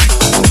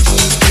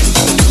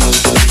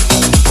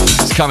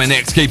 Coming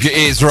next, keep your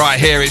ears right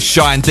here. It's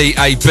Shine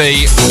DAB,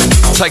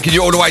 taking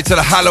you all the way to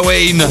the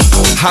Halloween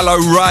Hallow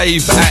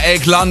Rave at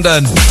Egg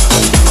London.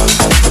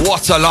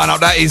 What a lineup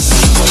that is.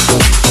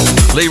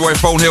 Leroy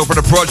Thornhill for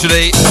the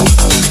Prodigy,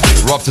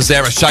 Rob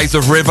Tazera, Shades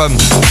of Rhythm,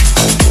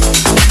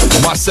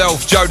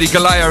 myself, Jody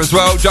Galea as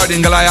well, Jody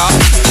and Galea,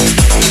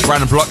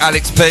 Brandon Block,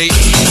 Alex P,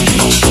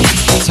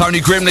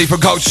 Tony Grimley from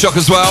Gold Shock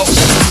as well.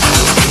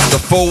 The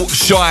full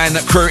Shine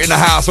crew in the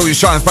house, all your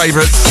Shine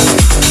favourites.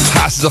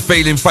 Houses of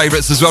Feeling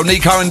favourites as well.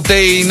 Nico and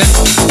Dean,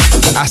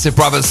 Acid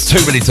Brothers,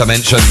 too many to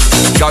mention.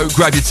 Go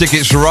grab your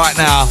tickets right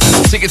now.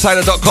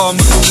 Tickettailor.com.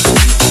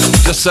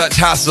 Just search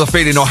Houses of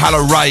Feeling or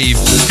Hallow Rave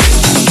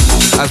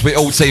as we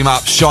all team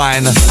up.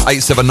 Shine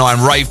 879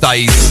 Rave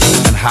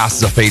Days and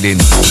Houses of Feeling.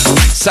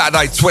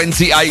 Saturday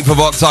 28th of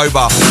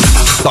October.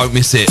 Don't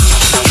miss it.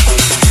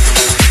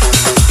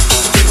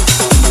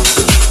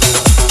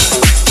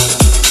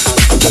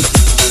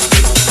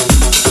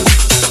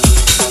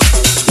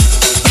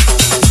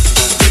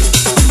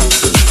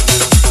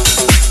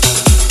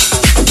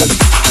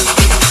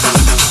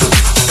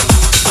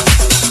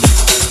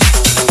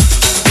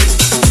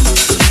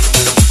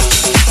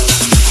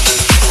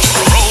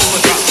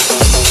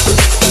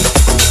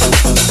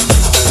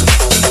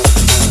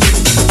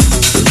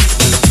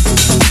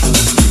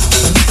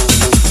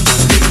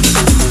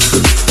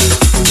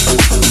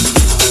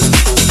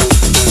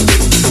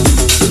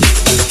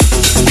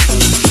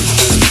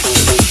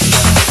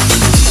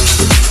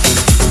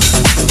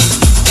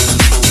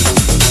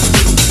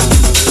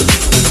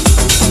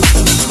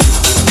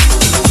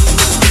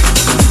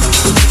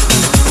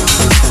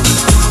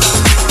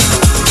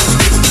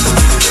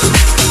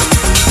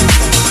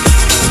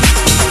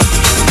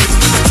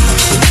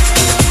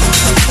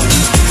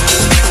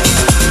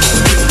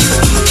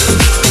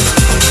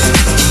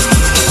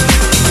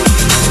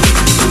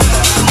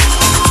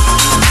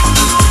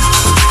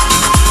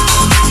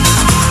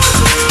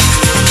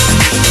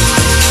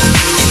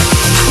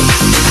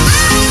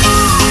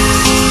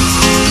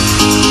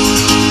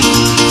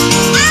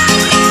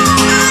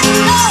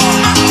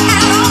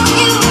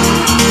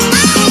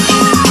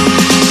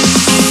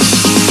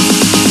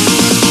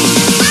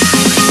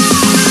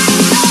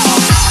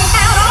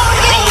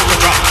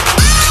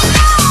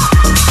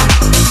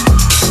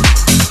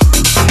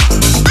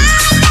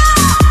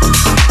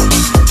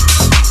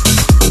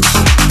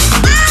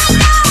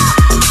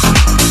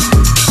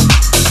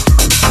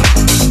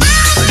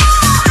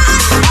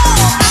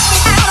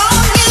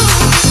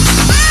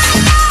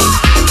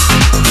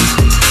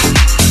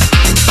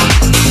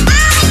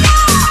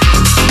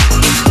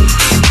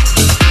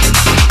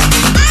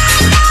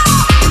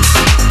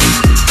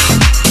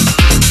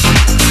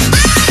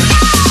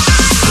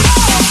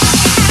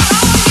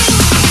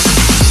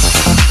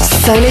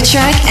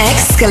 SolarTrak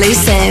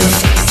exclusive.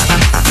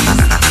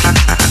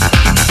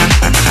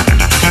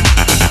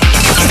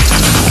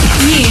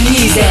 New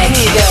music.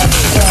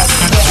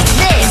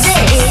 This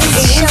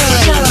is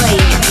Shine.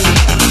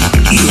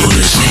 You're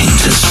listening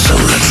to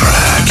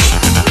SolarTrak.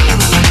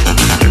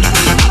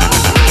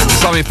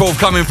 Something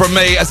forthcoming from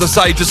me, as I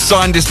say, just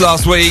signed this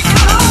last week.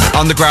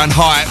 Underground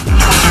Hype.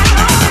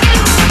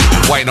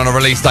 Waiting on a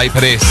release date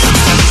for this.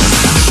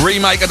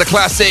 Remake of the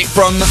classic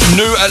from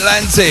New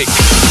Atlantic.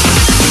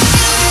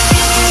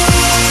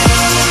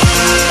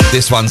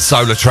 This one's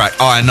SolarTrak,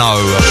 I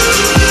Know.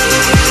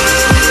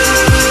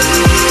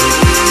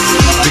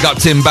 Big up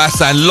Tim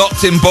Bass and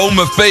locked in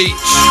Bournemouth Beach.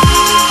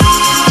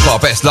 Oh, I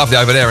bet it's lovely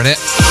over there, innit?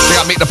 Big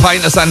up Mick the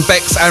Painters and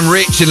Bex and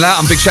Rich in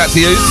Loughton. Big shout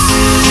to you.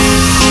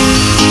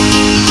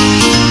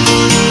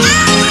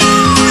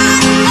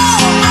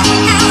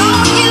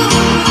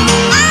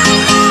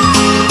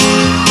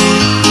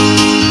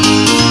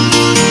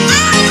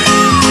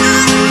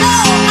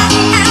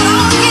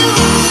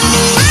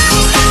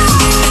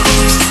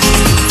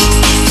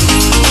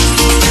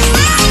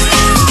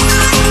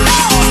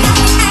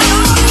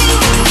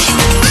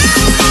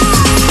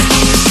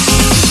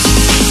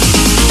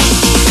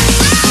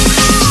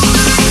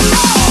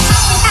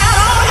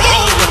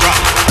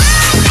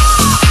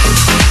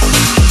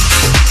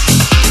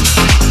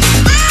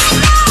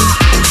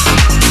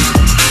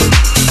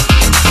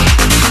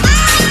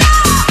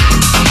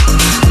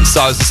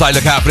 So as I say,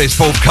 look out for this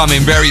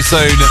forthcoming very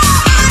soon.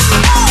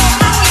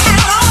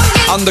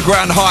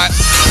 Underground Hype.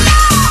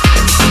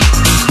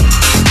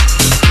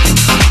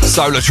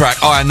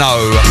 SolarTrak, I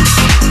Know.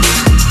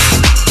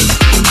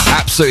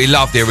 Absolutely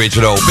love the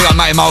original. Big up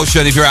Mate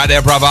Emulsion if you're out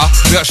there, brother.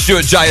 We got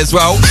Stuart J as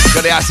well. We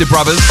got the Acid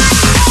Brothers.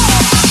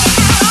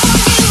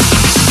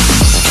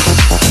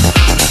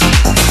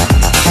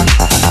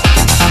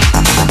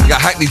 We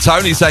got Hackney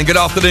Tony saying, good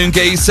afternoon,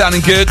 geez.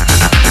 Sounding good.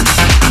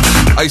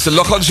 I used to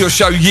lock onto your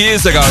show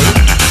years ago.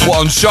 What,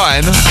 on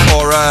Shine?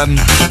 Or a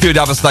few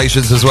other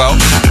stations as well.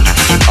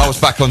 I was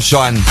back on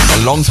Shine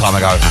a long time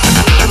ago.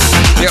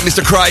 Big up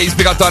Mr. Craze,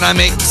 big up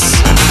Dynamics,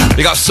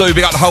 big up Sue,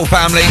 big up the whole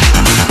family.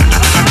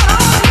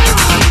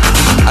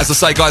 As I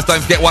say, guys,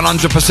 don't forget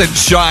 100%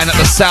 Shine at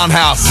the Sound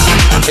House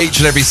each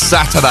and every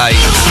Saturday.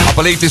 I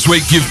believe this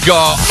week you've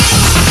got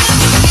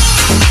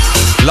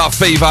Love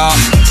Fever,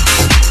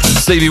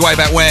 Stevie Way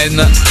Back When,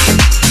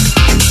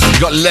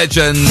 you've got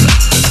Legend,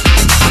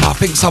 I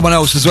think someone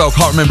else as well,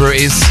 can't remember who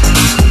it is.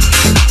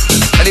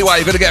 Anyway,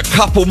 you're going to get a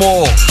couple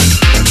more.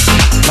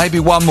 Maybe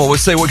one more, we'll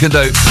see what we can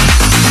do.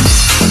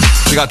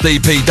 We got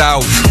DP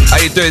Dal. How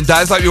you doing,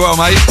 Daz? Hope you're well,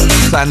 mate.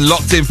 Saying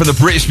locked in from the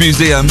British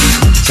Museum.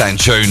 Saying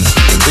tune.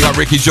 We got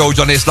Ricky George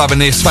on this, loving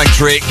this.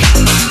 Thanks, Rick.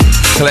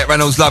 Colette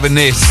Reynolds, loving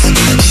this.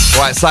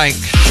 Right, saying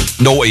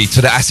naughty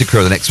to the Acid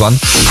Crew, the next one.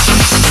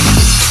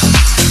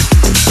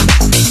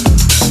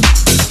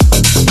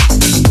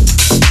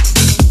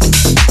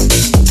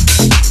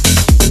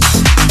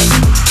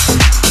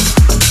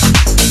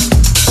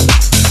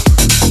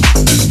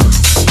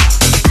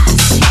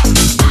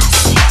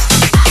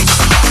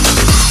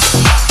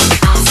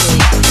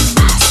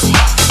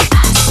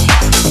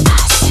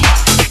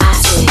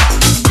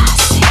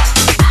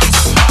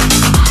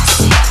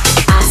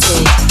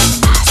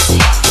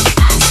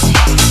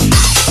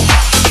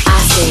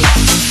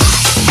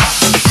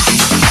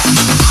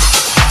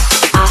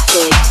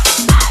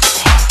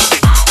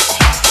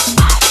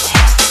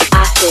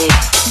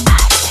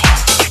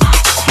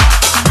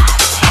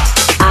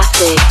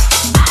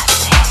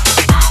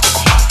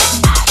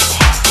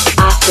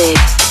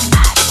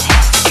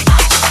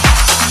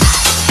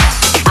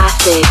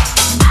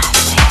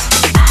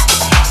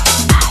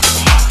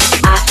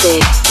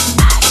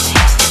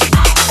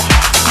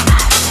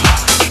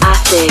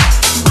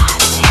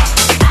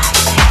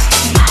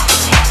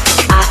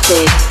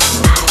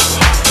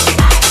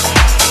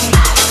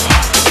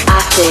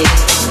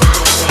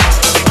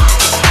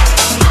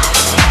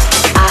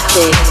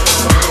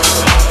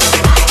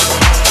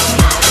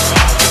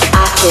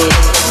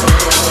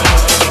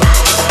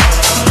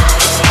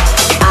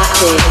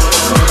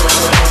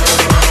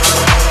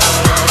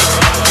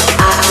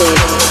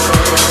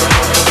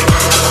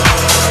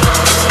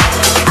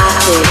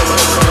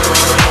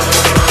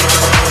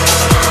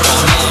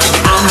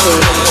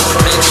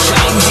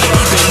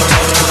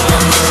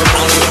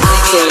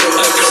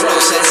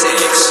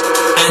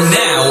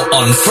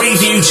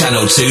 Freeview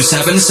Channel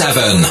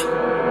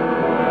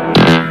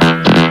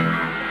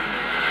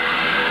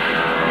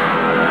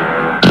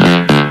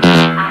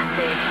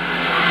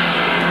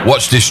 277.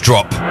 Watch this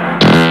drop.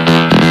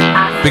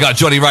 We got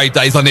Johnny Ray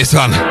Days on this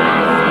one.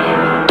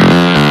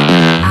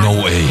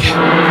 Naughty.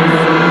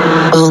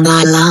 All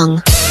night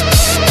long.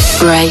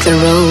 Break the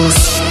rules.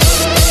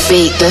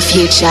 Beat the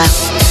future.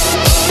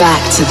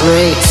 Back to the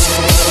roots.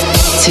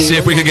 See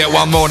if we can get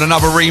one more and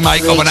another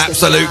remake of an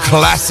absolute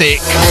classic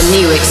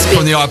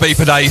from the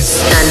Ibiza days.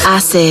 And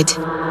Acid.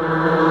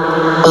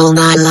 All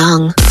night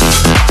long.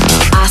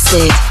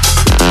 Acid.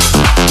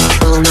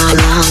 All night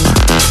long.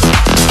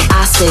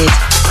 Acid.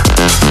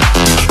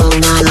 All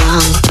night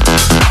long.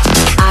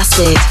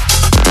 Acid.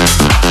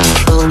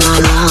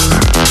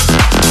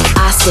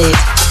 Acid.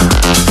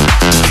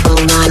 All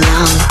night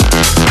long.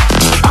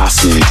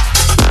 Acid.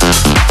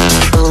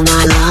 All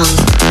night long.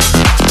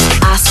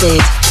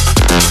 Acid.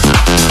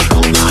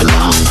 All night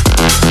long.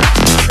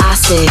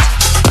 Acid.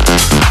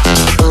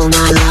 All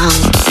night long.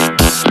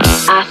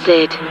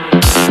 Acid.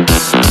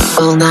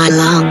 All night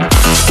long.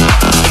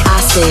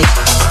 Acid.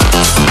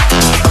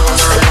 All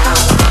night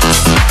long.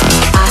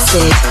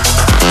 Acid.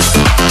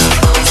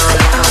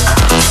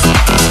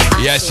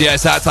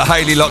 Yes, out to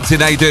Hayley locked in.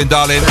 How you doing,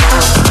 darling?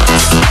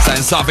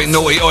 Saying something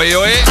naughty, oi,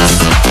 oi.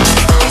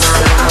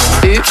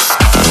 Oops.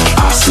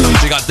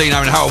 We got Dino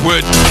and Harold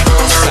Wood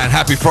saying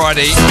happy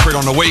Friday, bring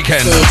on the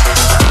weekend.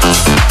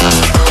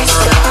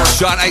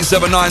 Shine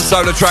 879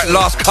 SolarTrak,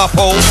 last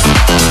couple.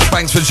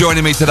 Thanks for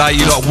joining me today,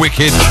 you lot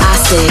wicked.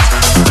 Acid.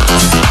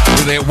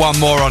 We'll get one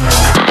more on.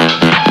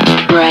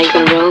 Break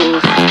the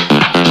rules.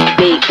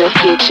 Beat the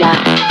future.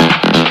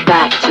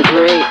 Back to the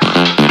roots.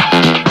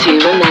 To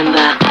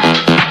remember.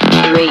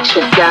 Reach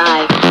the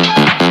sky.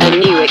 A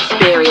new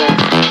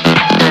experience.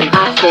 And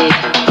acid.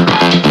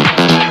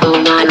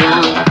 All night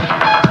long.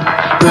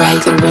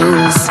 Break the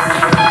rules.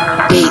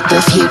 Beat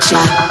the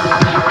future.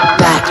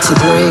 Back to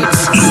the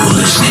roots. You're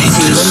listening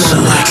to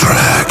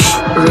SolarTrak.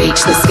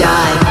 Reach the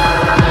sky.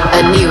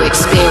 A new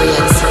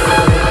experience.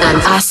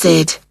 And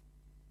acid.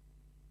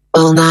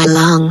 All night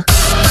long.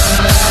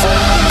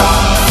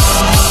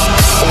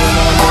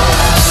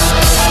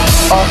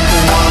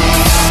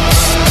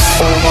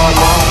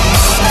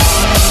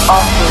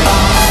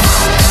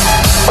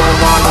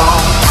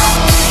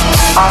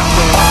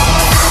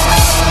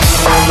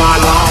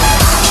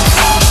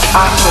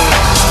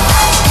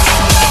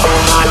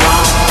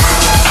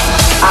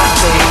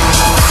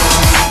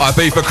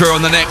 Ibiza crew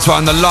on the next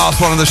one, the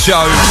last one of the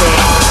show.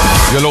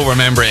 You'll all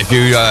remember it if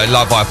you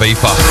love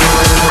Ibiza.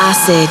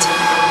 Acid.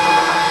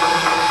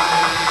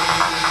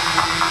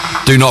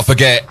 Do not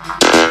forget,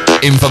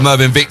 in for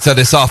Mervyn Victor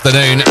this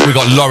afternoon. We've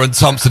got Lauren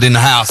Thompson in the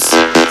house,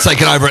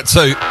 taking over at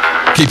 2.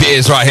 Keep your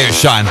ears right here at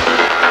Shine.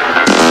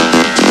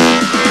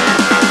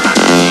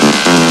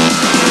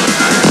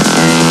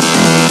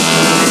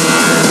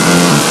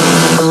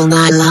 All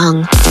night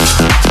long.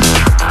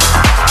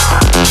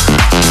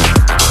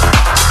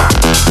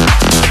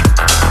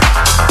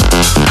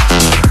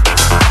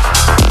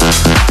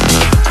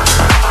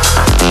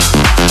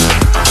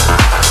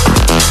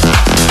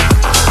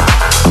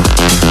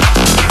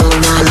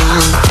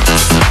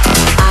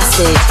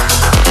 Acid.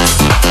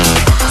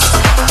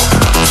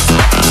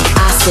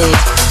 Acid.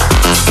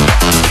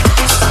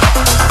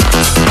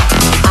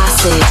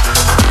 Acid.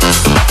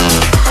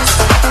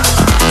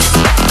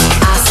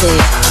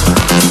 Acid.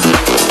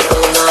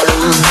 All night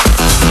long.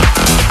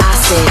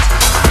 Acid.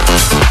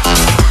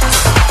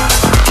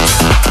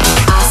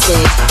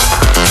 Acid.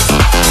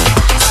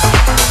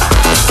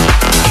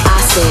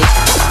 Acid. Acid.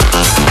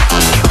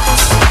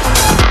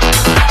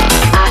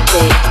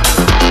 Acid.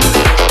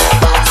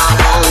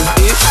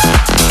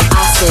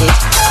 Acid.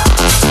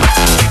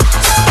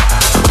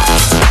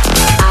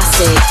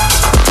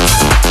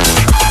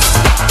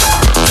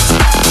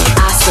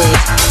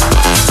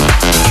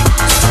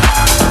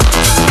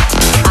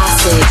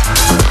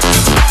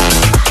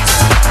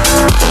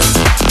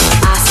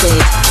 Acid.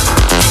 Acid.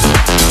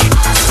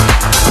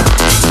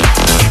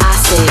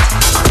 Acid. Acid.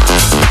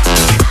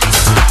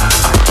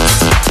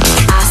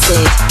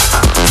 Acid.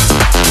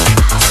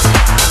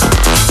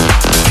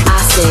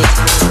 Acid.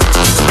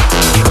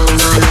 All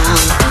night long.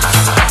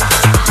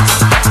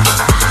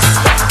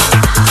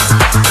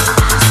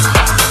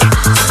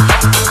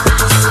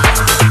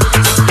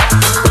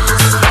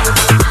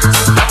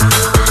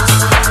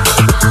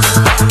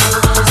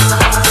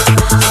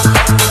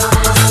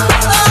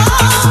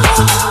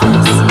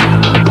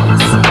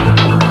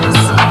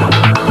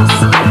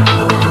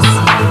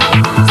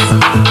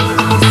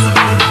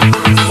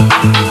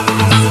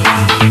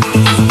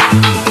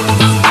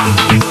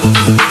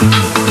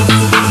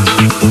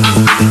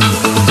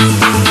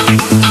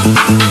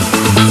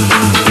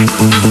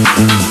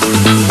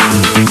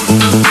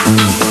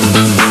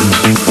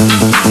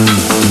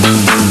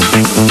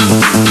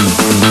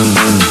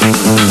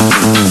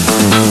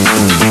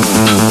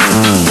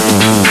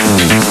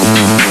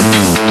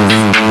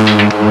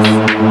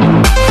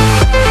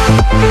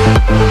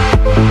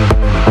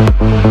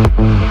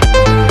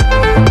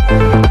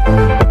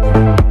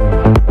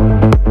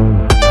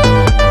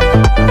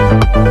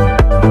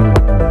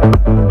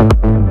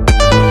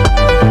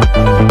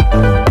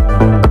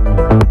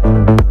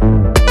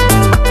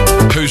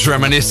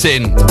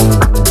 Reminiscing.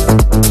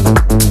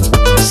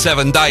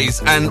 7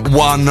 days and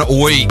 1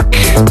 week.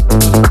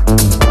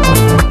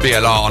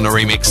 BLR on the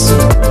remix.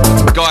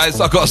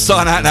 Guys, I've got to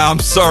sign out now. I'm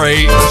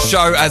sorry. The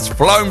show has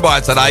flown by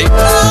today.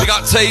 We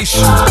got Tish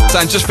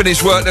saying just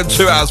finished work. Them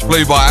 2 hours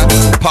flew by.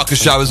 Pucker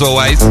show as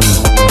always.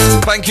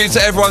 Thank you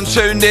to everyone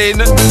tuned in.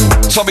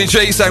 Tommy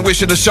G saying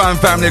wishing the Shine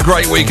family a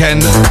great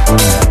weekend.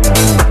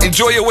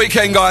 Enjoy your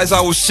weekend, guys.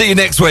 I will see you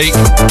next week.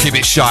 Keep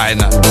it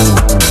shine.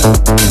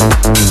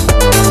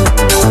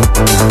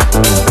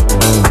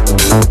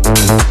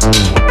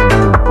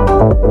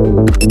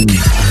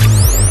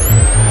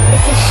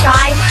 It's a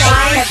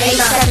Shine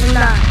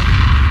 879.